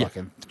after Yeah.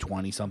 fucking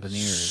 20-something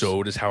years.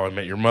 So does How I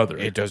Met Your Mother.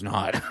 It does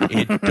not.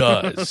 It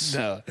does.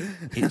 No.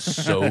 It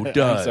so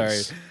does. I'm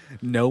sorry.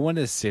 No one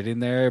is sitting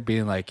there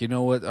being like, you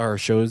know what, our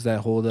shows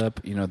that hold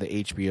up, you know, the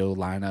HBO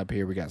lineup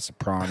here, we got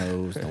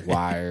Sopranos, The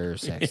Wire,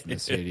 Sex and the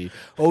City.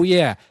 Oh,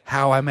 yeah,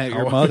 How I Met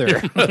Your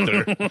Mother.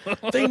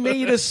 They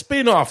made a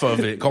spin-off of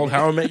it called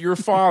How I Met Your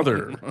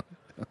Father.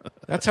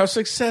 That's how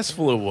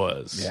successful it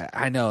was. Yeah,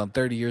 I know. In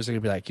 30 years, they're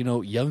going to be like, you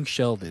know, Young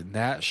Sheldon,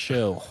 that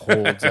show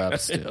holds up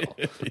still.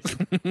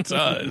 It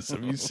does.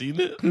 Have you seen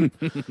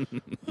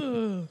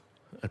it?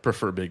 I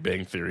prefer Big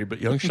Bang Theory,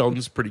 but Young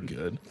Sheldon's pretty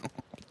good.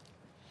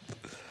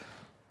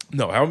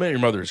 No, How I Met Your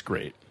Mother is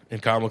great.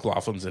 And Kyle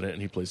MacLachlan's in it,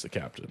 and he plays the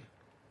captain.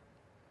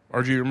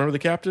 RG, you remember the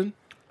captain?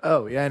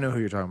 Oh, yeah, I know who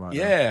you're talking about. now.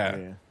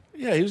 Yeah.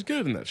 Yeah, he was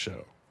good in that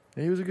show.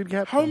 Yeah, he was a good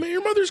captain. How I Met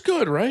Your Mother's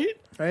good, right?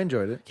 I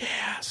enjoyed it.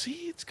 Yeah,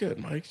 see, it's good,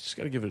 Mike. You just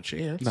got to give it a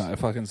chance. No, it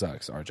fucking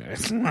sucks,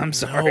 RJ. I'm No,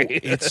 sorry.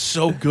 it's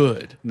so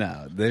good.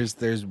 No,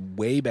 there's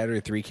way better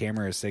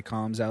 3-camera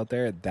sitcoms out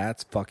there.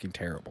 That's fucking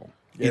terrible.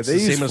 Yeah, It's they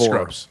the use same as 4.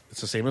 Scrubs.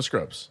 It's the same as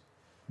Scrubs.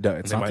 No,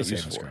 it's They not the might same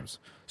use as 4. Scrubs.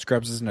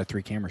 Scrubs isn't a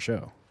 3-camera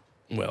show.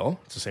 Well,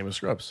 it's the same as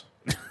Scrubs.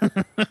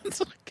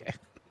 It's okay.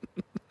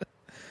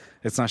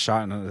 It's not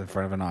shot in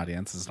front of an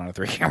audience. It's not a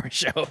 3-camera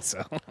show.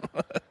 So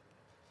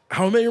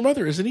How I Met Your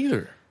Mother isn't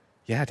either.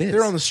 yeah, it is.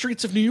 They're on the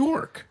streets of New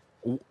York.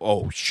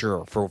 Oh,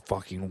 sure, for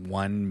fucking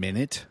 1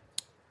 minute.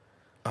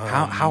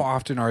 How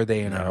often are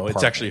they in an No, apartment?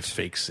 it's actually a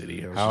fake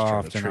city. I was How just trying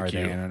often to are trick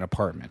they you. in an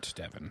apartment,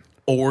 Devin?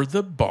 Or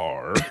the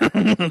bar,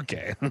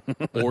 Okay.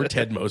 or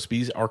Ted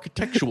Mosby's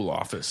architectural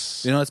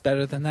office. You know what's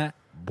better than that?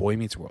 Boy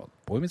Meets World.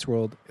 Boy Meets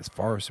World is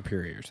far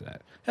superior to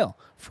that. Hell,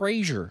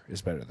 Frasier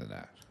is better than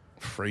that.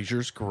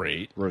 Frasier's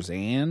great.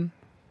 Roseanne.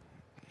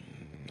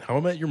 How I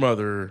Met Your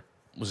Mother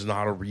was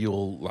not a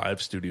real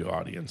live studio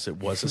audience. It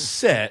was a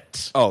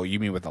set. Oh, you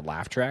mean with the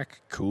laugh track?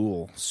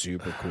 Cool.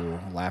 Super cool.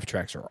 Laugh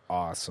tracks are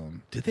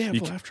awesome. Did they have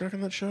You a laugh track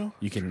on that show?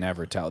 You can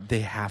never tell. They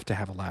have to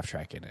have a laugh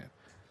track in it.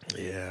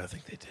 Yeah, I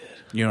think they did.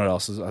 You know what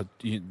else is?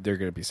 They're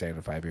going to be saying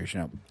in 5 years.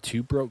 You know,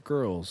 Two Broke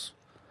Girls.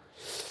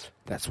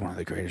 That's one of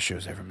the greatest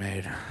shows ever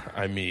made.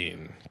 I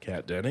mean,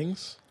 Kat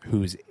Dennings?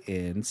 Who's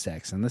in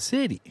Sex and the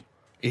City?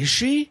 Is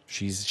she?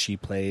 She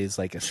plays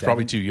like a. She's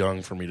probably too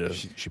young for me to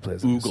She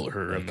plays Google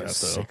her in like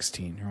that, a though.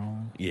 16-year-old.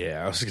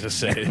 Yeah, I was going to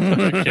say.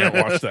 I can't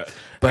watch that.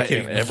 But I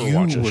can't ever you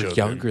watch a were show.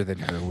 younger than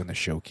her when the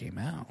show came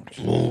out.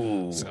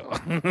 Ooh.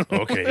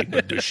 Okay,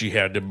 but does she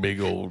had the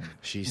big old...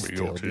 She big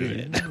still old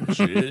did.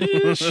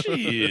 titties?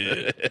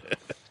 Shit.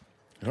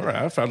 All right,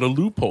 I found a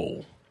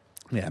loophole.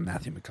 Yeah,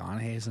 Matthew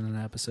McConaughey's in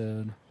an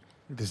episode.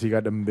 Does he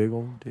got them big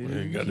old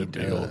titties? You got He the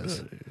big old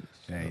does. titties.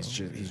 Yeah,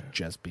 he's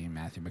just being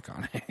Matthew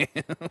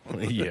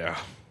McConaughey. Yeah.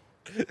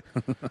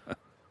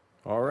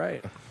 All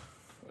right.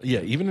 Yeah,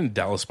 even in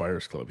Dallas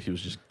Buyers Club, he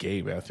was just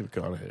gay Matthew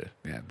McConaughey.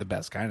 Yeah, the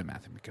best kind of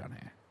Matthew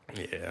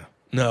McConaughey. Yeah.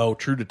 No,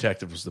 True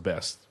Detective was the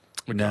best.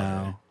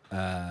 No,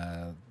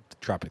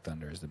 Tropic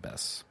Thunder is the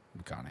best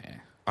McConaughey.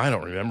 I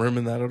don't remember him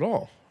in that at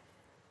all.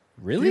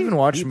 Really? Do you even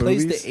watch he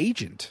plays movies? the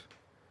agent.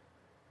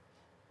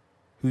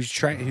 who's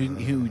trying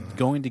who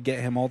going to get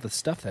him all the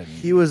stuff that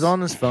He was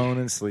on his phone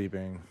and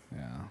sleeping.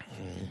 Yeah,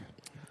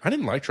 I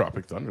didn't like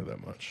Tropic Thunder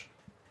that much.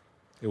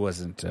 it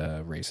wasn't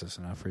racist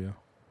enough for you.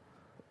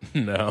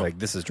 No. Like,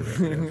 this is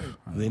derivative.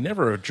 They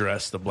never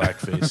addressed the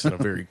blackface in a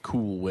very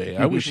cool way.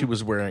 I wish he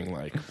was wearing,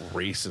 like,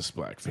 racist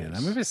blackface. Yeah,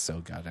 that movie's so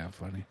goddamn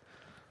funny.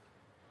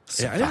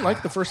 Yeah, I didn't like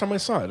it the first time I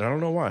saw it. I don't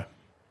know why.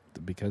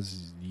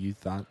 Because you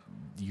thought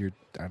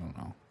I don't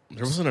know.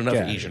 There wasn't enough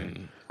Yeah.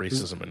 Asian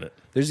racism in it.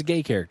 There's a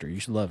gay character. You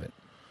should love it.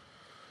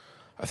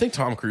 I think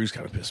Tom Cruise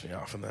kind of pissed me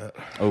off in that.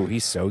 Oh,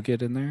 he's so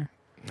good in there.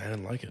 I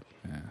didn't like it.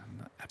 Yeah.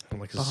 I don't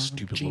like this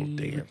stupid little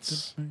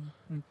dance.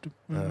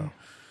 Oh,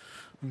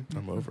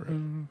 I'm over it.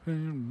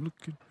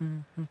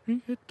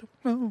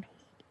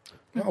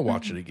 I'll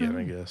watch it again,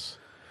 I guess.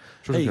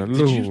 Hey,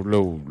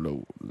 low.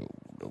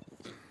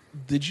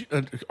 did you?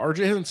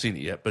 RJ hasn't seen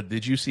it yet, but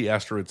did you see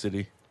Asteroid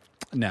City?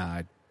 No,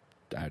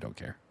 I don't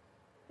care.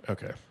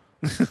 Okay.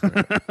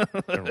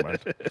 Never mind.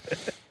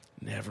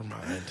 Never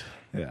mind.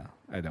 Yeah,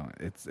 I don't.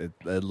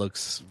 It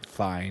looks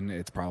fine.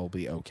 It's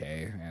probably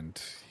okay, and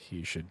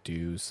he should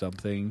do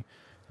something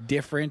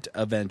different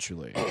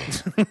eventually.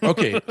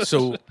 Okay,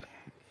 so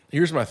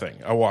here's my thing.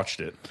 I watched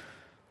it.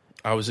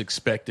 I was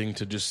expecting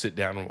to just sit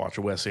down and watch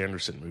a Wes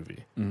Anderson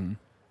movie. Mm-hmm.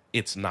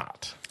 It's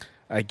not.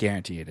 I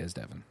guarantee it is,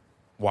 Devin.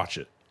 Watch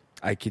it.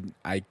 I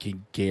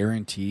can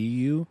guarantee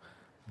you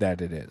that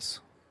it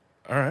is.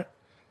 All right.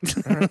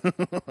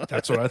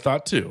 That's what I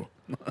thought too.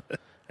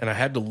 And I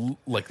had to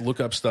look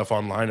up stuff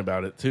online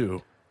about it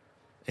too.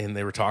 And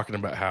they were talking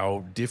about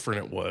how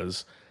different it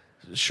was.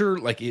 Sure,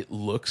 like it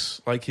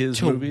looks like his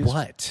To movies.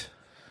 what?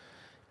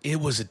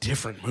 It was a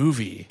different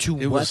movie. To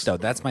it what, was, though?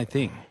 That's my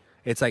thing.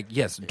 It's like,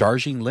 yes,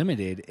 Darjeeling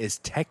Limited is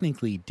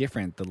technically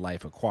different than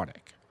Life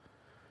Aquatic.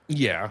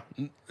 Yeah.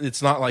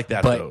 It's not like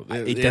that But though.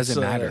 it doesn't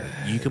matter.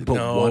 You can put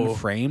one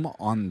frame. frame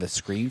on the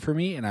screen for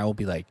me, and I will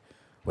be like,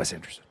 Wes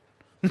Anderson.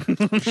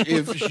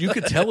 If you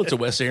could tell it's a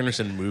Wes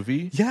Anderson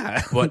movie.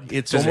 Yeah. But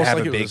it's Does it almost have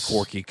like a it big, was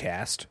quirky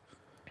cast?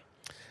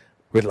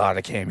 With a lot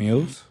of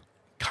cameos?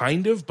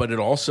 kind of, but it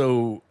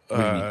also What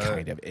do you mean,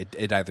 kind of?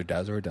 It either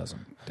does or it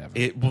doesn't, Devin.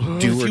 it Do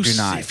if or you do see-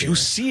 not, If you Derek.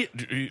 see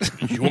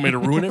it, you want me to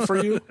ruin it for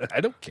you?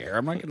 I don't care.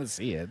 I'm not going to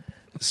see it.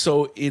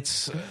 So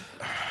it's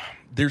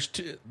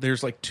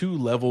there's like two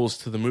levels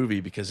to the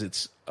movie because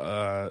it's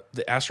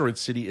the Asteroid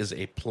City is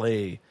a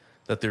play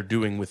that they're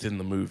doing within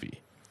the movie.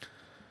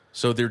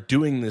 So they're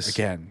doing this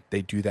Again,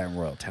 they do that in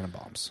Royal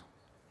Tenenbaums.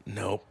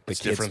 No,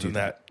 it's kids different do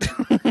than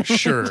that.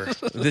 Sure,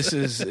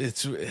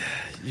 it's you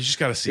just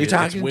got to see You're it.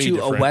 talking It's to way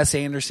a different. Wes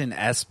Anderson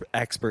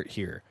expert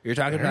here. You're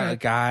talking about a right.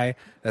 guy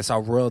that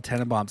saw Royal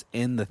Tenenbaums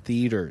in the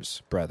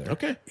theaters, brother.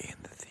 Okay,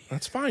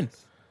 that's fine.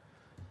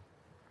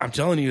 I'm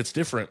telling you, it's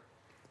different.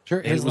 Sure,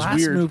 And his it was last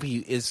weird. movie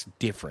is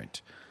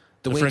different.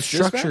 The way French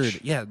it's structured,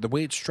 Dispatch? yeah, the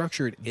way it's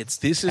structured, it's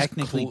This is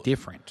technically clo-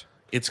 different.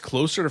 It's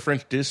closer to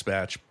French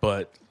Dispatch,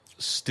 but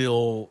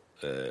still,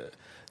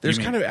 there's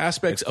You kind mean of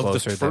aspects It's of the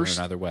closer than first.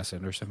 another Wes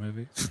Anderson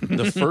movie.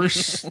 The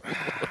first,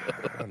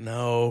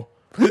 no,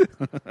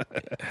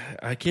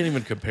 I can't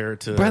even compare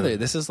it to Brother,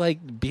 this is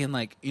like being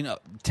like,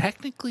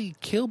 technically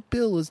Kill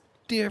Bill is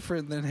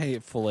different than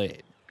Hateful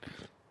Eight.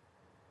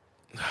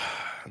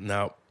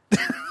 No,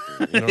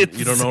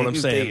 you don't know what I'm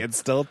saying. It's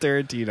still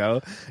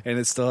Tarantino, and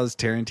it still has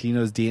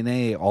Tarantino's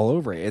DNA all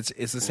over it.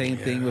 It's the same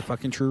thing with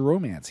fucking True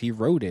Romance. He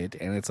wrote it,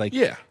 and it's like,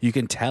 Yeah. you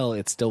can tell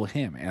it's still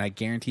him. And I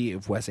guarantee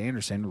if Wes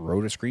Anderson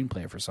wrote a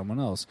screenplay for someone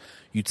else,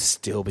 you'd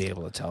still be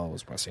able to tell it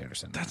was Wes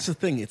Anderson. That's the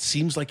thing. It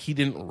seems like he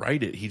didn't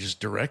write it; he just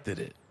directed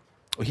it.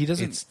 He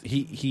doesn't.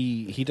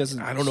 He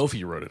doesn't. I don't know if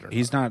he wrote it or not.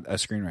 He's not a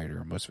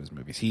screenwriter in most of his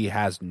movies. He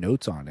has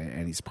notes on it,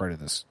 and he's part of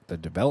the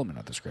development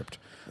of the script.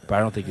 But I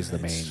don't think he's the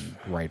main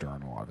writer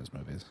on a lot of his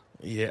movies.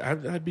 Yeah,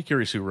 I'd be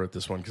curious who wrote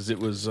this one because it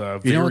was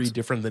very what's-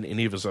 different than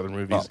any of his other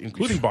movies,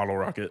 including Bottle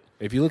Rocket.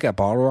 If you look at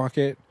Bottle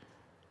Rocket,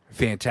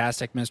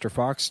 Fantastic Mr.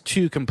 Fox,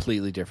 two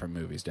completely different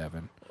movies,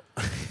 Devin.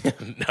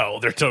 No,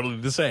 they're totally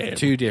the same.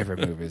 Two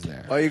different movies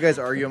there. While you guys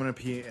argue, I'm gonna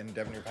pee, and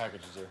Devin, your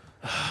package is there.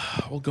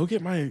 Well, go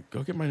get my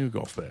new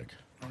golf bag,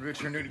 I'm gonna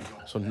turn it.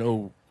 so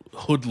no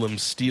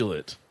hoodlums steal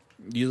it.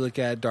 You look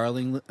at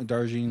Darjeeling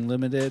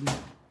Limited,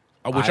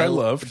 Which I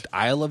loved,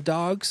 Isle of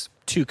Dogs,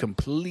 two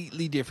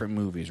completely different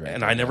movies, right?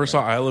 and there, I never Devin.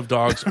 saw Isle of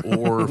Dogs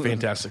or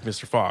Fantastic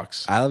Mr.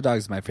 Fox. Isle of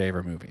Dogs is my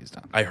favorite movie he's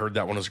done. I heard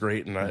that one was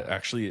great, and I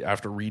actually,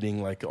 after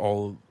reading like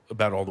all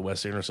about all the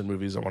Wes Anderson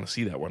movies, I want to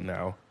see that one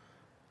now.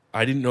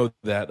 I didn't know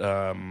that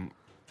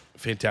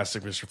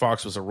Fantastic Mr.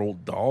 Fox was a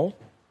Roald Dahl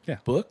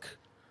book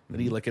that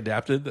he like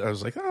adapted. I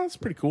was like, oh, that's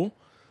pretty cool.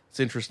 It's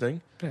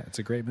interesting. Yeah, it's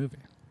a great movie.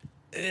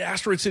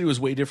 Asteroid City was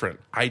way different.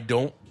 I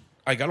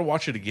got to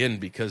watch it again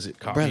because it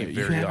caught Brother, me you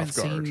very haven't off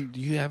guard.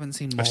 you haven't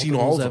seen I've multiples seen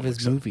all of of them, his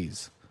except-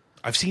 movies.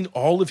 I've seen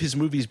all of his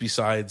movies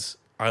besides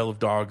Isle of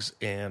Dogs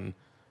and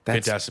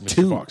That's Fantastic Mr.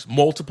 two. Fox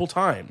multiple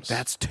times.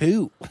 That's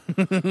two.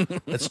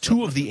 That's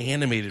two of the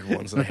animated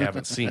ones that I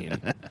haven't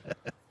seen,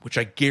 which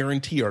I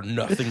guarantee are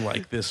nothing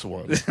like this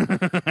one.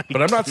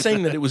 But I'm not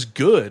saying that it was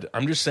good.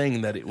 I'm just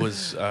saying that it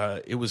was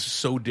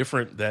so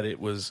different that it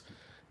was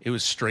it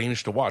was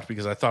strange to watch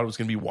because I thought it was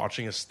going to be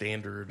watching a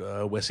standard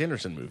Wes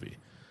Anderson movie,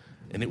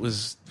 and it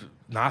was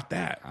not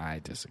that. I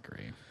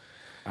disagree.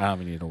 I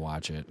don't even need to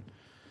watch it.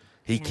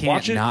 He can't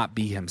Watch it. not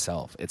be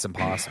himself. It's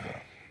impossible.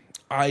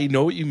 I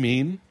know what you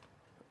mean,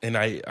 and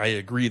I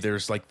agree.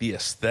 There's like the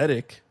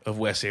aesthetic of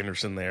Wes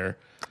Anderson there.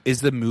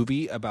 Is the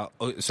movie about?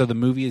 So the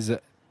movie is.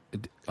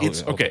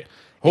 It's okay. Is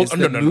Hold on,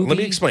 the no. Let movie-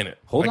 me explain it.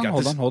 Hold I on, got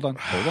hold this. on, hold on.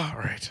 All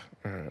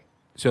right.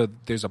 So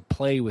there's a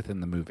play within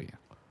the movie,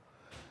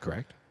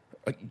 correct?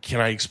 Can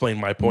I explain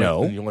my point?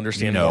 No. And you'll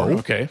understand No. more.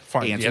 Okay,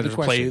 fine. Answer Yeah, the there's a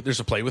play. question. There's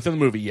a play within the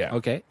movie. Yeah.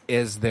 Okay.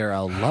 Is there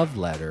a love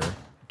letter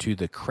to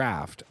the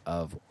craft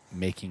of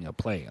making a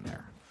play in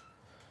there?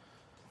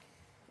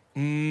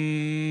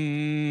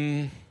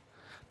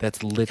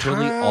 That's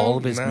literally all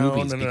of his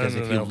movies. Because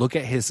if you look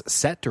at his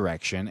set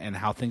direction and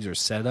how things are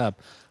set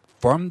up,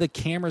 from the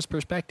camera's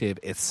perspective,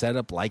 it's set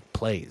up like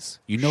plays.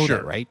 You know Sure.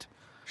 that, right?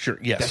 Sure.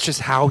 Yes. That's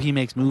just how he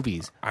makes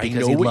movies. I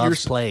Because know he what you're loves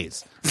s-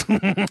 plays.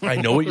 I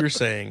know what you're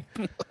saying,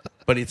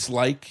 but it's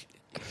like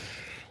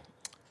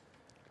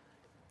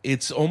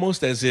it's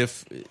almost as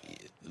if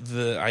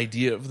the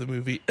idea of the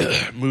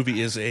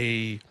movie is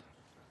a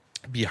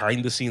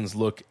behind the scenes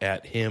look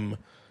at him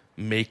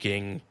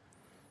making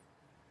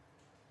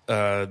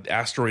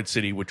Asteroid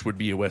City, which would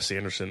be a Wes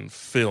Anderson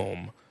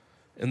film,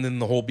 and then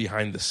the whole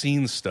behind the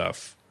scenes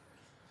stuff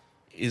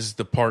is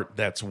the part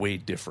that's way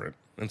different.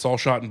 And it's all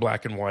shot in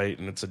black and white,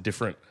 and it's a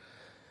different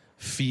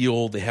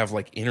feel. They have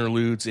like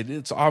interludes.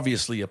 It's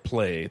obviously a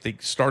play. They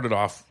started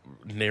off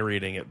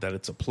narrating it that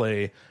it's a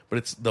play, but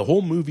it's the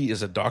whole movie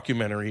is a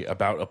documentary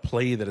about a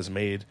play that is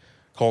made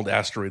called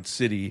Asteroid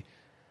City.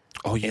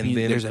 Oh, you And mean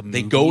then there's a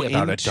they movie go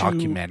about a into-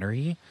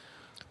 documentary?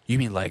 You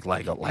mean like a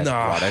live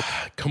Nah, product?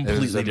 completely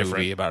There's a different.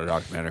 movie about a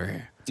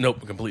documentary.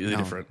 Nope, completely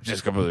different.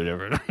 Just completely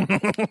different.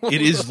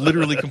 It is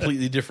literally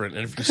completely different.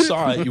 And if you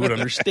saw it, you would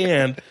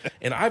understand.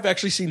 And I've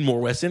actually seen more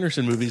Wes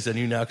Anderson movies than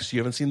you now because you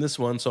haven't seen this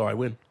one, so I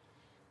win.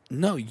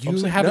 No, you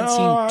saying- haven't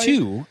No, seen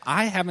two.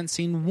 I haven't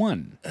seen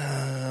one.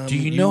 Do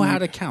you know how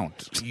to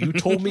count? You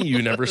told me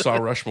you never saw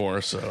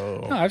Rushmore,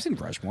 so... No, I've seen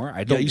Rushmore. I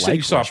Yeah, don't you like said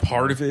you saw Rushmore.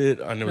 part of it,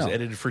 and it was No.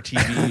 edited for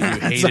TV, and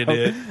you hated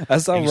it. I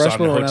saw and you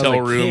Rushmore in a when I was hotel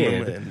a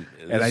room, kid,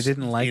 and I it's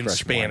didn't like in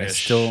Rushmore. And I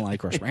Spanish. still don't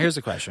like Rushmore. Here's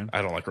the question: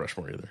 I don't like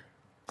Rushmore either.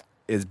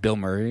 Is Bill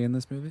Murray in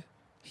this movie?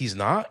 He's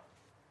not,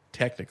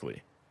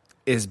 technically.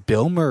 Is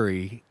Bill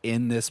Murray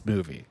in this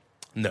movie?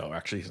 No,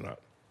 actually he's not.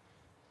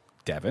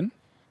 Devin?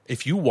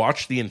 If you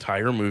watch the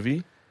entire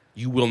movie,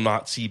 you will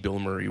not see Bill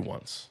Murray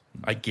once.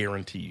 I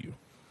guarantee you.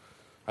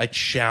 I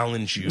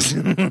challenge you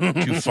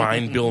to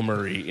find Bill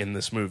Murray in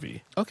this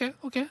movie. Okay.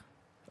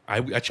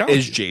 I challenge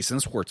Is you. Jason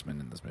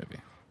Schwartzman in this movie?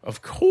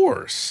 Of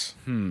course.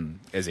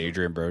 Is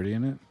Adrian Brody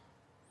in it?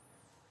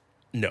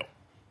 No.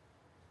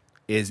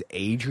 Is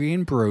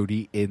Adrian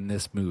Brody in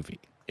this movie?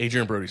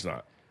 Adrian Brody's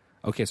not.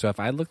 Okay, so if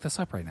I look this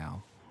up right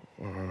now,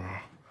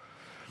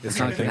 it's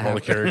I not think going all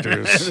the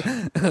characters.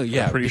 to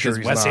yeah, pretty sure because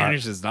he's Wes not.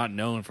 Anderson is not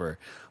known for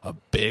a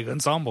big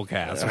ensemble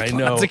cast. With I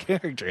know. lots of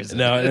characters. in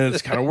No, it. and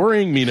it's kind of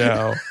worrying me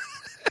now.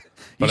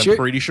 But I'm sure?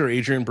 pretty sure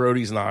Adrian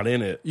Brody's not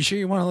in it. You sure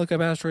you want to look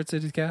up Asteroid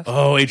City's cast?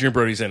 Oh, Adrian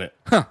Brody's in it.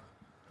 Huh.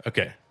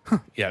 Okay.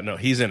 Yeah, no,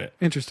 he's in it.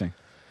 Interesting.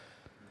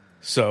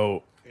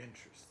 So,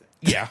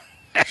 yeah.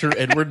 Sure,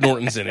 Edward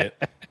Norton's in it.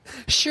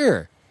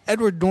 Sure,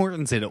 Edward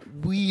Norton's in it.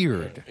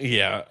 Weird.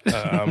 Yeah.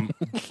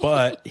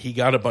 But he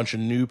got a bunch of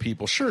new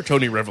people. Sure,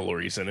 Tony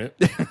Revolori's in it.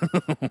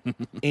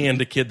 And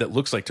a kid that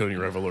looks like Tony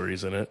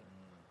Revolori's in it.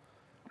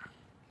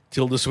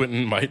 Tilda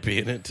Swinton might be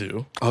in it,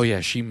 too. Oh yeah,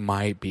 she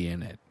might be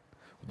in it.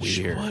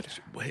 Weird. What?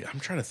 Wait, I'm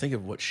trying to think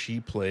of what she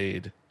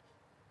played.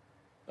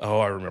 Oh,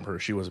 I remember her.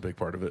 She was a big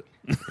part of it.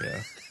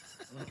 Yeah.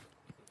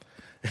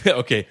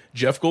 Okay,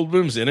 Jeff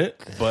Goldblum's in it,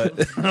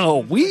 but Oh,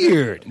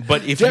 weird.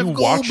 if Jeff you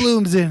watch,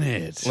 Goldblum's in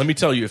it. let me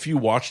tell you, if you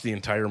watch the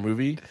entire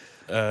movie,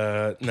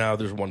 now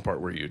there's one part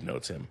where you'd know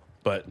it's him.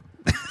 But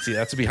see,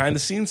 that's a behind the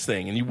scenes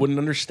thing, and you wouldn't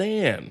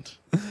understand.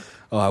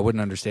 Oh, I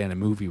wouldn't understand a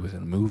movie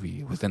within a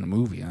movie within a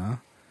movie, huh?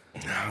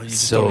 You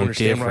just So don't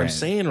understand different. what I'm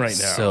saying right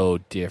now. So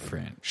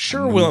different.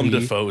 Sure, A Willem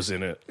movie- Dafoe's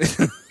in it.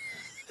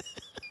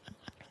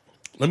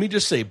 Let me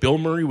just say, Bill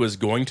Murray was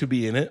going to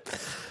be in it,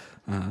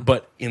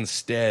 but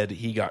instead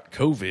he got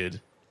COVID,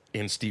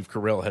 and Steve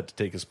Carell had to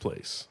take his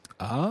place.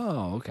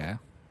 Oh, okay.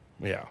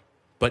 Yeah.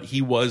 But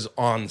he was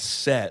on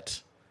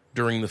set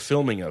during the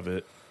filming of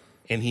it,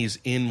 and he's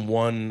in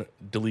one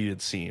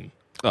deleted scene,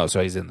 Oh,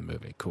 so he's in the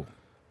movie. Cool.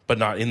 but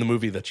not in the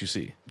movie that you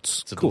see.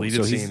 It's a Cool.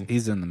 deleted So scene.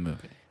 he's in the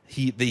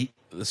movie.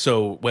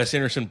 So Wes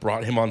Anderson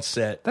brought him on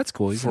set. That's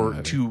cool. He's in the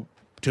movie.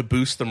 to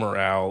boost the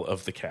morale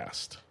of the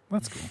cast.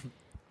 That's cool.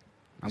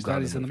 I'm He's glad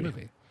not he's in in the the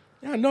movie. movie.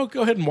 Yeah, no,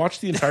 go ahead and watch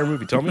the entire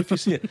movie. Tell me if you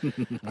see it.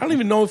 I don't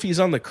even know if he's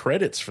on the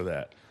credits for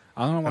that.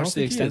 I want to watch don't the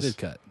think he is. extended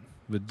cut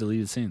with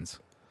deleted scenes.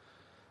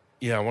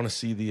 Yeah, I want to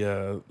see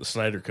the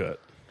Snyder cut.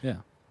 Yeah,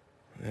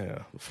 Yeah,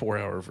 the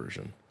 4-hour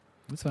version.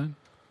 that's fine.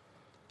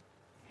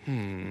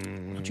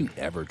 Don't you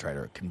ever try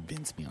to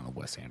convince me on a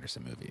Wes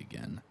Anderson movie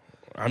again?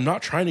 I'm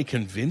not trying to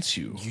convince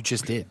you. You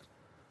just did.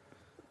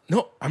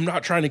 No, I'm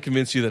not trying to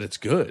convince you that it's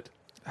good.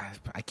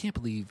 I can't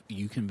believe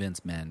you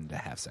convince men to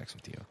have sex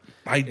with you.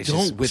 I It's don't.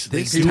 just with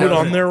They this do type it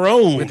on of- their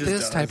own. With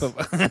this type of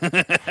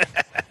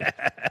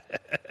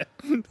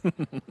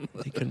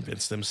They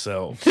convince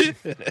themselves.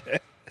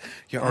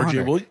 Your RJ,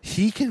 Honor, will-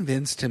 he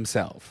convinced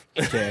himself.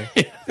 Okay.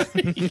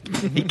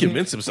 He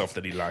convinced himself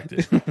that he liked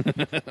it.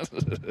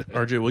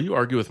 RJ, will you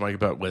argue with Mike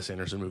about Wes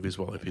Anderson movies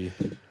while I pee?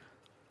 I'll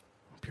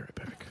be right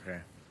back. Okay.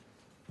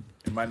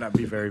 It might not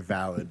be very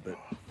valid, but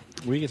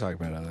We can talk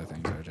about other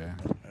things,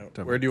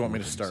 RJ. where do you want me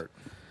to start?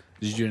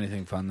 Did you do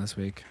anything fun this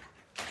week?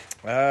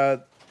 I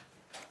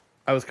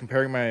was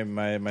comparing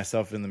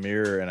myself in the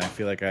mirror, and I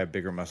feel like I have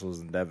bigger muscles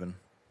than Devin.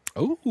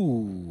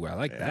 Oh, I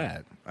like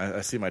that.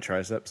 I see my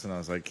triceps, and I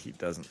was like, he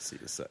doesn't see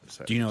the triceps.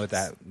 Do you know what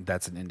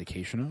that's an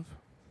indication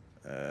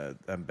of?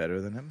 I'm better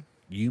than him.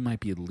 You might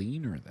be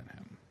leaner than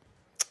him.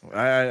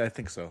 I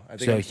think so. I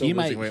think So I'm still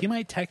losing weight. he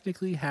might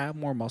technically have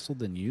more muscle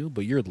than you,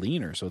 but you're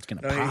leaner, so it's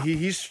gonna No, pop.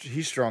 he's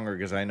stronger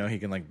because I know he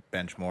can like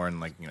bench more and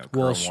like curl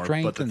well, more.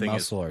 strength But the and thing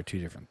muscle are two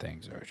different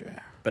things, RJ.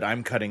 but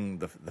I'm cutting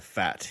the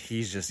fat.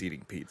 He's just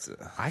eating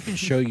pizza. I can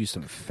show you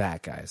some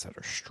fat guys that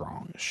are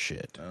strong as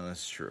shit. Oh,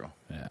 that's true.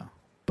 Yeah,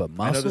 but I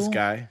muscle. know this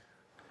guy.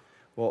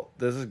 Well,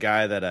 there's this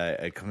guy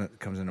that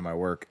comes into my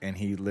work, and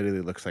he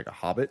literally looks like a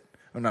hobbit.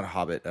 Oh, not a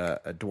hobbit,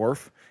 a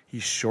dwarf.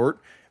 He's short,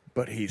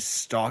 but he's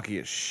stocky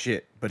as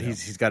shit. But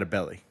he's got a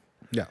belly.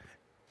 Yeah.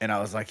 And I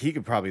was like, he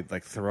could probably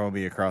like throw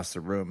me across the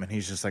room. And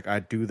he's just like, I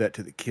do that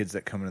to the kids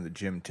that come into the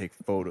gym, take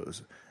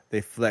photos. They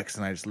flex,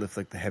 and I just lift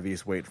like the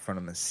heaviest weight in front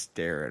of them and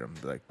stare at them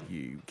like,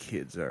 you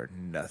kids are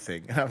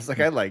nothing. And I was like,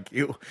 I like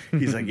you.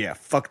 He's like, yeah,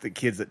 fuck the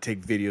kids that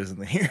take videos in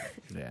the here.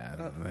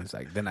 Yeah, it's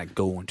like then I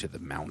go into the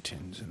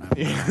mountains and I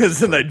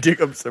And I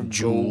dig up some gold.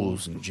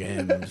 jewels and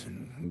gems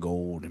and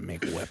gold and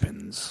make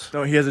weapons.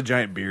 No, he has a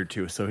giant beard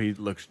too, so he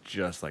looks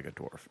just like a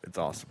dwarf. It's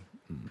awesome.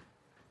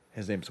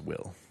 His name's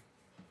Will.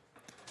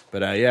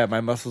 But yeah,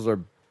 my muscles are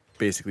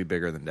basically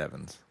bigger than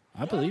Devin's.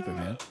 I believe it,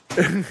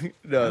 man.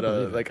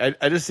 No, like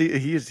I just see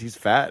he's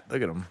fat.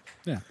 Look at him.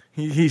 Yeah,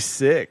 He's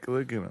sick.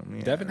 Look at him.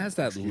 Yeah. Devin has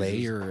that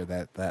layer,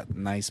 that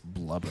nice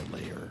blubber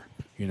layer,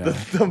 you know,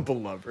 the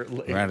blubber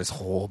layer. around his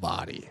whole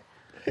body.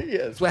 Yes,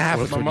 That's what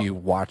happens my when mo- you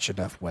watch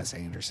enough Wes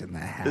Anderson. That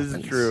happens.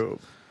 this is true.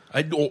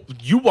 I don't,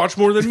 you watch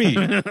more than me.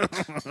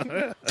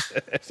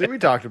 See, we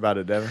talked about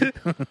it, Devin.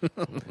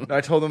 No,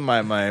 I told him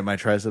my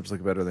triceps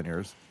look better than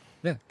yours.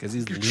 Yeah, because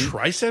he's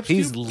Triceps?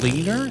 he's dude?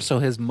 leaner, so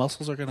his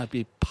muscles are gonna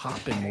be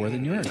popping more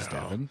than yours,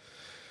 Devin.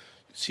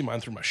 See mine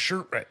through my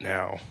shirt right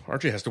now.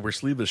 RJ has to wear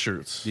sleeveless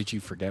shirts. Did you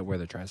forget where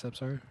the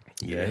triceps are?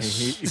 Yes.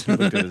 He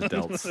looked at his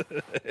delts.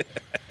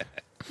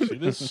 See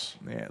this?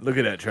 Yeah, look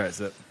at that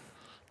tricep.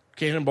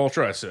 Cannonball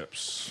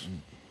triceps.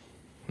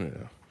 Yeah.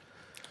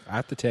 I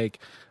have to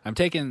I'm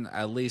taking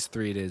at least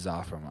 3 days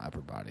off from my upper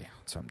body.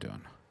 That's what I'm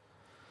doing.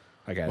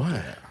 I got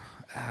Why?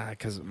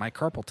 because my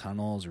carpal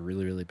tunnel is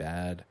really, really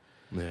bad.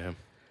 Yeah.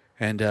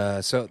 And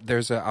so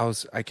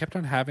I kept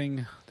on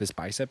having this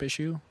bicep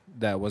issue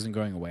that wasn't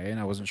going away, and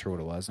I wasn't sure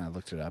what it was, and I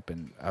looked it up,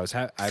 and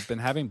I've been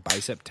having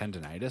bicep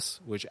tendonitis,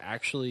 which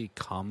actually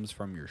comes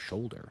from your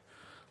shoulder.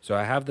 So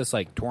I have this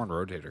like torn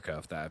rotator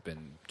cuff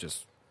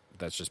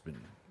that's just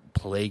been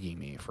plaguing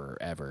me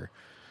forever.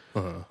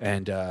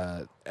 And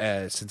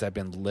since I've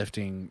been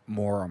lifting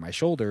more on my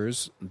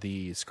shoulders,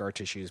 the scar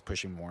tissue is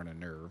pushing more on a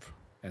nerve,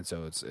 and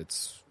so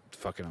it's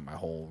fucking up my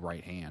whole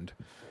right hand.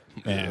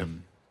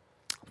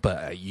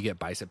 But you get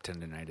bicep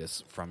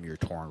tendonitis from your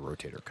torn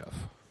rotator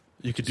cuff.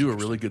 You could do a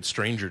really good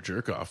stranger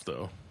jerk off,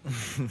 though.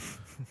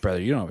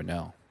 Brother, you don't even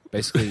know.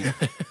 Basically,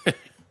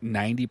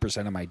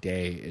 90% of my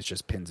day is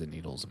just pins and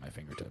needles in my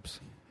fingertips.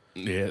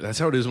 Yeah, that's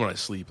how it is when I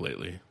sleep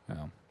lately.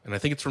 Oh, And I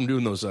think it's from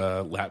doing those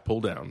lat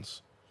pull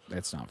downs.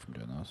 it's not from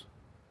doing those.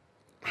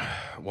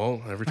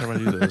 Well, every time I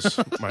do those,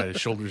 my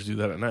shoulders do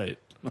that at night.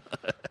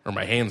 Or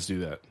my hands do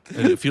that.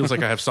 And it feels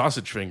like I have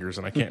sausage fingers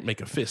and I can't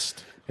make a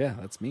fist. Yeah,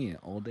 that's me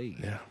all day.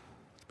 Yeah.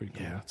 It's pretty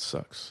cool. Yeah, it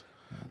sucks.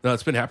 No,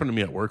 it's been happening to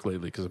me at work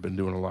lately because I've been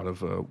doing a lot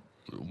of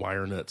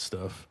wire nut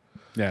stuff.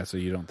 Yeah, so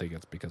you don't think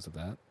it's because of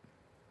that?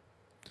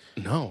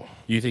 No.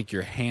 You think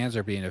your hands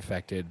are being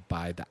affected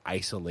by the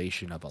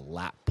isolation of a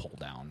lat pull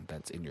down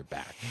that's in your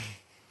back?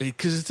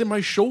 Because it's in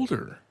my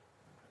shoulder.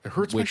 It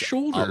hurts my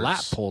shoulders. A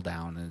lat pull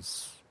down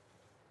is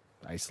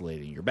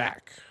isolating your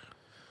back.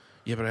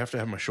 Yeah, but I have to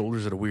have my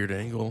shoulders at a weird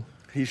angle.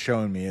 He's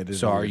showing me it.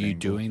 So are you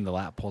doing the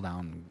lat pull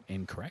down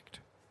incorrect?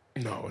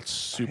 No, it's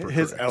super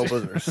His correct.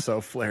 elbows are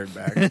so flared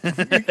back.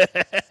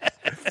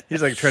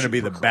 He's like trying to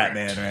be the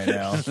Batman right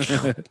now.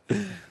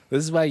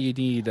 This is why you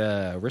need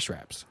wrist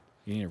wraps.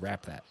 You need to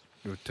wrap that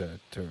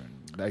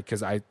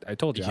because I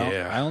told you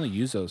Yeah. I only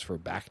use those for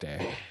back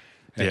day.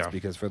 And Yeah. It's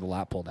because for the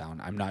lat pull down,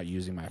 I'm not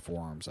using my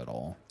forearms at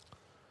all.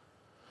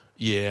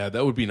 Yeah,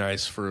 that would be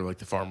nice for like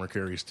the farmer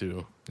carries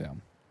too. Yeah,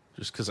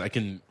 Just because I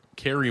can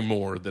carry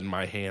more than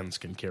my hands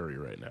can carry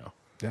right now.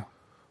 yeah.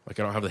 Like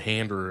I don't have the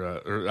hand or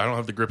I don't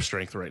have the grip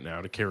strength right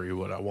now to carry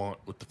what I want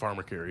with the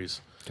farmer carries.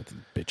 Get the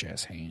bitch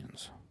ass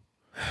hands.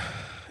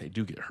 They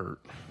do get hurt.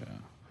 Yeah.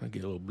 I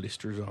get little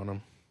blisters on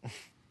them.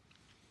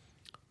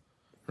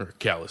 Or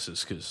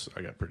calluses, because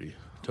I got pretty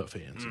tough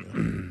hands. You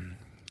know?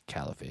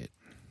 Caliphate.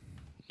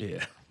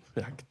 Yeah.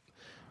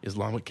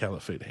 Islamic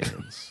caliphate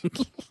hands.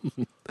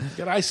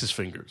 Got ISIS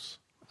fingers.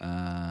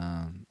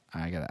 I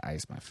gotta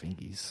ice my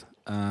fingies.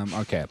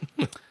 Okay.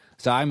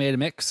 So I made a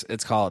mix.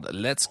 It's called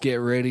Let's Get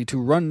Ready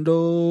to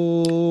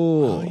Rundle.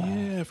 Oh,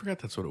 yeah. I forgot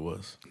that's what it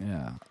was.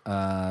 Yeah.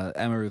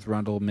 Emma Ruth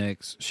Rundle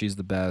mix. She's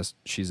the best.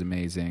 She's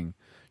amazing.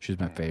 She's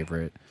my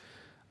favorite.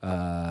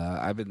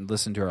 I've been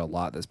listening to her a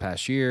lot this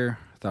past year.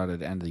 Thought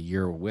I'd end the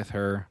year with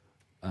her.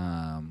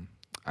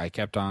 I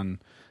kept on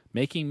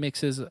making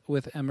mixes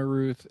with Emma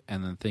Ruth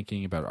and then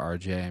thinking about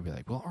RJ and be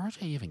like, will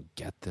RJ even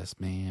get this,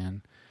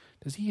 man?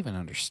 Does he even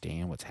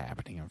understand what's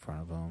happening in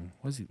front of him?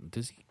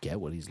 Does he get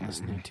what he's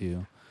listening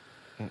to?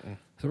 So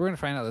we're going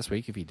to find out this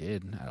week if he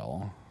did at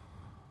all.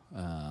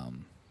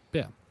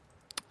 Yeah.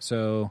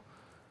 So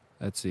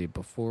let's see.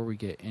 Before we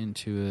get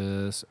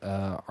into this,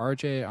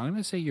 RJ, I'm going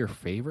to say your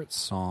favorite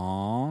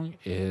song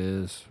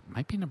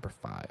might be number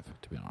 5,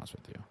 to be honest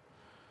with you.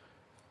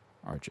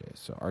 RJ.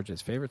 So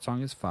RJ's favorite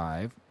song is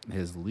 5.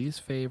 His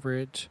least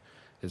favorite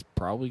is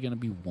probably going to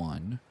be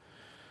 1.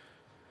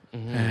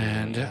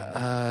 And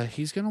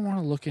he's going to want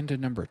to look into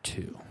number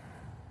 2.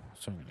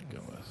 So I'm going to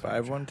go with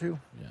 512.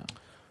 Yeah.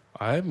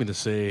 I'm going to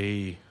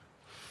say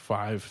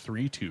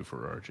 532 for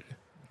RJ.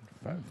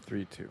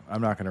 532.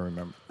 I'm not going to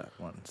remember that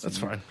one. So That's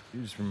fine.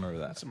 You just remember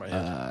that. That's in my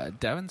head.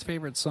 Devin's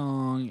favorite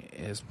song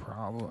is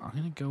probably, I'm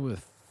going to go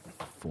with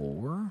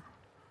 4.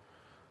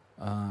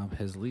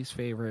 His least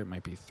favorite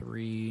might be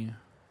 3.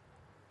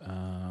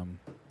 And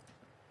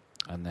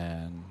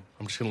then...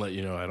 I'm just going to let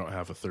you know I don't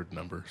have a third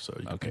number, so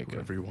you can Okay, pick good.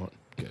 whatever you want.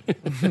 Good.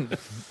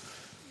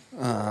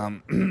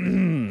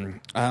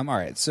 All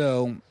right,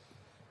 so...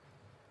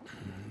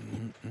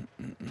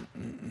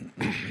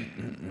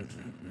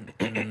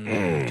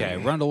 Okay,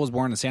 Rundle was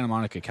born in Santa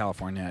Monica,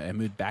 California, and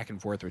moved back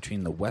and forth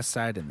between the west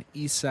side and the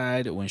east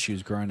side when she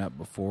was growing up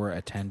before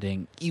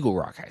attending Eagle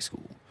Rock High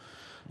School.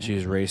 She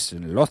was raised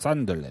in Los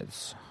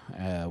Angeles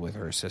with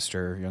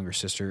her younger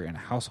sister, in a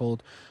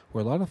household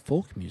where a lot of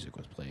folk music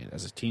was played.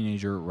 As a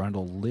teenager,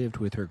 Rundle lived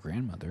with her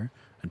grandmother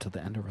until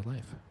the end of her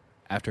life.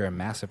 After a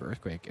massive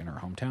earthquake in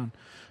her hometown,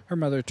 her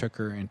mother took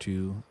her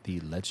into the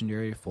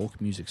legendary folk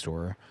music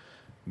store,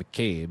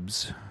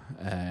 McCabe's,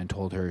 and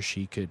told her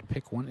she could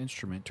pick one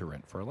instrument to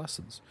rent for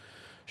lessons.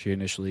 She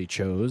initially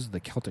chose the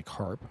Celtic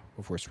harp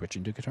before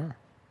switching to guitar.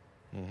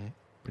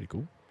 Pretty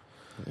cool.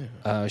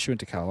 Yeah. She went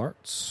to Cal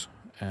Arts.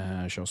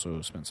 She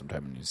also spent some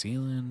time in New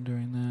Zealand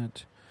during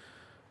that.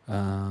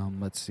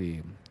 Let's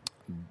see.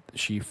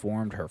 She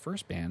formed her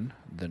first band,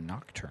 the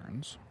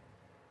Nocturnes.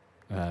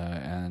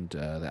 And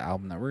the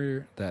album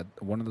that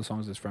one of the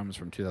songs is from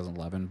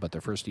 2011, but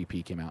their first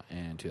EP came out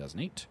in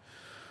 2008.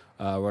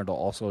 Rundle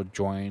also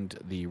joined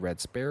the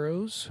Red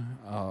Sparrows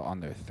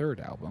on their third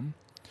album,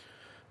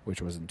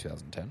 which was in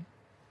 2010.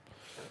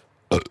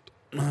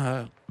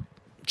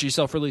 She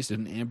self-released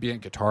an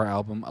ambient guitar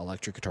album,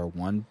 Electric Guitar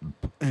 1,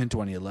 in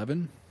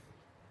 2011.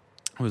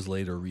 It was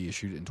later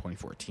reissued in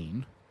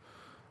 2014.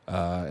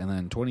 And then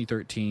in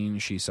 2013,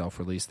 she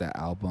self-released that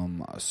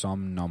album,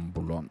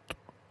 Somnambulant,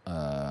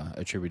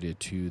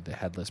 attributed to the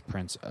headless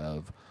prince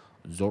of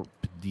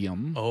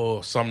Zorpdium.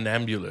 Oh,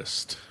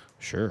 Somnambulist.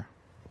 Sure.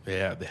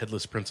 Yeah, the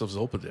headless prince of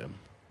Zolpidem.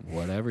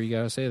 Whatever you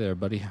got to say there,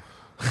 buddy.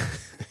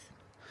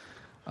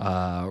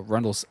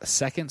 Rundle's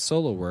second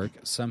solo work,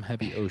 Some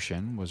Heavy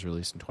Ocean, was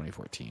released in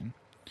 2014.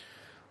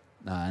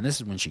 And this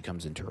is when she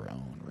comes into her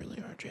own, really,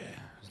 RJ.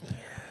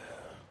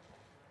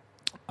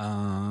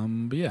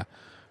 But yeah,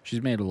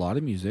 she's made a lot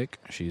of music.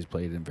 She's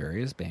played in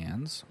various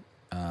bands.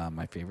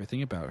 My favorite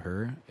thing about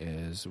her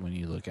is when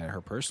you look at her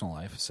personal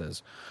life, it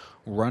says,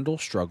 Rundle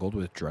struggled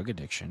with drug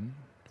addiction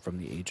from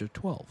the age of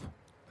 12.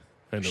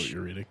 I know what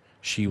you're reading.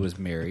 She was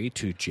married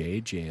to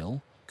Jay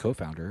Jail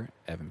co-founder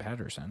Evan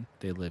Patterson.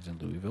 They lived in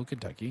Louisville,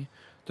 Kentucky.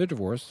 Their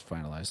divorce was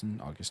finalized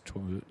in August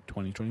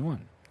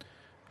 2021.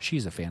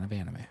 She's a fan of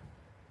anime.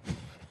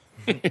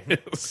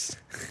 Yes.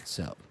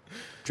 So,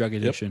 drug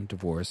addiction,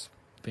 divorce,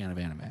 fan of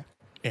anime.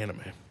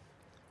 Anime. It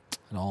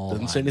all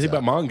Doesn't say lines anything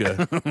up. about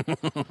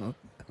manga.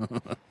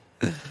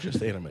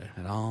 Just anime.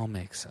 It all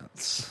makes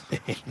sense.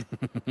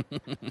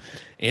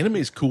 Anime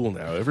is cool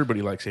now.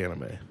 Everybody likes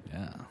anime.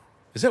 Yeah.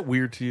 Is that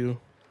weird to you?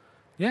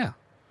 Yeah.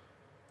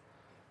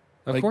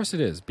 Of Like- course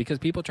it is, because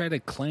people try to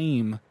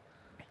claim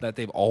that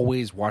they've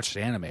always watched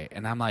anime,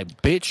 and I'm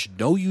like, bitch,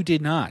 no, you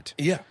did not.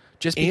 Yeah.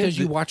 Just And because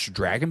you the- watched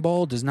Dragon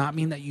Ball does not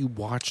mean that you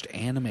watched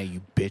anime,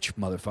 you bitch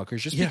motherfuckers.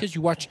 Just Yeah. because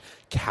you watched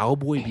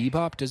Cowboy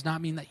Bebop does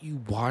not mean that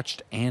you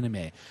watched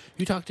anime.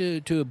 You talk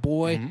to a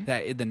boy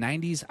that in the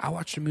 90s, I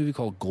watched a movie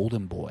called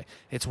Golden Boy.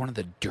 It's one of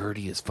the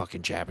dirtiest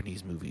fucking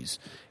Japanese movies.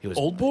 It was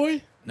Old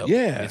Boy? No,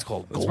 Yeah. it's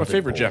called That's my Golden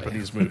favorite Boy.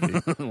 Japanese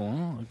movie.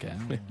 Well, okay.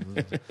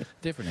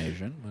 Different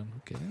Asian, but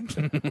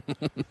okay.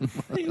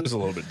 He was a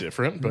little bit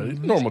different, but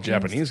normal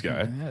Japanese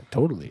guy. Yeah,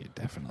 totally,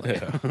 definitely.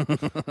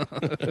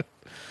 Yeah.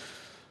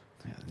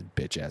 Yeah,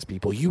 bitch ass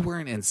people. You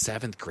weren't in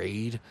 7th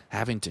grade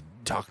having to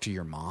talk to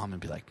your mom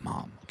and be like,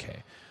 Mom,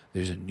 okay,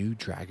 There's a new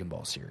Dragon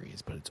Ball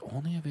series, but it's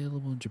only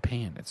available in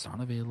Japan. It's not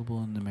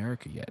available in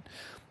America yet.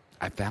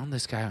 I found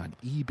this guy on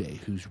eBay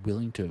who's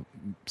willing to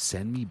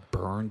send me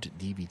burned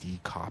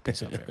DVD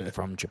copies of it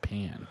from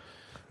Japan.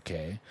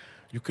 Okay,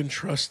 You can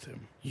trust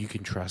him. you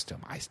can trust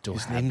him. I still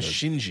His have name's those,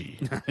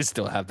 Shinji. I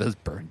still have those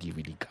burned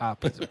DVD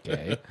copies.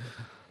 Okay,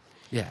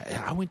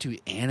 yeah. I went to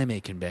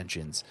anime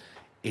conventions.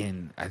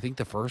 I think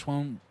the first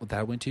one that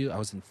I went to, I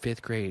was in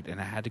 5th grade, and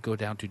I had to go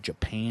down to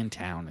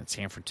Japantown in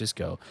San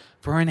Francisco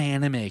for an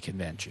anime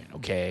convention.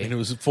 Okay, And it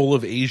was full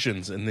of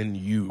Asians, and then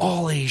you.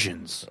 all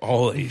Asians.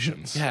 All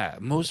Asians. Yeah,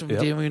 most of them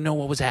Yep. didn't even know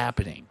what was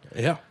happening.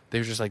 Yeah. They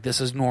were just like, "This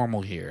is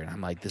normal here," and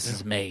I'm like, "This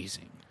is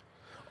amazing."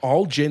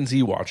 All Gen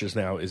Z watches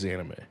now is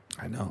anime.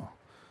 I know.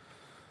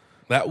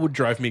 That would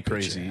drive me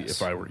crazy Bitch ass.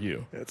 if I were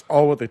you. It's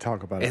all what they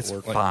talk about It's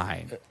at work.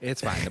 fine.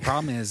 It's fine. The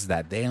problem is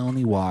that they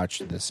only watch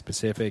the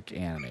specific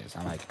animes.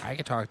 I'm like, I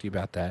can talk to you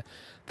about that.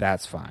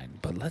 That's fine.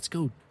 But let's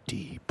go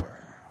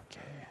deeper.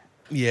 Okay.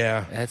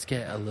 Yeah. Let's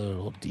get a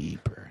little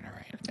deeper in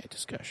our anime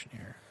discussion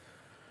here.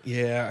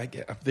 Yeah, I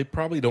get, they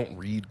probably don't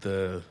read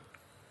the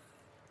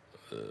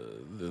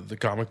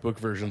comic book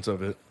versions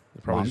of it.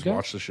 They probably just Manga?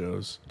 watch the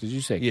shows. Did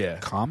you say Yeah.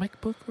 comic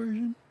book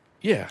version?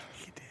 Yeah.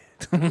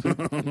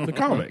 The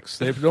comics.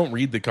 They don't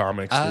read the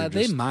comics. They're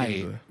They just might.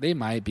 into They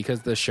might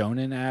because the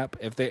Shonen app,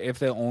 if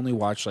they only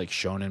watch like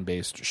Shonen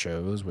based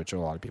shows, which a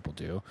lot of people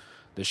do,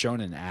 the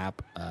Shonen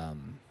app,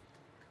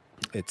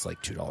 it's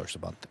like $2 a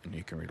month, and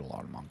you can read a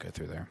lot of manga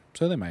through there.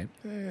 So they might.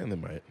 And they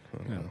might. I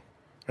don't know.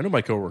 I know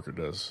my coworker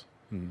does.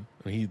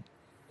 Mm-hmm. And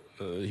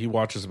he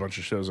watches a bunch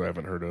of shows I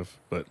haven't heard of,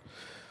 but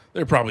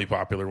they're probably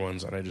popular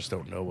ones, and I just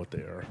don't know what they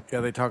are.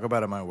 Yeah, they talk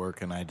about it at my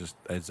work, and I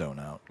zone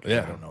out. 'Cause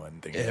Yeah. I don't know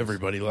anything.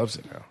 Everybody loves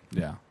it now.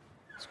 Yeah.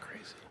 It's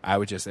crazy. I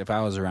would just, if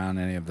I was around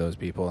any of those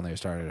people and they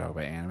started talking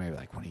about anime, I'd be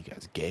like, "What are you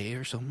guys, gay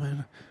or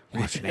something?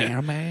 Watching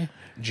anime?"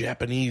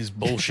 Japanese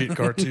bullshit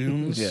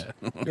cartoons. Yeah.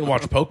 You gonna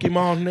watch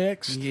Pokemon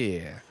next?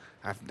 Yeah.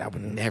 I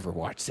would never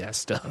watch that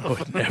stuff. I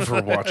would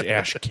never watch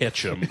Ash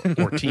Ketchum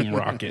or Team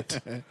Rocket.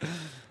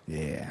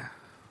 Yeah.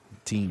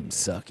 Team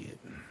suck it.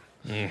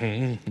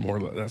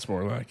 That's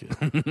more like it.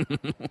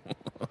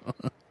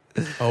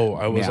 Oh,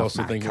 I was Meow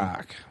also my thinking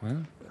cock. What?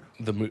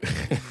 the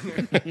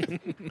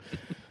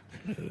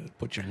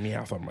put your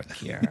mouth on my cock.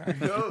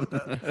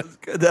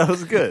 That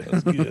was good.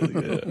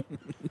 Yeah.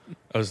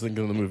 I was thinking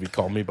of the movie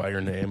Call Me by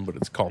Your Name, but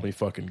it's Call Me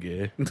Fucking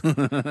Gay.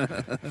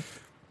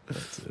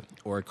 That's it.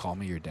 Or call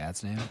me your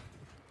dad's name.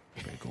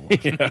 Pretty cool.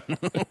 Yeah.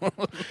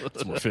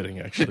 It's more fitting,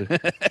 actually.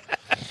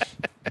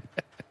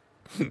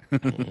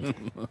 Or,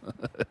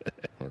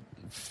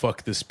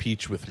 fuck this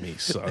peach with me,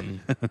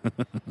 son.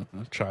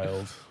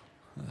 Child.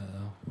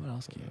 What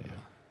else can you do?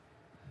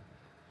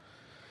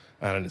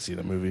 I didn't see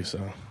the movie, so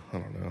I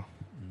don't know.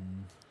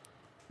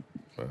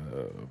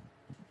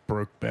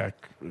 Brokeback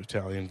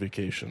Italian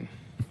Vacation.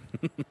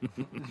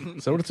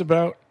 Is that what it's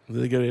about? Did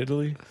they go to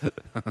Italy?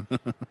 I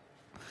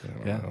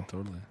don't know.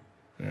 totally.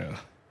 Yeah.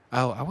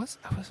 Oh, what was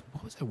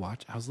I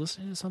watching? I was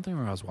listening to something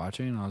or I was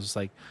watching, and I was just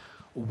like,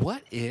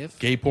 what if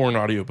Gay porn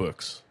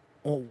audiobooks.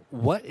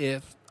 what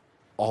if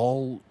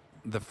all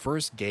the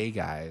first gay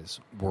guys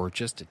were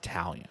just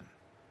Italian?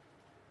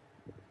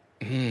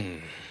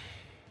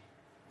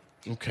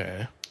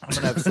 Okay. I'm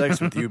gonna have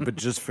sex with you, but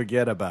just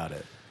forget about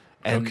it.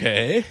 And,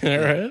 Okay. All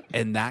right.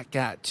 And that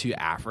got to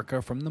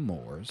Africa from the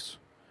Moors.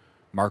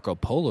 Marco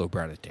Polo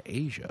brought it to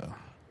Asia.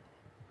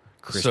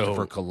 Christopher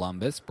So-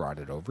 Columbus brought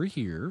it over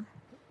here.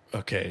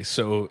 Okay,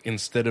 so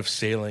instead of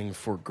sailing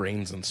for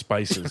grains and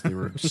spices, they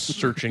were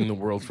searching the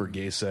world for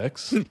gay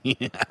sex.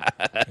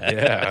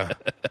 Yeah.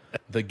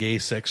 The gay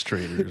sex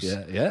traders.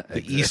 yeah.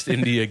 The East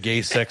India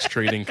Gay Sex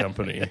Trading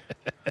Company.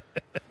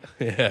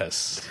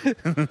 Yes.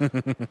 All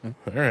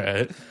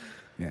right.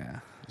 Yeah.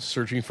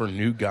 Searching for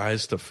new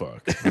guys to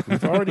fuck.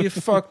 We've already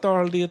fucked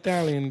all the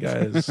Italian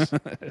guys.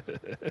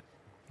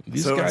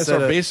 These So guys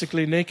instead are of-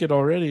 basically naked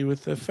already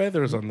with the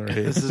feathers on their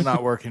heads. This is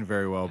not working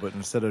very well, but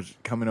instead of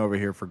coming over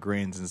here for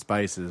grains and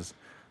spices,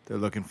 they're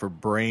looking for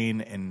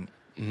brain and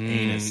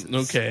anuses.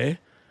 Okay.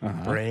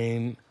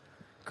 Brain,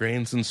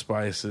 grains and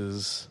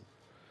spices.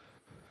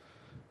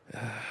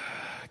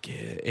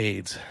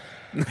 AIDS.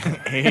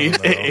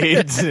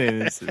 AIDS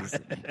and anuses.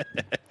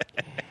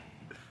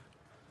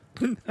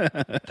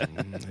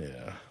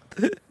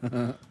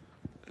 Yeah.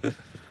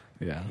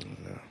 Yeah.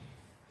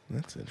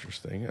 That's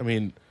interesting. I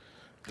mean,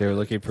 They were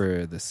looking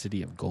for the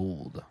city of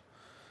gold.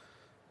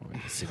 Or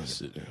the city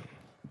of,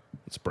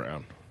 it's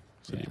brown.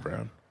 City Yeah.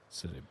 brown.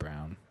 city of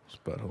brown. It's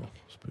butthole.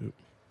 Spoop.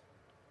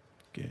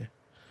 Gay.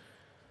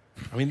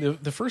 I mean,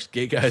 the first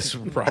gay guys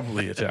were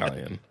probably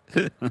Italian.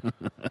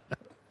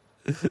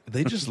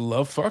 They just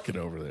love fucking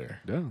over there.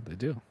 Yeah, they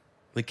do.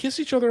 They kiss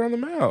each other on the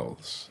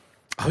mouths.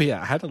 Oh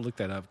yeah, I had to look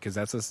that up because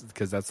that's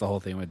the whole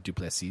thing with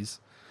Duplessis.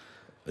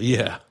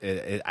 Yeah.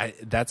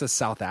 That's a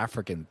South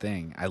African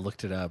thing. I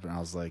looked it up and I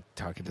was like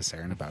talking to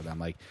Saren about it. I'm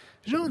like,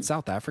 you know, in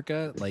South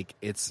Africa, like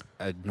it's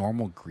a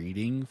normal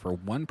greeting for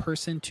one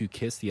person to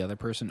kiss the other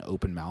person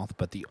open mouth,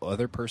 but the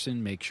other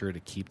person make sure to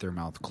keep their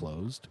mouth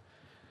closed.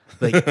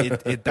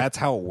 Like that's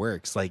how it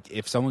works. Like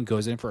if someone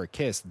goes in for a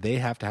kiss, they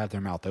have to have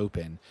their mouth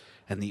open,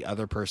 and the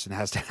other person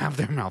has to have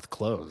their mouth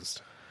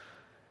closed.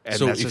 And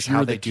So that's if just you're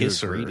how the they do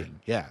kisser, greeting.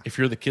 Yeah, if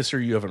you're the kisser,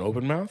 you have an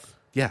open mouth.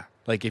 yeah.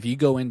 Like if you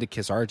go in to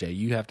kiss RJ,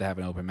 you have to have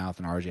an open mouth,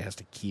 and RJ has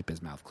to keep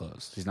his mouth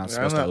closed. He's not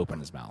supposed to open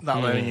his mouth.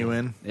 Not letting you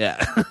in.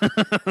 Yeah.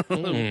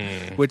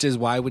 Which is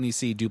why when you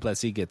see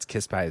Duplessis gets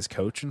kissed by his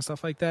coach and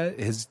stuff like that,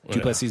 his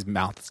Duplessis'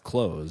 mouth is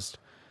closed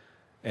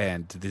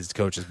and his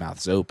coach's mouth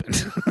is open.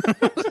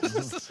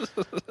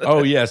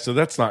 Oh yeah, so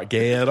that's not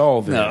gay at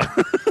all. Then. No.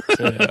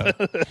 Yeah.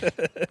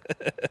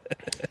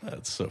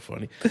 That's so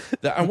funny.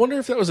 I wonder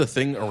if that was a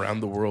thing around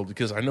the world,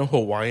 because I know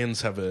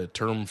Hawaiians have a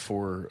term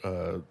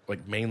for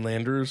like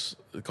mainlanders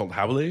called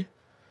haole,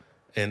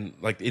 and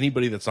like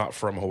anybody that's not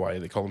from Hawaii,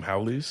 they call them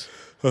haoles.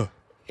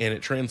 And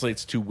it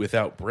translates to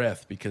without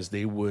breath, because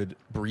they would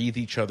breathe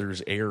each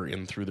other's air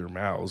in through their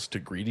mouths to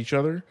greet each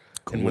other.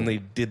 Cool. And when they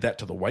did that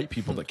to the white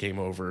people that came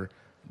over,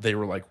 they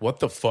were like, "What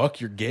the fuck?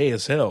 You're gay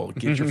as hell.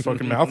 Get your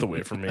fucking mouth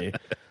away from me."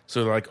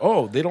 So they're like,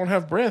 "Oh, they don't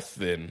have breath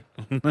then,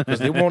 because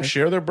they won't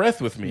share their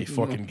breath with me,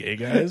 fucking gay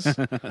guys."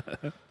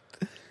 It'd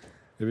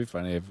be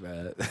funny if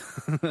a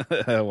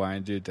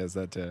Hawaiian dude does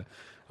that to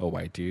a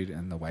white dude,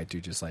 and the white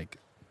dude just like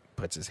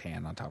puts his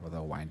hand on top of the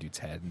Hawaiian dude's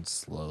head and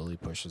slowly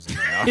pushes him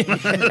out.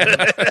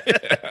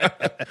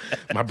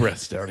 My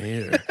breath's down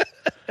here.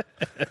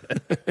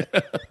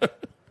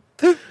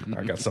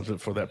 I got something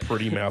for that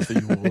pretty mouth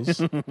of yours.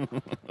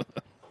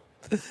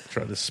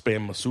 Try to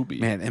spam masubi.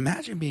 Man,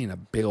 imagine being a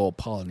big old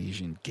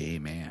Polynesian gay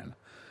man.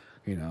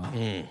 You know,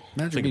 imagine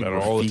Think being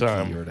about it all the Rafiki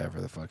time. or whatever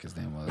the fuck his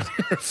name was.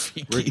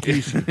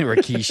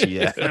 Rikishi,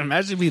 yeah.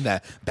 Imagine being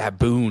that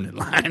baboon in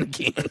Lion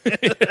King.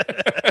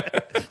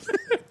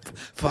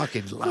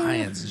 Fucking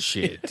lions and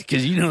shit.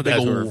 Because you know that's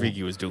what old-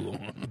 Rafiki was doing.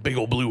 Big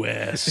old blue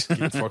ass.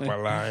 Get fucked by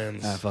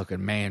lions. That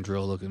fucking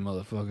mandrill looking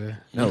motherfucker.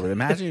 No, but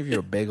imagine if you're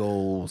a big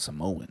old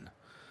Samoan.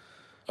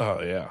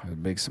 Oh yeah. A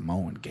big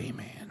Samoan gay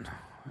man.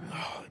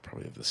 Oh, they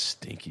probably have the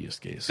stinkiest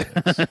gay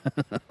sex.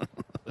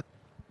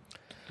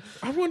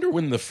 I wonder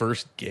when the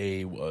first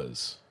gay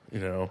was, you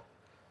know?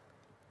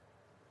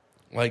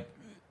 Like,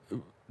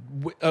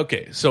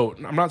 okay, so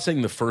I'm not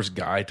saying the first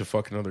guy to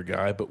fuck another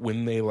guy, but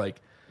when they,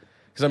 like,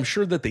 because I'm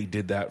sure that they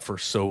did that for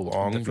so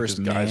long. The first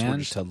because guys man were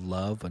just, to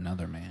love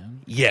another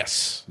man.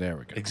 yes. There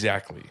we go.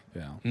 Exactly.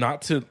 Yeah.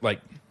 Not to,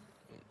 like,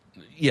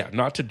 yeah,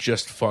 not to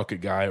just fuck a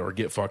guy or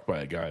get fucked by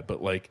a guy,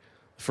 but, like,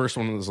 the first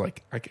one was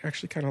like, I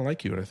actually kind of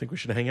like you, and I think we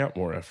should hang out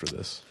more after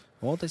this.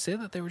 Well, they say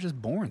that they were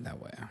just born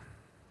that way.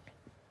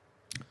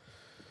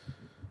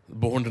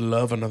 Born to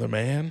love another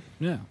man?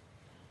 Yeah.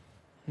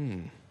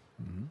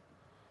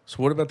 So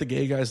what about the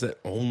gay guys that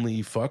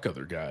only fuck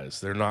other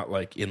guys? They're not,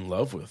 like, in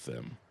love with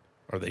them.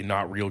 Are they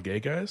not real gay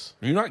guys?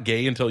 You're not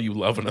gay until you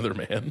love another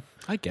man.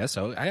 I guess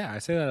so. I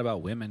say that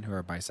about women who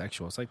are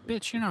bisexual. It's like,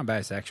 bitch, you're not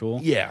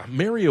bisexual. Yeah,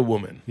 marry a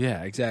woman.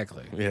 Yeah,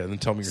 exactly. Yeah, then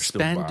tell me you're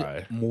Spend still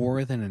bi.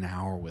 more than an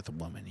hour with a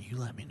woman. You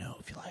let me know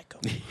if you like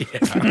them.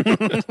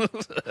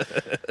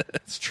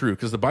 It's true,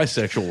 because the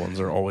bisexual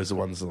ones are always the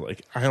ones that,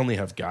 like, I only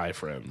have guy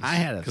friends. I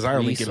had a because I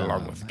only get threesome,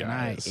 along with and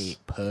I guys. ate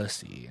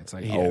pussy. It's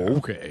like, Yeah. oh,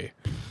 okay.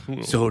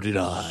 So did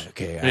I.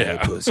 Okay, I Yeah.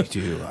 ate pussy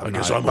too. I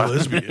guess I'm a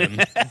lesbian.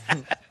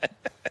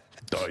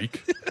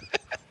 Dyke.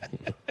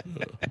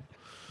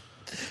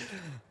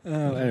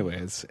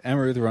 Anyways,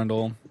 Emma Ruth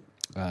Rundle,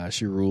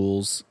 she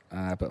rules.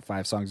 I put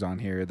 5 songs on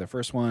here. The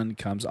first one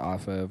comes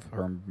off of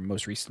her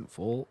most recent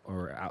full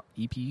or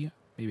EP,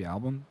 maybe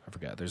album. I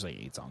forgot. There's like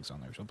 8 songs on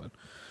there or something.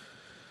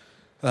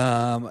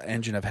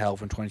 Engine of Hell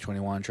from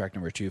 2021, track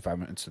number 2, 5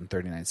 minutes and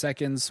 39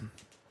 seconds.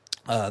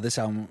 This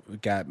album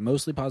got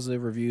mostly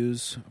positive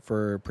reviews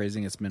for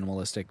praising its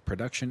minimalistic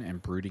production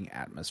and brooding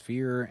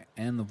atmosphere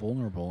and the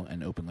vulnerable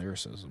and open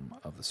lyricism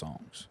of the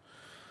songs.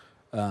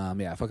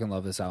 Yeah, I fucking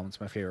love this album.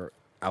 It's my favorite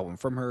album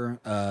from her.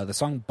 The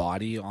song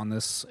Body on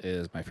this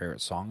is my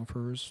favorite song of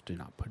hers. Did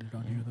not put it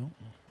on here, though.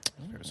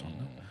 Favorite song,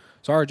 though.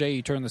 So, RJ,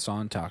 you turn this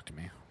on. Talk to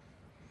me.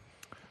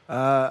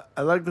 I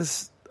like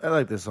this. I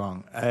like this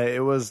song.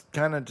 It was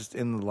kind of just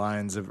in the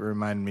lines of, it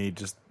reminded me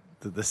just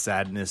the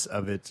sadness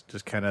of it.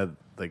 Just kind of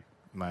like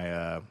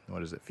my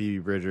what is it? Phoebe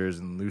Bridgers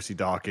and Lucy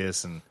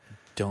Dacus and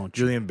Don't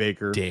Julian you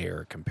Baker.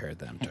 dare compare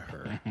them to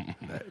her.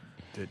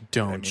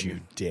 Don't I mean, you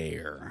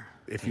dare.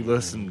 If you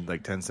listened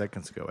like 10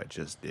 seconds ago, I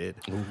just did.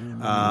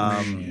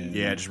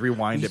 Yeah, just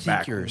rewind You it think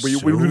back. you're So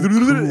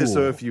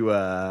so if you,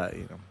 yeah,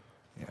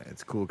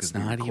 it's cool because It's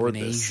not even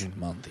Asian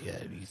month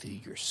yet. You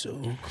think you're so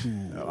cool.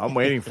 No, I'm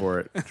waiting for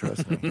it.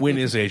 Trust me. When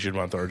is Asian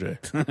Month,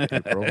 RJ?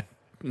 April.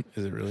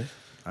 Is it really?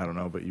 I don't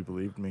know, but you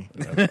believed me.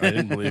 I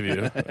didn't believe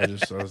you. I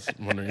was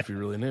wondering if you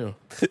really knew.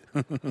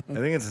 I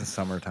think it's in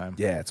summertime.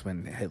 Yeah, it's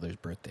when Hitler's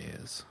birthday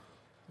is.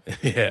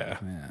 Yeah.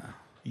 Yeah.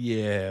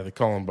 Yeah, the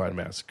Columbine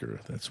Massacre.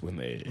 That's when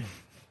Asian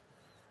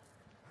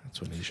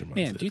Month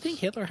Man, do you is. think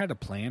Hitler had a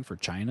plan for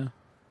China?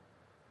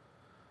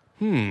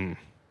 You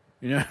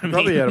know what I mean?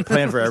 Probably had a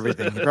plan for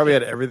everything. He probably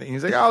had everything.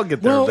 He's like, I'll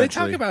get there Well, they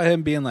eventually. talk about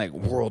him being like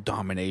world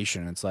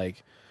domination. It's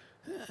like,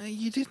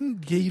 You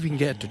didn't even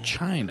get to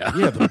China.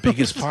 Yeah, the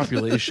biggest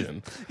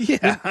population.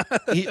 Yeah.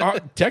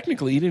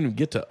 Technically, he didn't even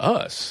get to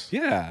us.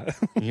 Yeah.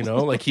 You know,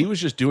 like he was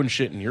just doing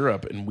shit in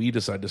Europe, and we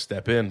decided to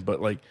step in.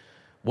 But like,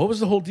 what was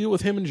the whole deal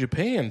with him in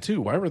Japan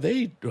too? Why were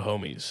they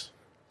homies?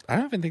 I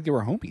don't even think they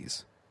were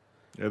homies.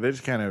 Yeah, they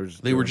just kind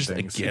of They were just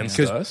against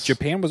Because us.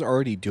 Japan was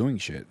already doing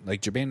shit.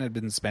 Like, Japan had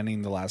been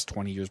spending the last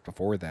 20 years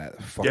before that.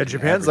 Yeah, fucking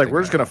Japan's like, everything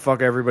we're just up. gonna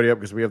fuck everybody up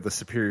because we have the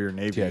superior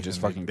navy. Yeah, just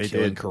And fucking they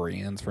killing did.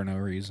 Koreans for no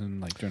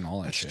reason. Like, doing all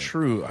that That's shit.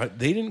 true.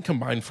 They didn't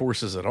combine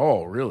forces at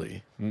all,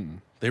 really.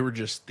 They were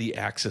just the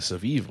axis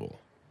of evil.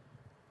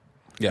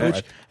 Yeah.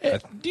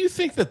 Which, do you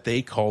think that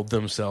they called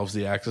themselves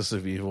the axis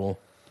of evil?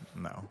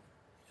 No,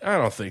 I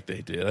don't think they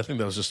did. I think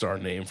that was just our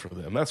name for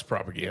them. That's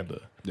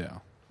propaganda. yeah.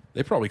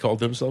 They probably called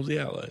themselves the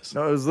Allies.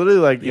 no, it was literally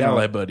like The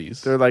Ally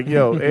buddies. They're like,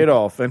 yo,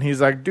 Adolf, and he's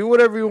like, do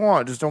whatever you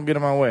want, just don't get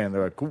in my way. And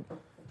they're like, cool.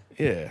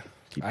 Yeah.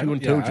 Keep I doing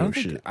don't Tojo think,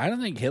 shit. I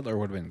don't think Hitler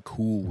would have been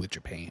cool with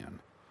Japan.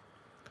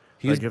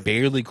 He Like was if-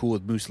 barely cool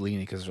with Mussolini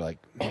because they're like,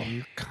 oh,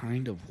 you're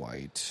kind of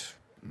white.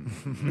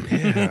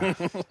 Yeah.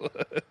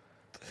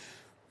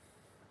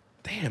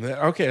 Damn.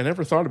 Okay, I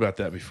never thought about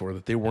that before.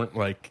 That they weren't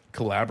like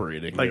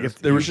collaborating. Like, Like if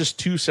there was you- just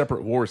two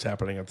separate wars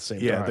happening at the same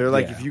Yeah, time. they're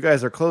like, Yeah. if you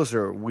guys are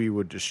closer, we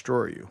would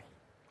destroy you.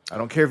 I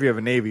don't care if you have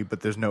a navy,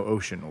 but there's no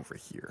ocean over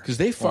here. because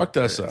they fucked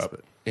us there is, up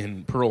but-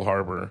 in Pearl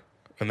Harbor,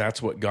 and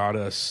that's what got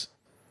us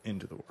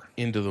Into the war.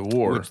 into the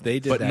war. Which they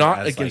did but that not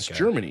as, against like,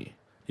 Germany.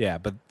 Yeah,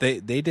 but they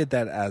did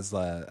that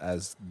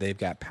as they've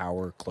got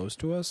power close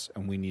to us,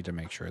 and we need to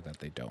make sure that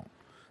they don't.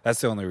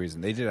 That's the only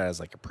reason they did it as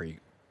like a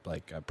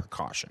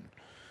precaution.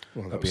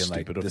 Well, that Of was being like,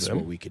 stupid of this is them.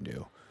 what we can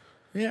do.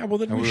 Yeah, well,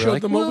 then And we we were showed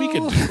like, them what we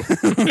could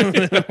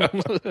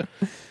do.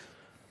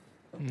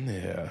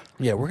 Yeah.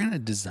 Yeah, we're gonna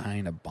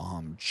design a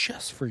bomb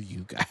just for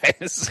you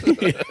guys.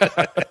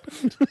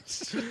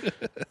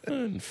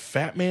 And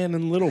Fat Man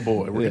and Little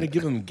Boy. We're going to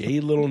give them gay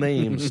little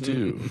names,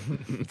 too.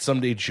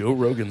 Someday Joe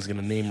Rogan's going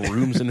to name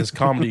rooms in his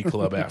comedy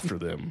club after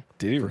them.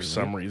 Did he For really?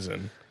 some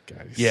reason.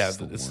 God, he's Yeah,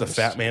 the it's the worst.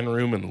 Fat Man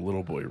room and the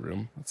Little Boy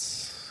room.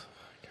 That's,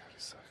 God,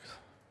 he sucks.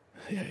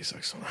 Yeah, he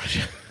sucks so much.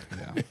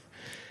 Yeah.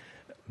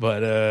 But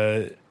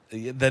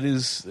that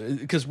is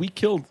because we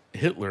killed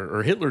Hitler,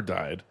 or Hitler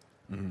died,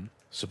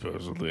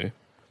 supposedly.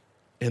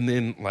 And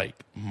then, like,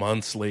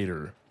 months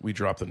later, we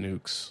dropped the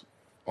nukes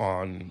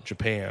on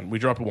Japan. We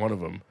dropped one of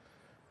them,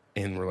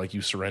 and we're like,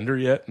 you surrender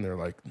yet? And they're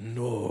like,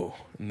 no.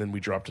 And then we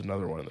dropped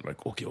another one, and they're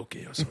like,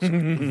 okay. I'm so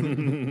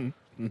sorry.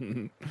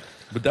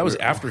 But that was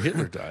after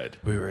Hitler died.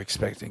 We were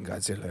expecting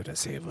Godzilla to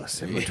save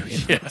us in between.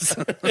 Yes.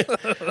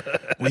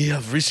 We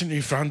have recently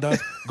found out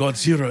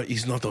Godzilla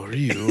is not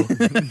real,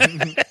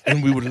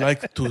 and we would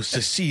like to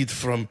secede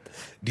from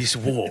this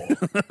war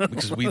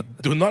because we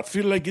do not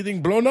feel like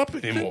getting blown up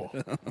anymore.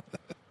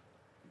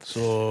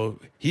 So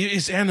here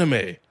is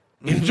anime.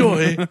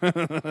 Enjoy.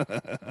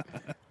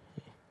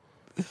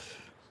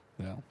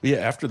 Yeah. Yeah,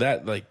 after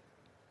that, like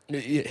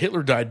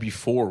Hitler died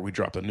before we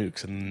dropped the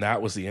nukes, and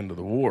that was the end of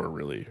the war,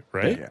 really,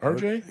 right? Yeah.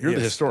 RJ, you're the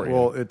Yes. historian.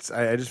 Well,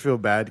 I just feel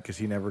bad because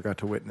he never got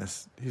to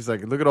witness. He's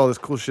like, look at all this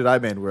cool shit I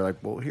made. We're like,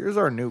 well, here's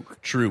our nuke.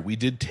 True, we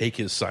did take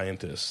his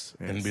scientists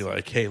and Yes. be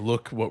like, "Hey,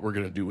 look what we're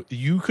gonna do."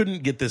 You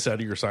couldn't get this out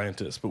of your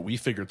scientists, but we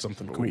figured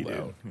something cool We did.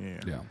 out.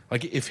 Yeah.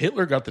 Like if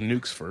Hitler got the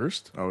nukes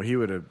first, Oh, he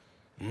would have.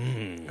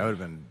 That would have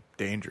been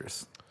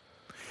dangerous.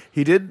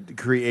 He did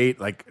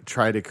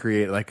try to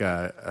create like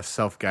a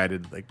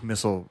self-guided like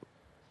missile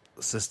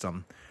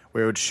system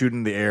where it would shoot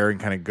in the air and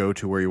kind of go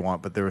to where you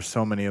want. But there were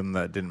so many of them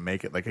that didn't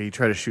make it. Like he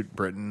tried to shoot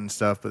Britain and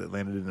stuff, but it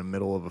landed in the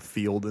middle of a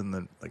field in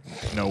the like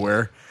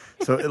nowhere.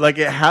 So like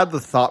it had the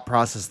thought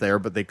process there,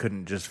 but they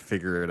couldn't just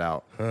figure it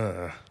out.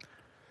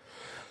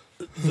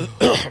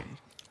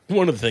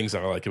 one of the things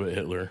I like about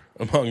Hitler,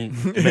 among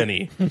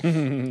many,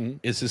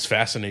 is his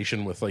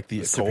fascination with like the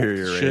occult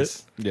Superior shit.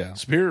 race. Yeah.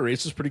 Superior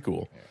race is pretty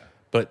cool.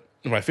 But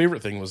my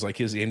favorite thing was like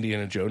his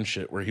Indiana Jones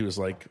shit, where he was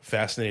like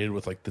fascinated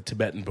with like the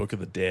Tibetan Book of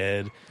the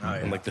Dead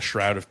and like the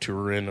Shroud of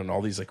Turin and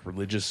all these like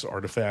religious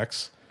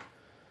artifacts.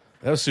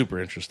 That was super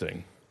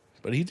interesting.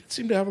 But he did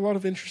seem to have a lot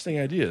of interesting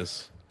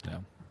ideas. Yeah.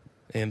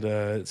 And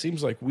it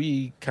seems like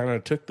we kind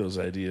of took those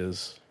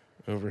ideas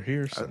over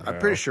here. I'm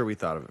pretty sure we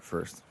thought of it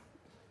first.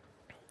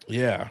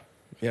 Yeah.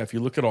 Yeah, if you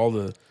look at all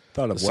the,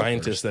 Thought the of what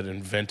scientists that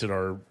invented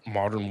our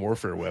modern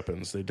warfare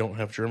weapons, they don't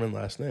have German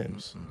last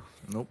names.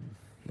 Nope.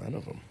 None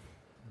of them.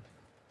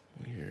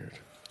 Weird.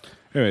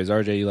 Anyways,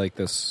 RJ, you like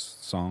this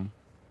song?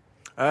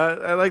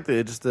 I like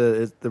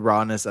the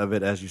rawness of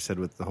it, as you said,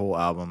 with the whole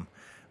album.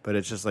 But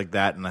it's just like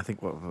that, and I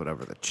think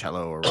whatever the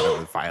cello or whatever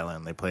the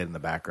violin they played in the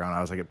background,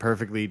 I was like, it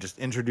perfectly just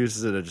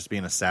introduces it as just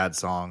being a sad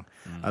song.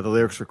 The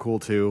lyrics were cool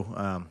too,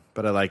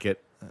 but I like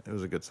it. It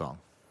was a good song.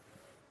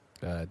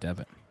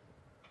 Devin.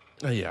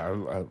 Yeah,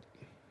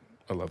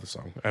 I love the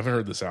song. I haven't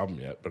heard this album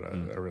yet, but I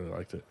really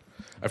liked it.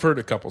 I've heard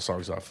a couple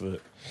songs off of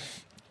it,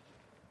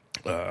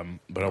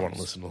 but I want to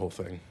listen to the whole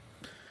thing.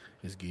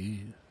 Is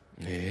good.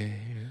 Yes.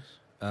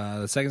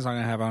 The second song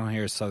I have on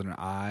here is Southern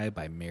Eye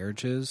by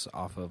Marriages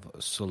off of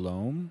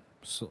Salome.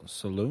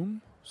 Salome?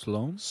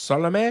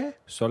 Salome?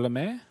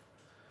 Salome?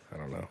 I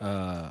don't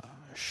know.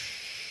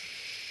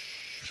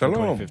 Shalom.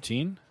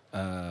 2015.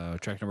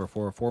 Track number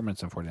 4, 4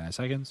 minutes and 49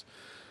 seconds.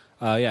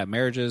 Yeah,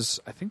 Marriages.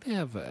 I think they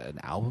have an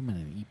album and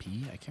an EP.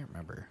 I can't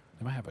remember.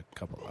 They might have a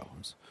couple of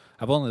albums.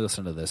 I've only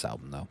listened to this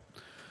album, though.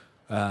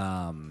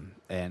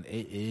 And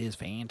it is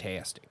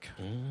fantastic.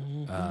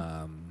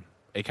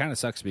 It kind of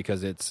sucks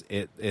because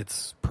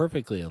it's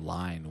perfectly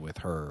aligned with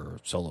her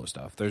solo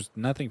stuff. There's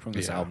nothing from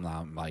this album that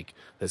I'm like,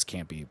 this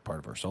can't be part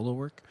of her solo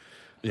work.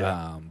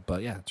 Yeah.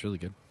 But yeah, it's really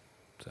good.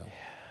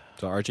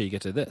 So RJ, you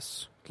get to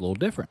this. It's a little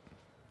different.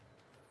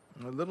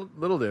 A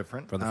little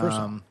different From the first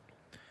one.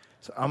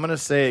 So I'm gonna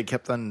say it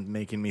kept on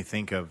making me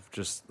think of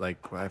just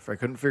like I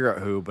couldn't figure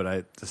out who, but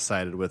I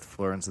decided with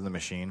Florence and the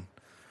Machine,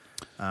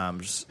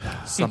 just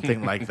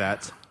something like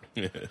that.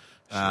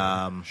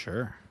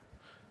 Sure.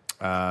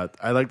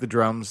 I like the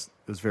drums.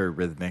 It was very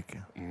rhythmic.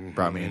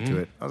 Brought me into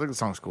it. I was like, the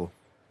song's cool.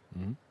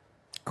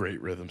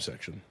 Great rhythm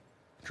section.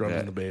 Drum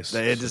and the bass.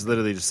 It just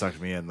literally just sucked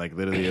me in. Like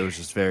literally, it was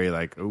just very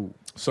like, ooh,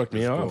 Sucked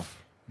me off.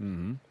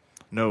 Cool.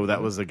 No,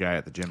 that was the guy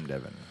at the gym,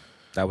 Devin.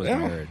 That was Yeah.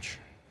 Marriage.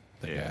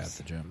 The guy at Yes.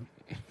 the gym.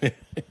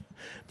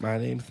 My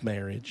name's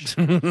Marriage.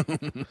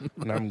 And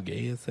I'm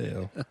gay as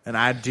hell. And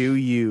I do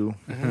you.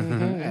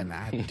 And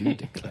I do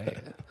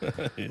declare.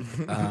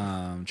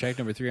 Track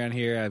number 3 on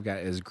here, I've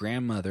got is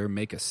Grandmother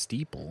Make a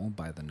Steeple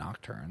by the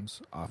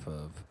Nocturnes off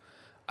of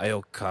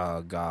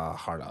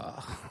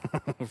Ayokagahara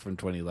from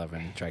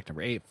 2011. Track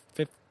number 8,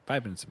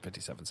 5 minutes and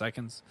 57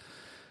 seconds.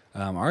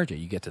 RJ,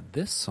 you get to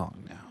this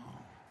song now.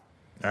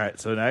 All right,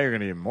 so now you're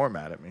gonna get more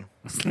mad at me.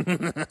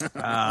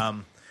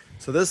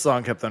 So this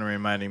song kept on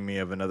reminding me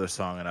of another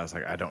song, and I was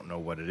like, I don't know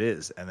what it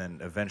is. And then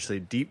eventually,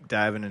 deep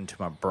diving into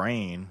my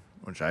brain,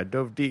 which I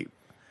dove deep,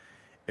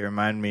 it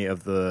reminded me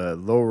of the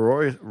Low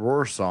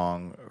Roar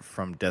song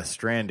from Death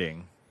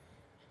Stranding.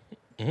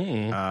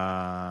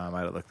 I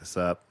might have looked this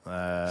up.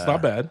 It's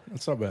not bad.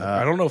 It's not bad.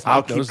 I don't know if Mike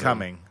I'll Keep knows that.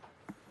 Coming.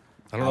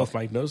 I don't know if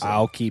Mike knows that.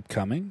 I'll Keep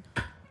Coming.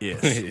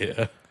 Yes.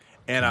 Yeah.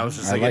 And I was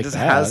just I like, like it just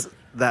that. has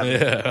that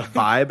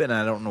vibe, and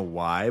I don't know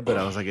why, but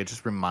I was like, it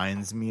just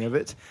reminds me of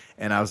it.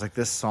 And I was like,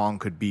 this song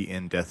could be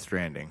in Death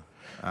Stranding.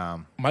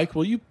 Mike,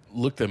 will you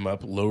look them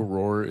up? Low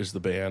Roar is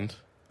the band.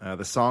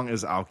 The song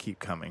is I'll Keep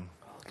Coming.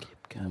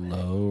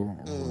 Low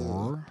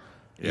Roar.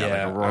 Yeah, like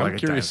a roar I'm like a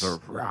curious.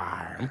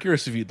 dinosaur. I'm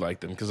curious if you'd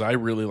like them because I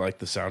really like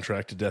the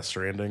soundtrack to Death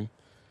Stranding.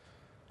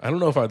 I don't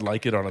know if I'd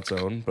like it on its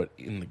own, but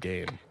in the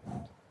game,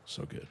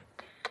 so good.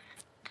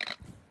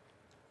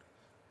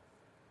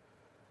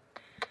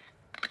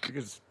 You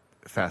could just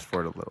fast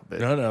forward a little bit.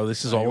 No,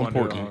 this is You all wanna do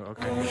it important.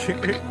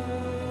 okay.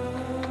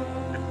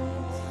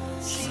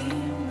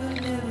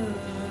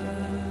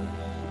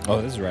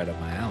 Oh, this is right up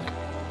my alley.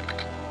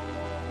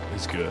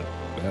 It's good.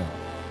 Yeah.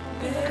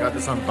 I got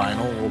this on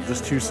vinyl. Well,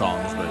 just 2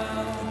 songs, but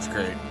it's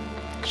great.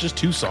 It's just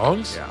 2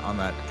 songs. Yeah, on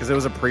that because it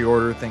was a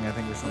pre-order thing, I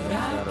think, or something like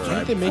that. Or Why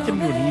can't they make it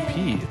into an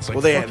EP? It's like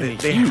well, they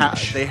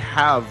huge. they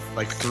have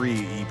like 3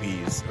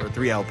 EPs or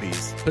 3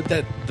 LPs. But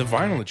the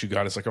vinyl that you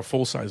got is like a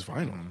full size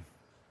vinyl.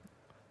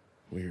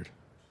 Weird.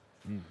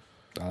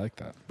 I like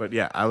that. But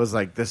yeah, I was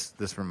like, this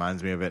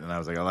reminds me of it, and I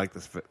was like, I like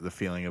the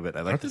feeling of it.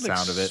 I like Aren't the they like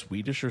sound of it.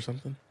 Swedish or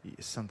something? Yeah,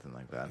 something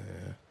like that.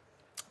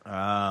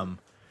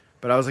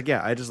 But I was like,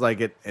 yeah, I just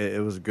like it.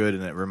 It was good,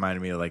 and it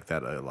reminded me of like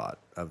that a lot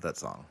of that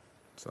song.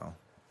 So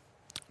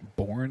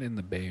Born in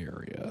the Bay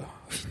Area.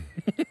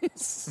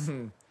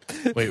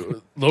 Wait,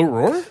 Low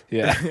Roar?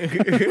 Yeah.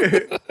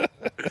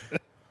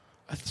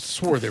 I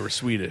swore they were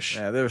Swedish.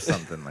 yeah, there was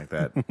something like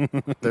that.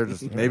 They're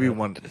just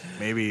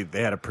maybe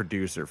they had a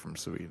producer from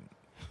Sweden.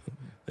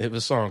 They have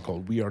a song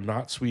called "We Are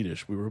Not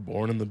Swedish. We Were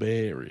Born in the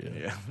Bay Area."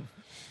 Yeah,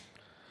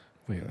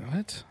 Wait,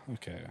 what?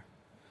 Okay.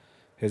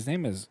 His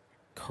name is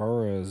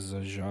Kara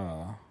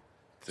Zaja.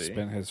 See?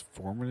 Spent his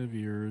formative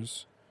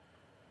years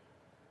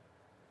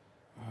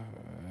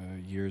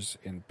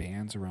in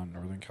bands around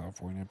Northern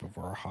California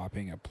before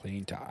hopping a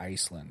plane to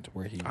Iceland,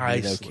 where he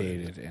Iceland.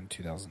 relocated in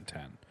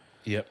 2010.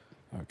 Yep.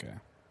 Okay.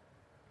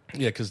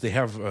 Yeah, because they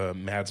have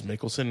Mads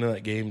Mikkelsen in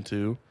that game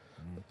too.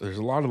 There's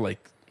a lot of what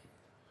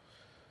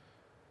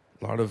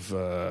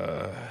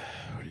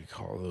do you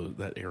call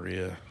that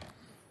area?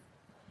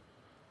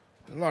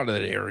 A lot of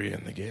that area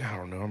in the game. I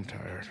don't know. I'm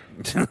tired.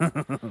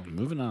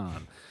 Moving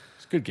on.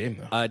 It's a good game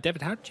though.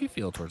 David, how did you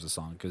feel towards the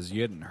song? Because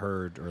you hadn't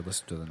heard or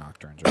listened to the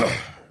Nocturnes. Right?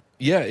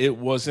 Yeah, it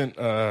wasn't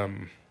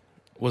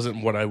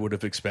what I would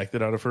have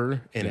expected out of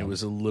her, and it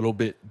was a little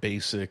bit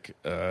basic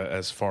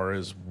as far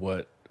as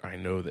what I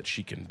know that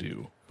she can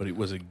do. But it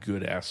was a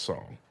good ass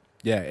song.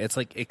 Yeah, it's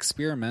like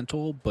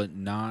experimental, but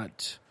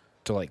not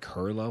to like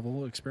her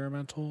level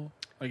experimental,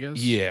 I guess.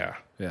 Yeah.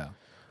 Yeah.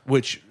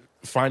 Which,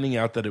 finding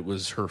out that it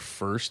was her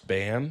first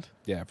band,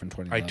 Yeah, from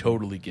 2011. I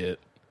totally get.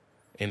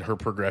 And her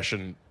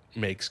progression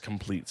makes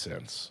complete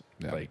sense.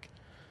 Yeah. Like,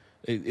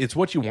 it's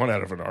what you want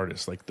out of an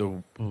artist. Like,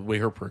 the way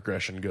her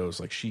progression goes.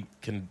 Like, she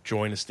can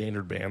join a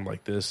standard band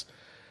like this,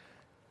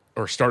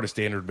 or start a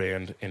standard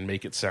band and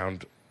make it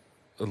sound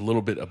a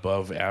little bit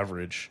above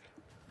average,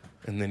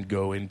 and then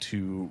go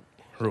into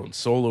her own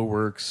solo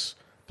works,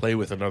 play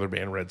with another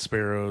band, Red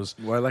Sparrows.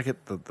 Well, I like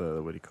it. The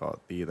what do you call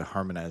it? The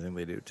harmonizing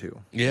they do too.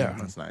 Yeah,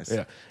 That's nice.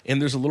 Yeah,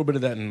 and there's a little bit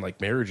of that in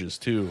like Marriages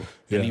too,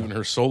 and Yeah. even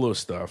her solo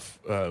stuff.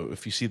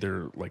 If you see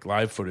their like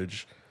live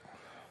footage,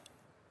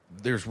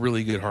 there's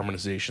really good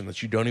harmonization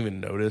that you don't even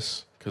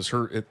notice because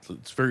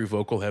it's very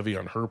vocal heavy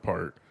on her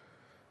part,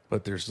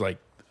 but there's like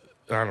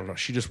I don't know,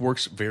 she just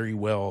works very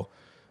well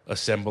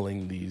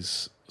assembling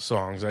these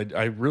songs.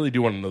 I really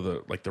do want to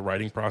know the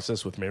writing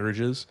process with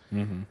Marriages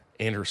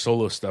and her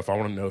solo stuff. I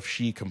want to know if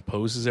she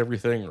composes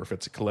everything or if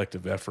it's a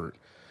collective effort.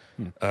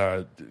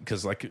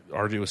 Because like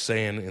RJ was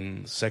saying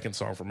in the second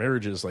song for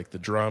Marriages, like the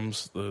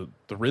drums, the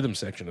rhythm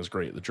section is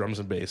great. The drums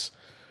and bass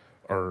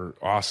are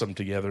awesome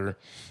together,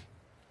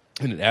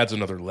 and it adds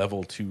another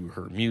level to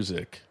her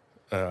music.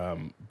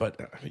 But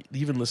I mean,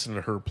 even listening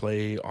to her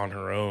play on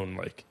her own,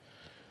 like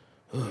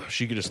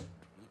she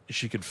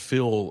could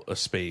fill a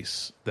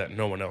space that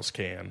no one else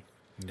can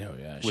No,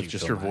 yeah, with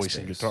just her voice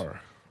and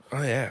guitar.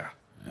 Oh yeah,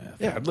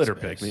 I'd let her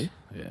pick me.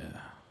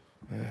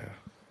 Yeah.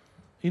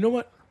 You know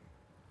what?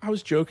 I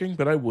was joking,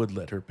 but I would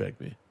let her peg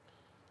me.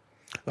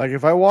 Like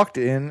if I walked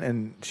in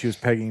and she was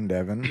pegging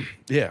Devin,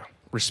 Yeah,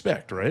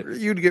 respect, right?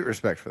 you'd get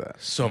respect for that.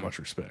 So much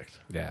respect.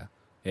 Yeah.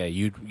 Yeah,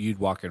 you'd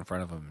walk in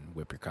front of him and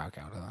whip your cock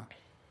out. Huh?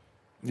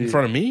 In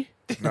front of me?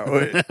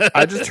 No,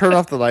 I just turn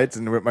off the lights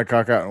and whip my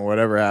cock out, and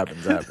whatever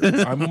happens,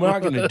 happens. I'm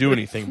not going to do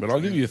anything, but I'll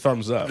give you a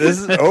thumbs up. This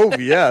is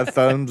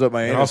thumbs up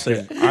my And I'll anus.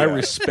 say, I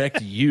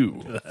respect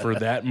you for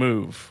that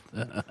move.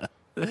 I'm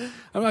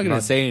not going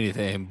to say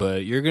anything,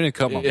 but you're going to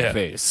come on Yeah. my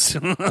face.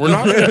 We're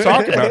not going to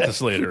talk about this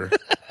later.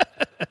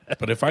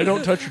 But if I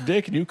don't touch your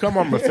dick and you come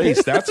on my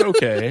face, that's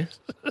okay.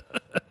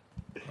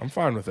 I'm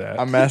fine with that.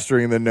 I'm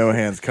mastering the no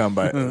hands come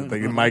by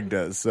like Mike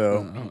does.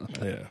 So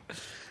Yeah.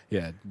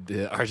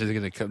 Yeah, Arch is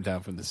going to come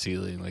down from the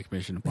ceiling like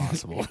Mission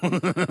Impossible.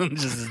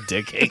 Just his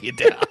dick hanging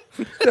down.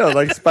 yeah,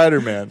 like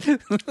Spider-Man.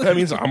 That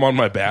means I'm on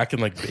my back in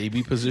like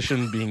baby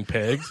position being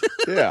pegged.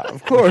 Yeah,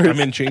 of course. I'm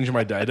in changing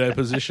my die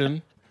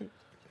position.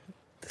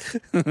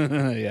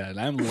 Yeah, and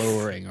I'm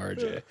lowering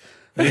RJ.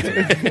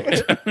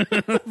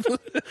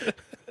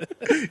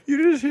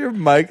 You just hear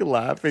Mike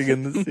laughing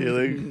in the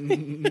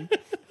ceiling.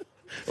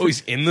 Oh,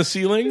 he's in the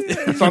ceiling?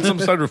 It's on some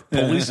sort of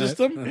pulley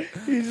system?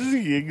 He's just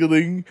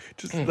giggling,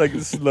 just like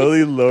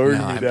slowly lowering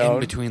No, me I'm down. in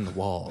between the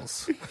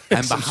walls.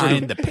 I'm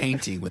behind the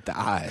painting with the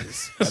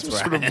eyes. That's Some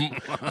where sort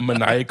I of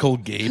maniacal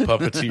gay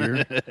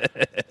puppeteer.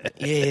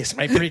 Yes,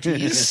 my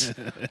pretties.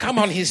 Come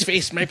on his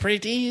face, my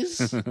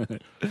pretties.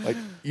 Like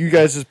you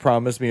guys just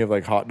promised me of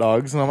like hot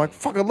dogs, and I'm like,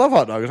 fuck, I love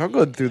hot dogs. I'll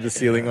go through the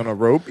ceiling on a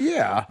rope.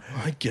 Yeah.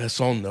 I guess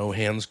I'll no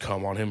hands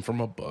come on him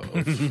from above.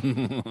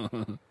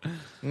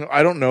 No,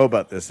 I don't know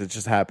about this. It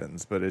just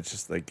happens, but it's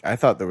just like I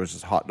thought there was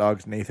just hot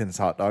dogs, Nathan's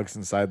hot dogs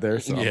inside there.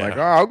 So I'm Yeah. like,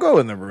 oh, I'll go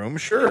in the room,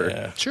 sure.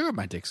 Yeah, Sure,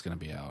 my dick's going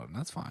to be out, and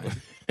that's fine.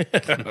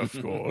 of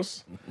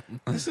course.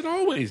 As it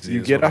always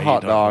You is get when a I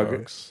hot eat dog.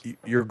 dogs.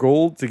 Your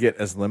goal to get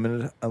as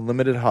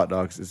unlimited hot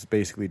dogs is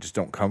basically just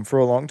don't come for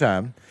a long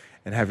time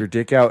and have your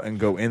dick out and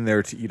go in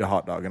there to eat a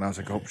hot dog. And I was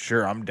like, oh,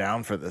 sure, I'm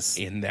down for this.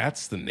 And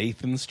that's the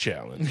Nathan's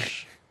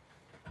challenge.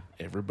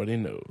 Everybody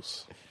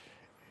knows.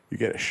 You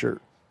get a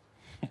shirt.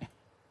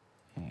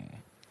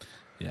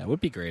 Yeah, it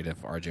would be great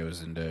if RJ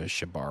was into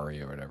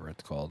shibari or whatever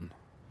it's called.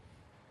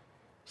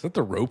 Is that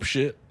the rope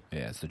shit?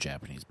 Yeah, it's the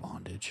Japanese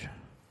bondage.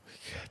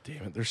 God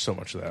damn it. There's so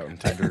much of that on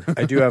Tinder.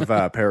 I do have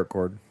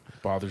paracord.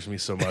 Bothers me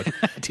so much.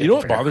 You know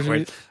what bothers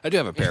me? I do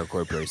have a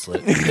paracord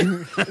bracelet.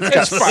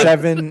 It's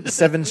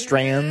seven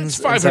strands.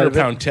 It's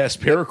 500-pound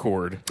test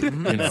paracord.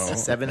 You know,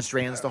 7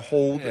 strands to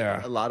hold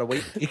Yeah. a lot of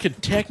weight. it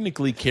could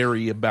technically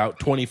carry about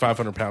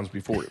 2,500 pounds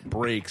before it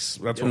breaks.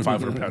 That's what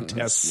 500-pound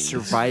test means.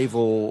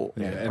 Survival.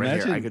 Yeah, right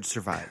imagine- here. I could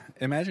survive.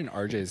 Imagine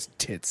RJ's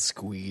tits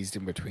squeezed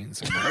in between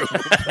some rope.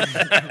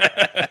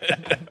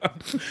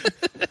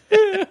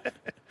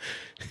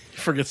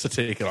 Forgets to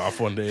take it off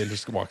one day and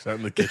just walks out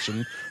in the kitchen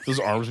with his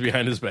arms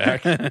behind his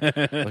back.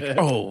 Like,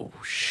 oh,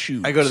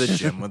 shoot. I go to the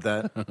gym with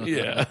that.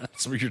 Yeah.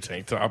 Some of your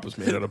tank top is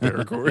made out of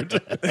paracord.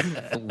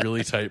 A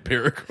really tight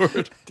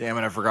paracord. Damn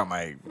it, I forgot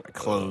my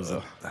clothes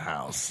at the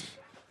house.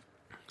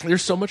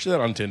 There's so much of that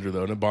on Tinder,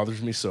 though, and it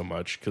bothers me so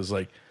much because,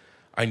 like,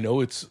 I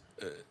know it's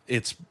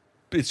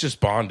just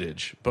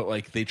bondage, but,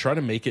 like, they try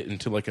to make it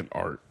into, like, an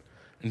art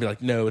and be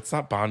like, no, it's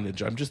not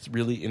bondage. I'm just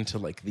really into,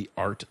 like, the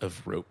art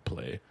of rope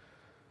play.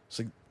 It's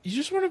like, you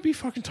just want to be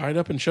fucking tied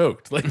up and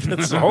choked. Like,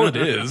 that's all it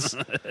is.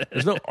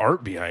 There's no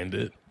art behind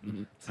it.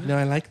 It's like, no,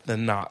 I like the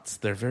knots.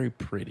 They're very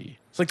pretty.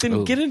 It's like,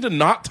 then get into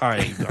knot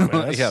tying,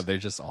 dumbass. Yeah, they're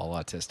just all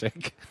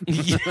autistic.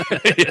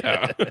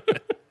 Yeah.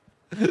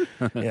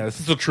 Yeah, this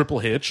is a triple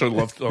hitch. I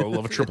love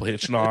a triple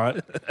hitch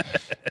knot.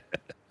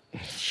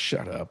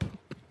 Shut up.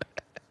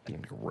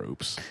 Like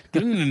ropes.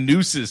 Get into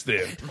nooses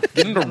then.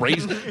 Get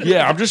into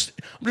Yeah, I'm just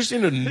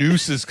into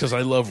nooses because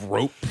I love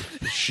rope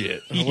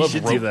shit. I You love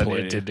should rope do that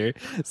play. on Tinder.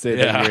 Say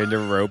Yeah. that you're into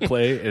rope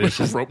play, and it's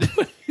just Rope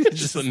play. It's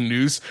just a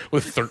noose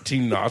with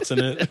 13 knots in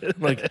it.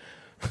 Like,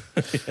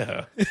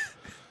 yeah.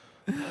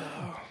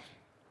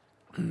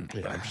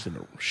 Yeah, I'm just in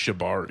a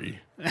shibari.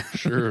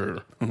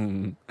 Sure.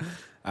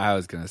 I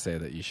was going to say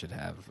that you should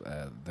have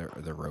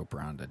the rope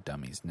around a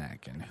dummy's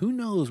neck, and who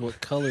knows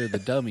what color the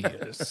dummy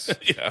is.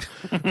 Yeah.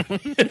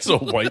 It's a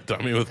white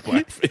dummy with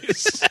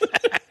blackface.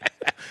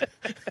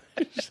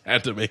 Just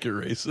had to make it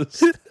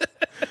racist.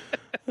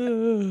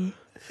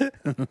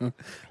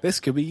 This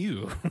could be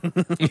you.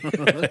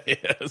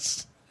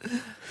 Yes.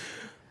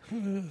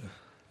 All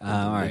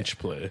right. Lynch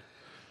play.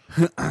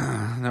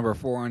 Number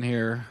 4 on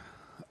here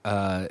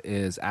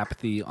is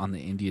Apathy on the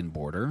Indian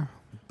Border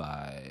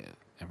by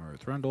Emma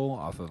Ruth Rundle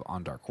off of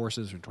On Dark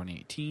Horses from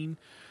 2018.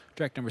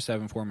 Track number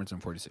 7, 4 minutes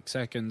and 46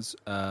 seconds.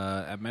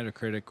 At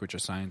Metacritic, which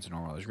assigns a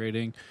normalized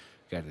rating,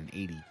 got an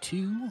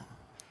 82.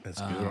 That's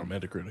good on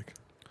Metacritic.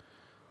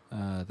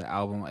 The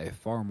album, a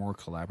far more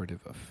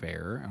collaborative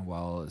affair, and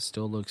while it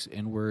still looks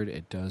inward,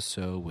 it does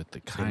so with the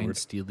kind, Inward.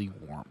 steely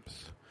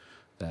warmth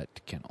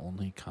that can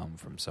only come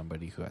from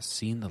somebody who has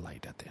seen the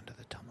light at the end of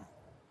the tunnel.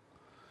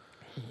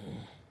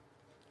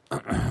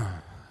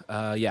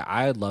 Yeah,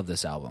 I love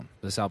this album.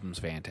 This album's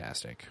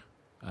fantastic.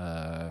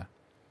 It's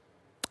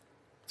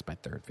my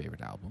 3rd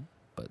favorite album,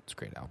 but it's a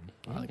great album.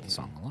 I like the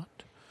song a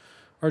lot.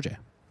 RJ.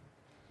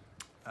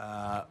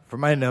 For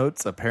my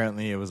notes,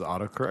 apparently it was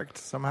autocorrect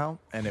somehow,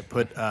 and it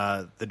put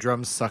the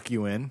drums suck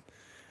you in.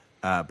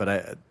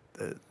 But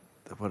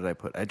what did I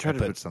put? I tried to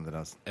put something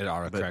else. It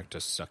autocorrect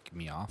to suck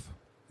me off.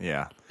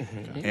 Yeah,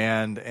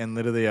 and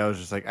literally I was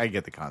just like, I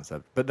get the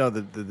concept, but no,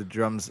 the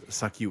drums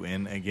suck you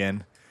in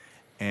again,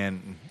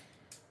 and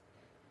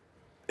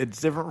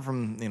it's different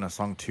from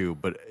song 2,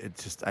 but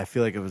it's just I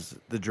feel like it was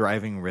the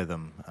driving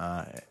rhythm,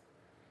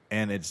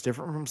 and it's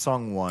different from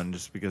song 1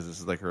 just because this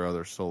is like her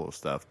other solo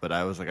stuff. But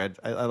I was like,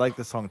 I like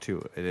the song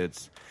too.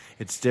 It's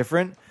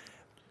different,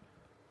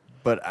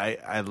 but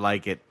I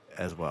like it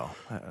as well.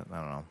 I don't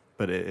know,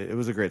 but it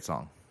was a great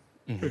song.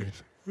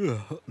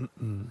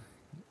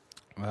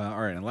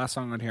 All right, and last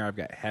song on here, I've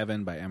got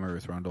Heaven by Emma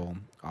Ruth Rundle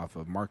off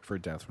of Marked for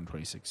Death from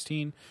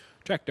 2016.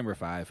 Track number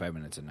 5, 5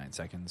 minutes and 9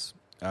 seconds.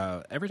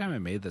 Every time I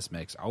made this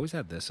mix, I always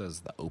had this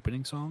as the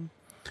opening song.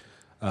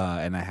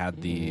 And I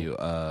had the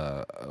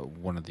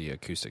one of the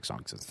acoustic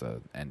songs as the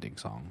ending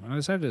song. And I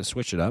decided to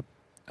switch it up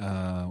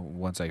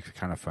once I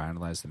kind of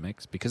finalized the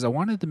mix, because I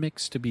wanted the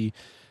mix to be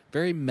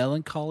very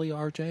melancholy,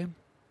 RJ,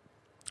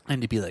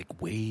 and to be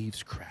like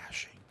waves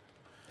crashing.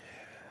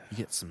 You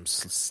get some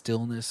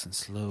stillness and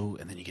slow,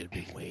 and then you get a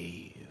big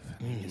wave.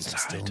 And you get some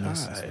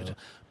stillness and slow,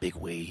 big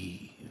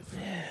wave.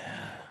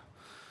 Yeah.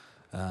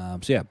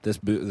 So yeah, this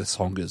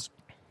song is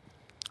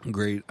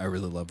great. I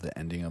really love the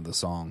ending of the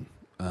song.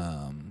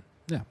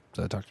 Yeah.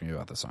 So talk to me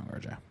about this song,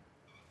 RJ.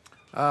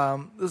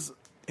 This,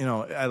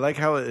 I like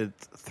how it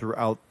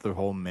throughout the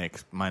whole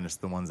mix, minus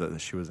the ones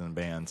that she was in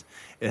bands,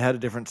 it had a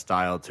different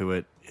style to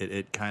it.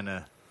 It kind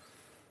of,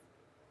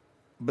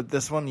 but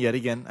this one yet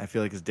again, I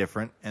feel like is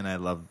different, and I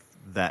love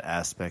that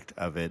aspect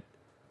of it.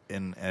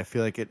 And I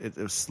feel like it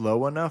was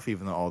slow enough,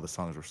 even though all the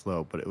songs were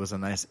slow, but it was a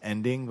nice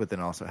ending, but then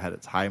also had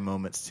its high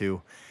moments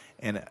too.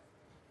 And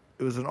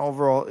it was it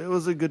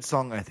was a good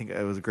song. I think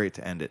it was great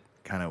to end it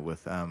kind of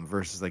with,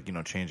 versus like,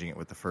 changing it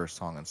with the first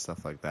song and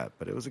stuff like that.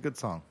 But it was a good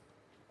song.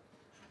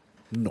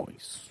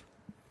 Nice.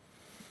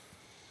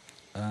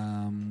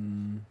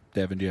 Devin,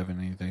 do you have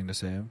anything to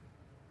say?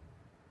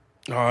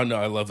 Oh, no,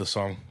 I love the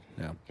song.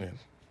 Yeah. Yeah,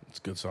 it's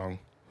a good song.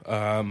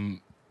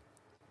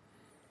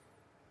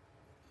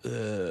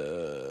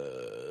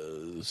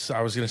 So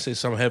I was going to say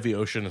Some Heavy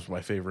Ocean is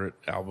my favorite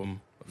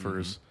album of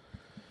hers.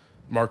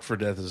 Marked for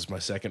Death is my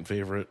second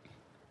favorite.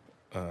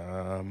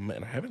 And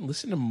I haven't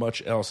listened to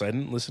much else. I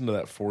didn't listen to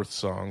that Fourth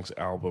Songs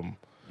album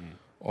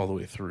all the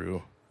way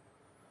through.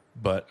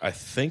 But I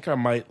think I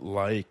might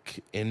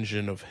like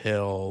Engine of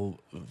Hell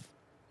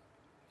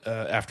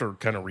after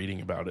kind of reading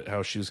about it,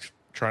 how she was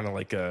trying to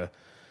like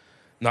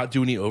not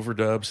do any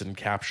overdubs and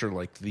capture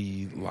like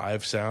the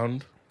live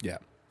sound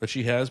that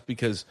she has,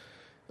 because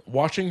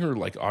watching her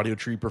like Audio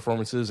Tree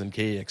performances and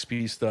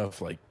KEXP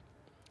stuff, like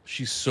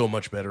she's so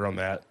much better on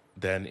that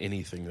than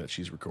anything that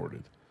she's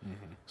recorded.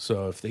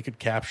 So if they could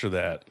capture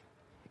that,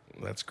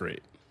 that's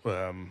great.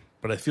 But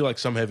I feel like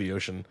Some Heavy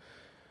Ocean,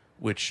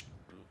 which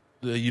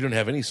you don't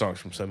have any songs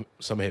from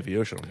Some Heavy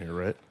Ocean on here,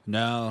 right?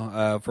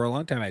 No, for a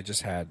long time I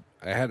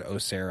had O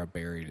Sarah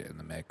buried in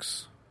the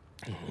mix.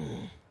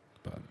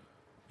 But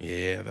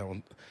yeah, that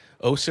one.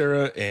 Oh,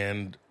 Sarah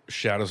and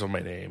Shadows of My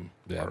Name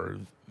are.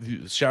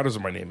 Shadows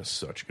of My Name is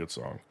such a good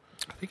song.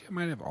 I think I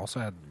might have also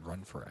had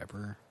Run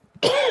Forever.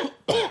 I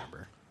don't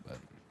remember, but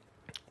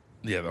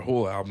yeah, the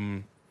whole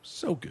album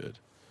so good.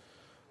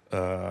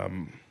 Yeah.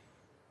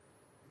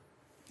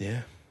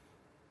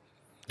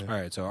 All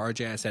right, so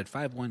RJ, I said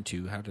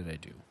 512. How did I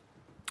do?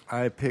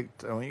 I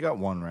picked, you got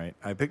one right.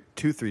 I picked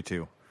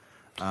 232.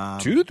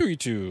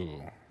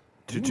 232.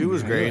 2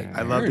 was great.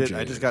 I loved it. I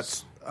marriages. just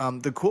got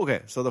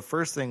okay. So the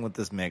first thing with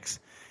this mix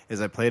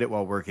is I played it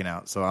while working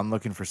out. So I'm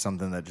looking for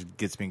something that just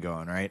gets me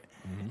going, right?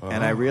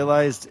 And I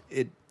realized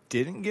it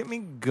didn't get me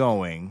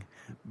going,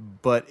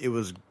 but it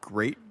was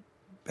great.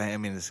 I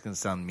mean, this is going to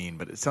sound mean,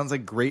 but it sounds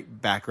like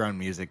great background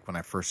music when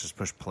I first just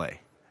push play.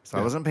 So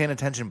I wasn't paying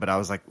attention, but I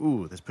was like,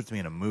 ooh, this puts me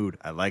in a mood.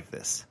 I like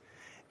this.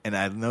 And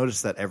I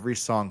noticed that every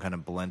song kind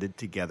of blended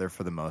together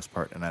for the most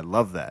part, and I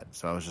love that.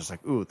 So I was just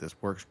like, ooh, this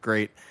works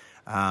great.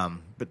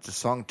 But the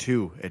song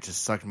 2, it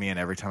just sucked me in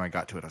every time I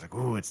got to it. I was like,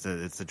 ooh, it's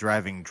the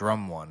driving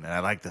drum one, and I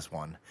like this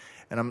one.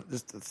 And I'm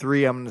just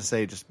 3, I'm going to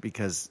say just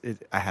because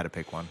I had to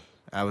pick one.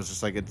 I was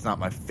just like, it's not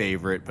my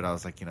favorite, but I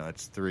was like,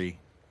 it's 3.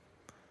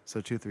 So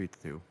 2, 3,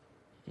 2.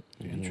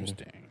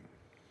 Interesting.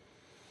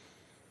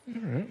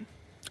 All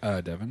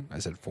right. Devin, I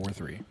said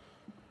 4-3.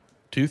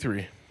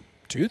 2-3.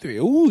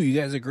 2-3. Ooh, you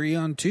guys agree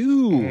on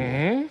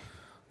 2.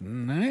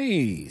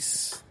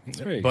 Nice. That's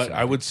very But exciting.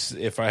 I would,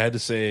 if I had to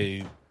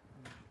say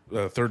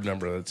a third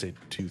number, I'd say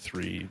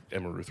 2-3.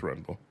 Emma Ruth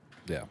Rundle.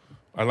 Yeah.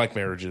 I like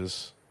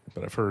Marriages,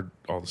 but I've heard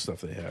all the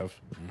stuff they have.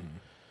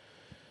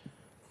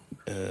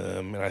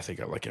 And I think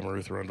I like Emma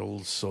Ruth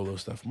Rundle's solo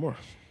stuff more.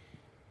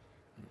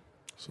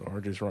 So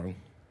RJ's wrong.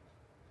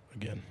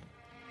 Again.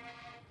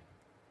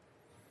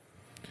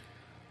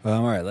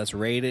 All right, let's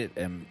rate it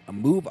and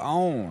move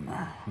on.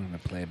 I'm going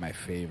to play my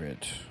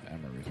favorite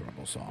Emma Ruth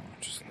Rundle song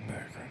just in the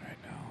background right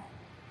now.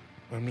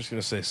 I'm just going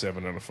to say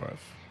 7 out of 5.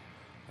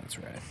 That's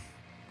right.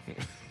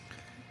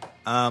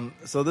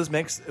 So this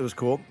mix, it was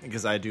cool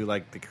because I do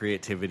like the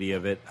creativity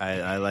of it.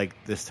 I like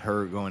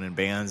her going in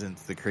bands and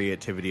the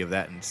creativity of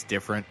that, and it's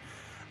different.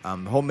 The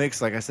whole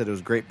mix, like I said, it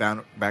was great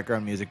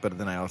background music, but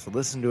then I also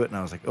listened to it and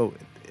I was like, oh,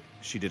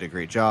 she did a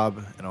great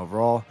job. And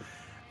overall,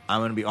 I'm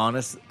going to be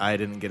honest, I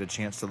didn't get a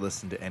chance to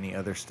listen to any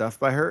other stuff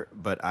by her,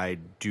 but I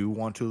do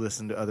want to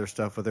listen to other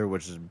stuff with her,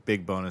 which is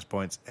big bonus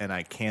points, and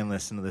I can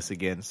listen to this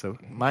again. So,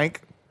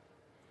 Mike,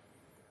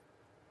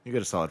 you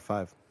get a solid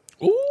 5.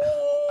 Ooh!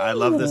 I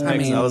love this mix.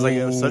 mean, I was like,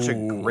 it was such a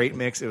great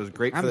mix. It was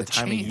great for the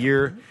time of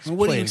year. What do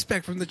playing- you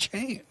expect from the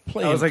champ?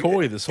 Playing I was like,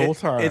 coy this whole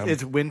time.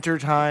 It's winter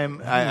time.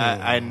 I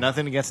had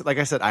nothing against it. Like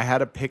I said, I had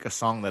to pick a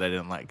song that I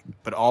didn't like,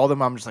 but all of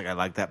them, I'm just like, I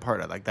like that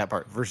part. I like that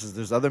part. Versus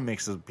there's other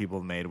mixes people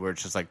have made where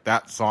it's just like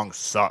that song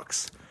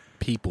sucks.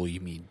 People,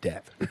 you mean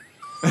Devin.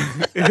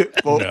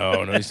 Well,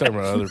 No, he's talking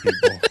about other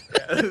people.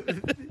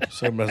 He's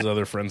talking about his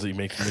other friends that he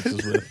makes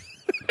mixes with.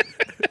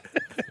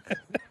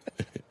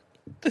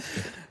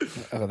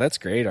 Oh, that's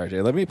great,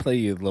 RJ. Let me play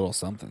you a little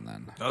something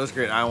then. no, that's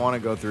great. I want to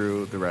go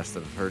through the rest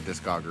of her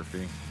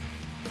discography.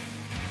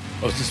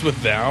 Oh, is this with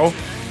Thou? Oh,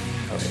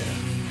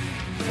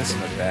 yeah.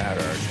 Listen to that,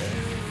 RJ.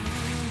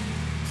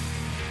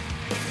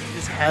 It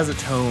just has a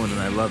tone, and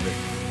I love it.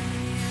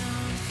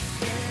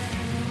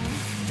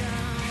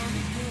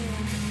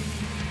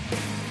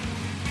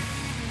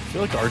 I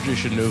feel like RJ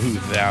should know who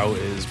Thou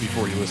is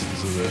before he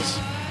listens to this.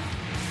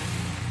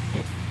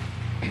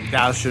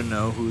 Thou should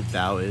know who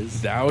thou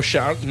is. Thou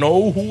shalt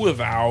know who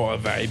thou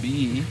thy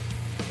be.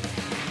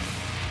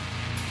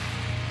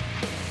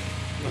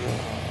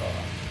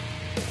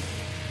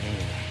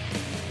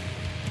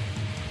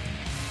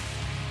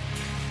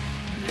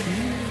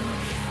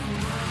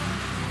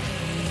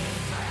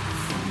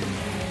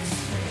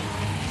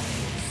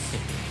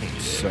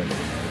 So good,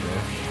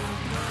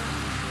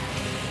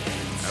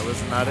 I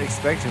was not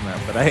expecting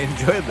that, but I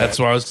enjoyed that. That's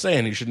what I was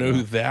saying. You should know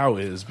who Thou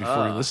is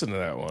before you listen to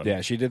that one.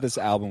 Yeah, she did this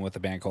album with a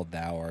band called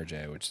Thou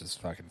RJ, which is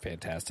fucking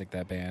fantastic,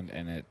 that band,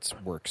 and it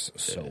works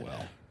so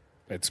well.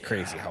 It's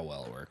crazy how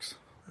well it works.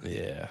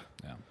 Yeah.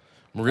 Yeah.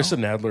 Marissa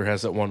Nadler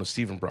has that one with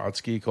Stephen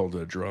Brodsky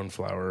called Drone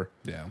Flower.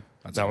 Yeah.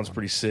 That's That a one's one.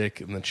 pretty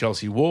sick. And then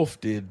Chelsea Wolfe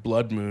did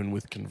Blood Moon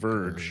with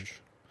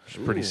Converge. Which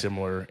is pretty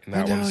similar. And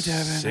that I know, one's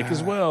Devin. sick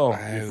as well.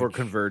 Before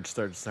Converge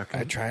started sucking.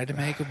 I tried to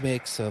make a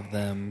mix of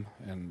them,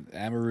 and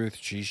Emma Ruth,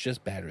 she's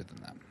just better than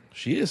them.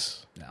 She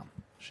is. No.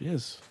 She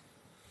is.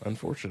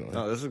 Unfortunately.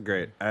 No, this is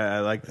great. I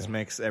like this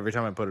mix. Every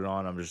time I put it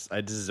on,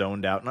 I just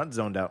zoned out. Not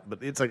zoned out,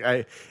 but it's like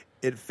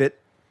it fit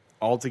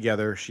all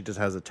together. She just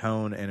has a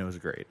tone, and it was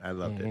great. I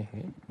loved it.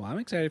 Well, I'm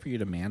excited for you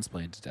to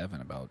mansplain to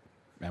Devin about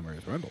Emma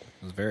Ruth Rundle.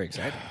 It was very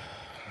exciting.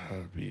 I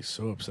would be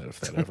so upset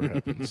if that ever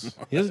happens.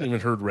 He hasn't even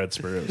heard Red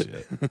Sparrows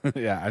yet.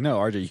 Yeah, I know,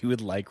 RJ, you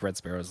would like Red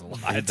Sparrows a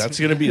lot. That's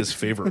going to be his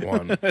favorite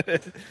one.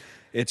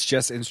 It's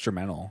just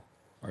instrumental,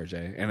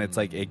 RJ, and it's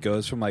like it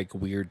goes from like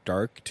weird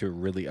dark to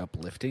really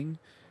uplifting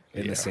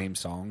in Yeah. the same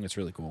song. It's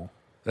really cool.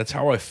 That's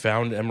how I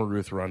found Emma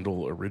Ruth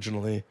Rundle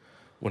originally.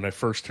 When I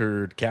first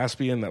heard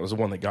Caspian, that was the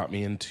one that got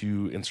me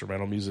into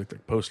instrumental music,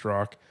 like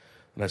post-rock.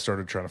 And I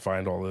started trying to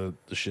find all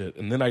the shit.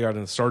 And then I got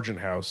into Sargent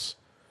House,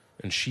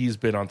 and she's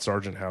been on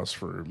Sargent House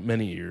for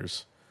many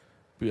years.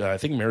 But, I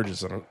think Marriage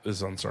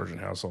is on Sargent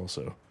House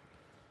also.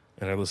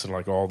 And I listened to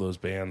like all those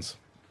bands.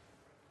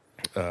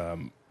 But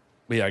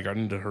yeah, I got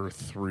into her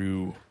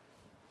through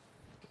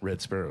Red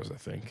Sparrows, I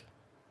think.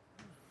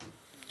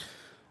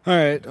 All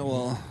right,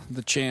 well,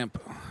 the champ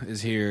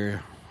is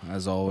here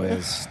as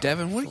always.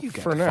 Devin, what do you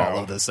got For to now.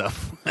 follow this up?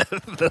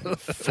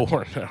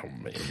 For now,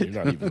 man. You're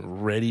not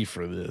even ready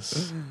for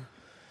this.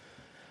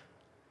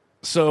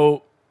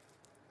 So,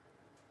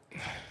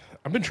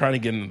 I've been trying to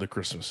get into the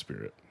Christmas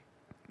spirit.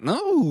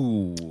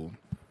 No.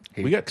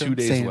 We got 2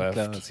 days Santa left.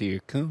 Claus, here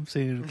comes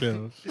Santa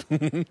Claus.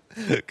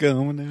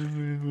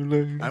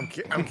 Coming down.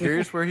 I'm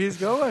curious where he's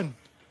going.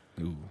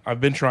 Ooh. I've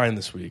been trying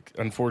this week.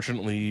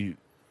 Unfortunately,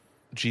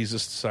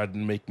 Jesus decided to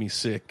make me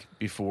sick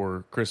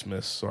before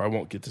Christmas, so I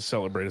won't get to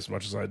celebrate as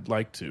much as I'd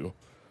like to.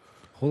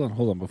 Hold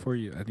on. Before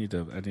you, I need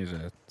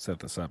to set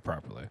this up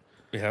properly.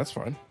 Yeah, that's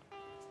fine.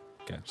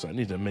 Okay. So I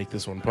need to make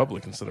this one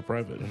public instead of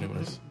private,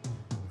 anyways.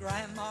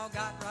 Grandma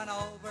got run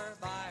over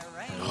by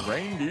a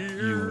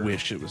reindeer. You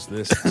wish it was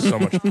this. It's so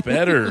much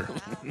better.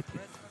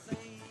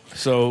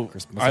 So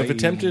Christmas I've Eve.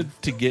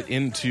 attempted to get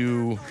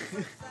into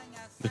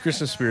the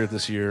Christmas spirit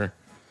this year.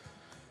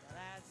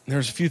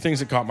 There's a few things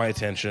that caught my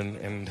attention,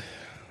 and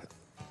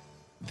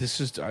this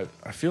is I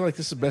feel like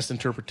this is the best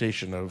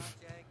interpretation of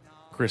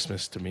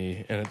Christmas to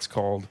me, and it's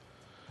called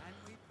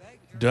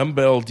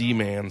Dumbbell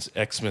D-Man's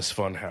Xmas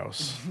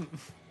Funhouse.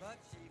 But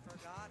she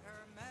forgot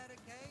her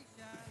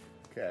medication.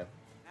 Okay.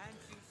 And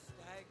she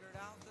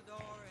staggered out the door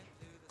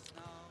into the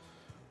snow.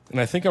 And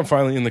I think I'm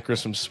finally in the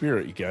Christmas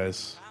spirit, you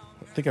guys.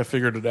 I think I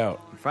figured it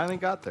out. You finally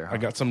got there, huh? I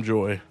got some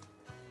joy.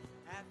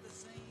 At the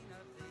scene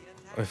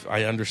of the attack.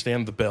 I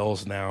understand the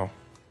bells now.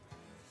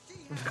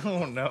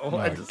 Oh, no. Oh,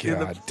 God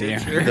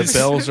damn. The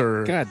bells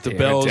are God the damn it,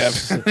 bells.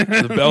 Jeff.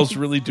 The bells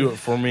really do it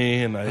for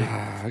me, and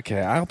I Okay,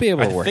 I'll be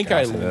able to work think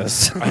out I to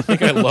this. I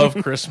think I love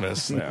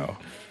Christmas now.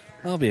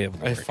 I'll be able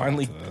to I work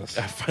finally out to this.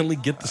 I finally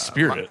get the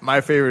spirit.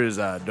 My favorite is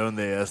Donde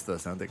Está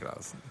Santa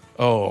Claus.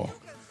 Oh,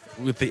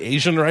 with the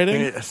Asian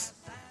writing. Yes.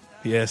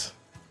 Yes.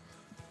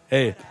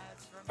 Hey,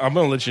 I'm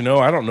gonna let you know.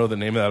 I don't know the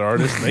name of that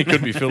artist. And they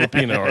could be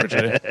Filipino,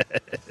 RJ.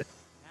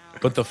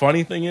 But the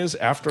funny thing is,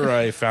 after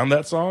I found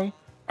that song,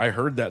 I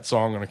heard that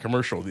song on a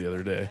commercial the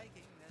other day,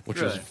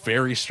 which was Really?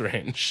 very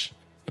strange.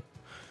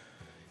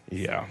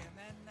 Yeah.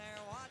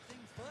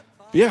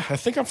 Yeah, I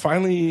think I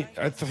finally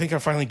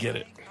get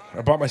it.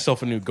 I bought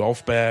myself a new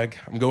golf bag.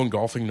 I'm going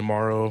golfing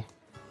tomorrow.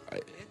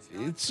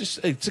 It's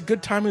a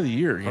good time of the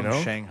year, you From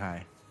know.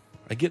 Shanghai.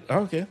 Okay,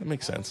 that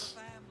makes sense.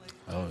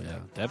 Oh, yeah.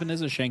 Devin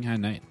is a Shanghai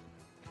Knight.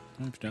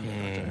 I don't know if you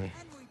know that, And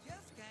we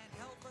just can't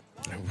help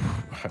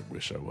but I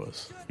wish I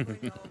was.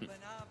 open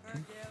up her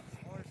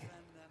gift or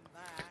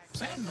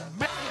send them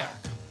back.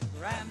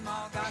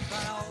 Grandma got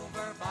run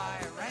over by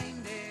a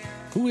reindeer.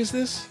 Who is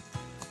this?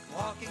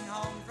 Walking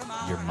home from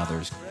our Your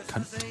mother's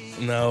Christmas cunt.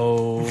 Eve.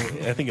 No,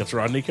 I think it's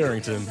Rodney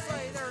Carrington.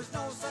 Say there's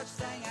no such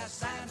thing as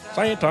Santa.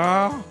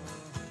 Santa.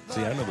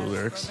 See, I know those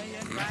lyrics. Me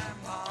and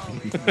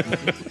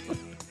Grandma.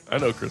 I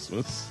know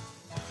Christmas.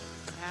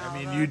 I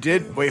mean, you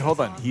did. Wait,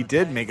 hold on. He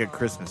did make a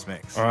Christmas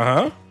mix. Uh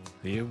huh.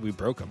 We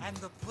broke him. And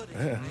the pudding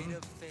Yeah. made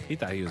of fish. He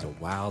thought he was a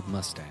wild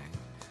Mustang.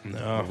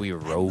 No. We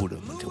rode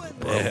him until we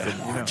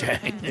broke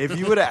him. If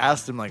you would have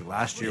asked him like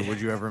last year, would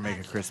you ever make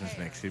a Christmas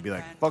mix? He'd be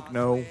like, "Fuck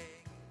no."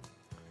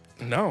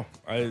 No.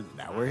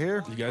 Now we're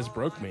here. You guys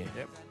broke me.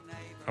 Yep.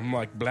 I'm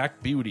like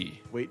Black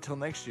Beauty. Wait till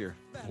next year.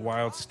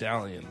 Wild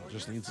Stallion.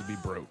 Just needs to be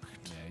broke.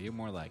 Yeah, you're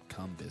more like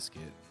cum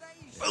biscuit.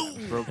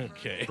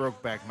 Okay.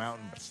 Brokeback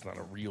Mountain. That's not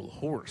a real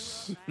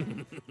horse.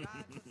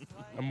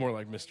 I'm more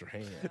like Mr.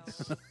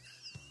 Hands.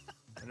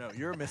 No,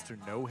 you're Mr.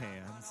 No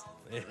Hands.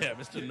 Yeah,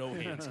 Mr. No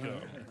Hands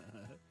come.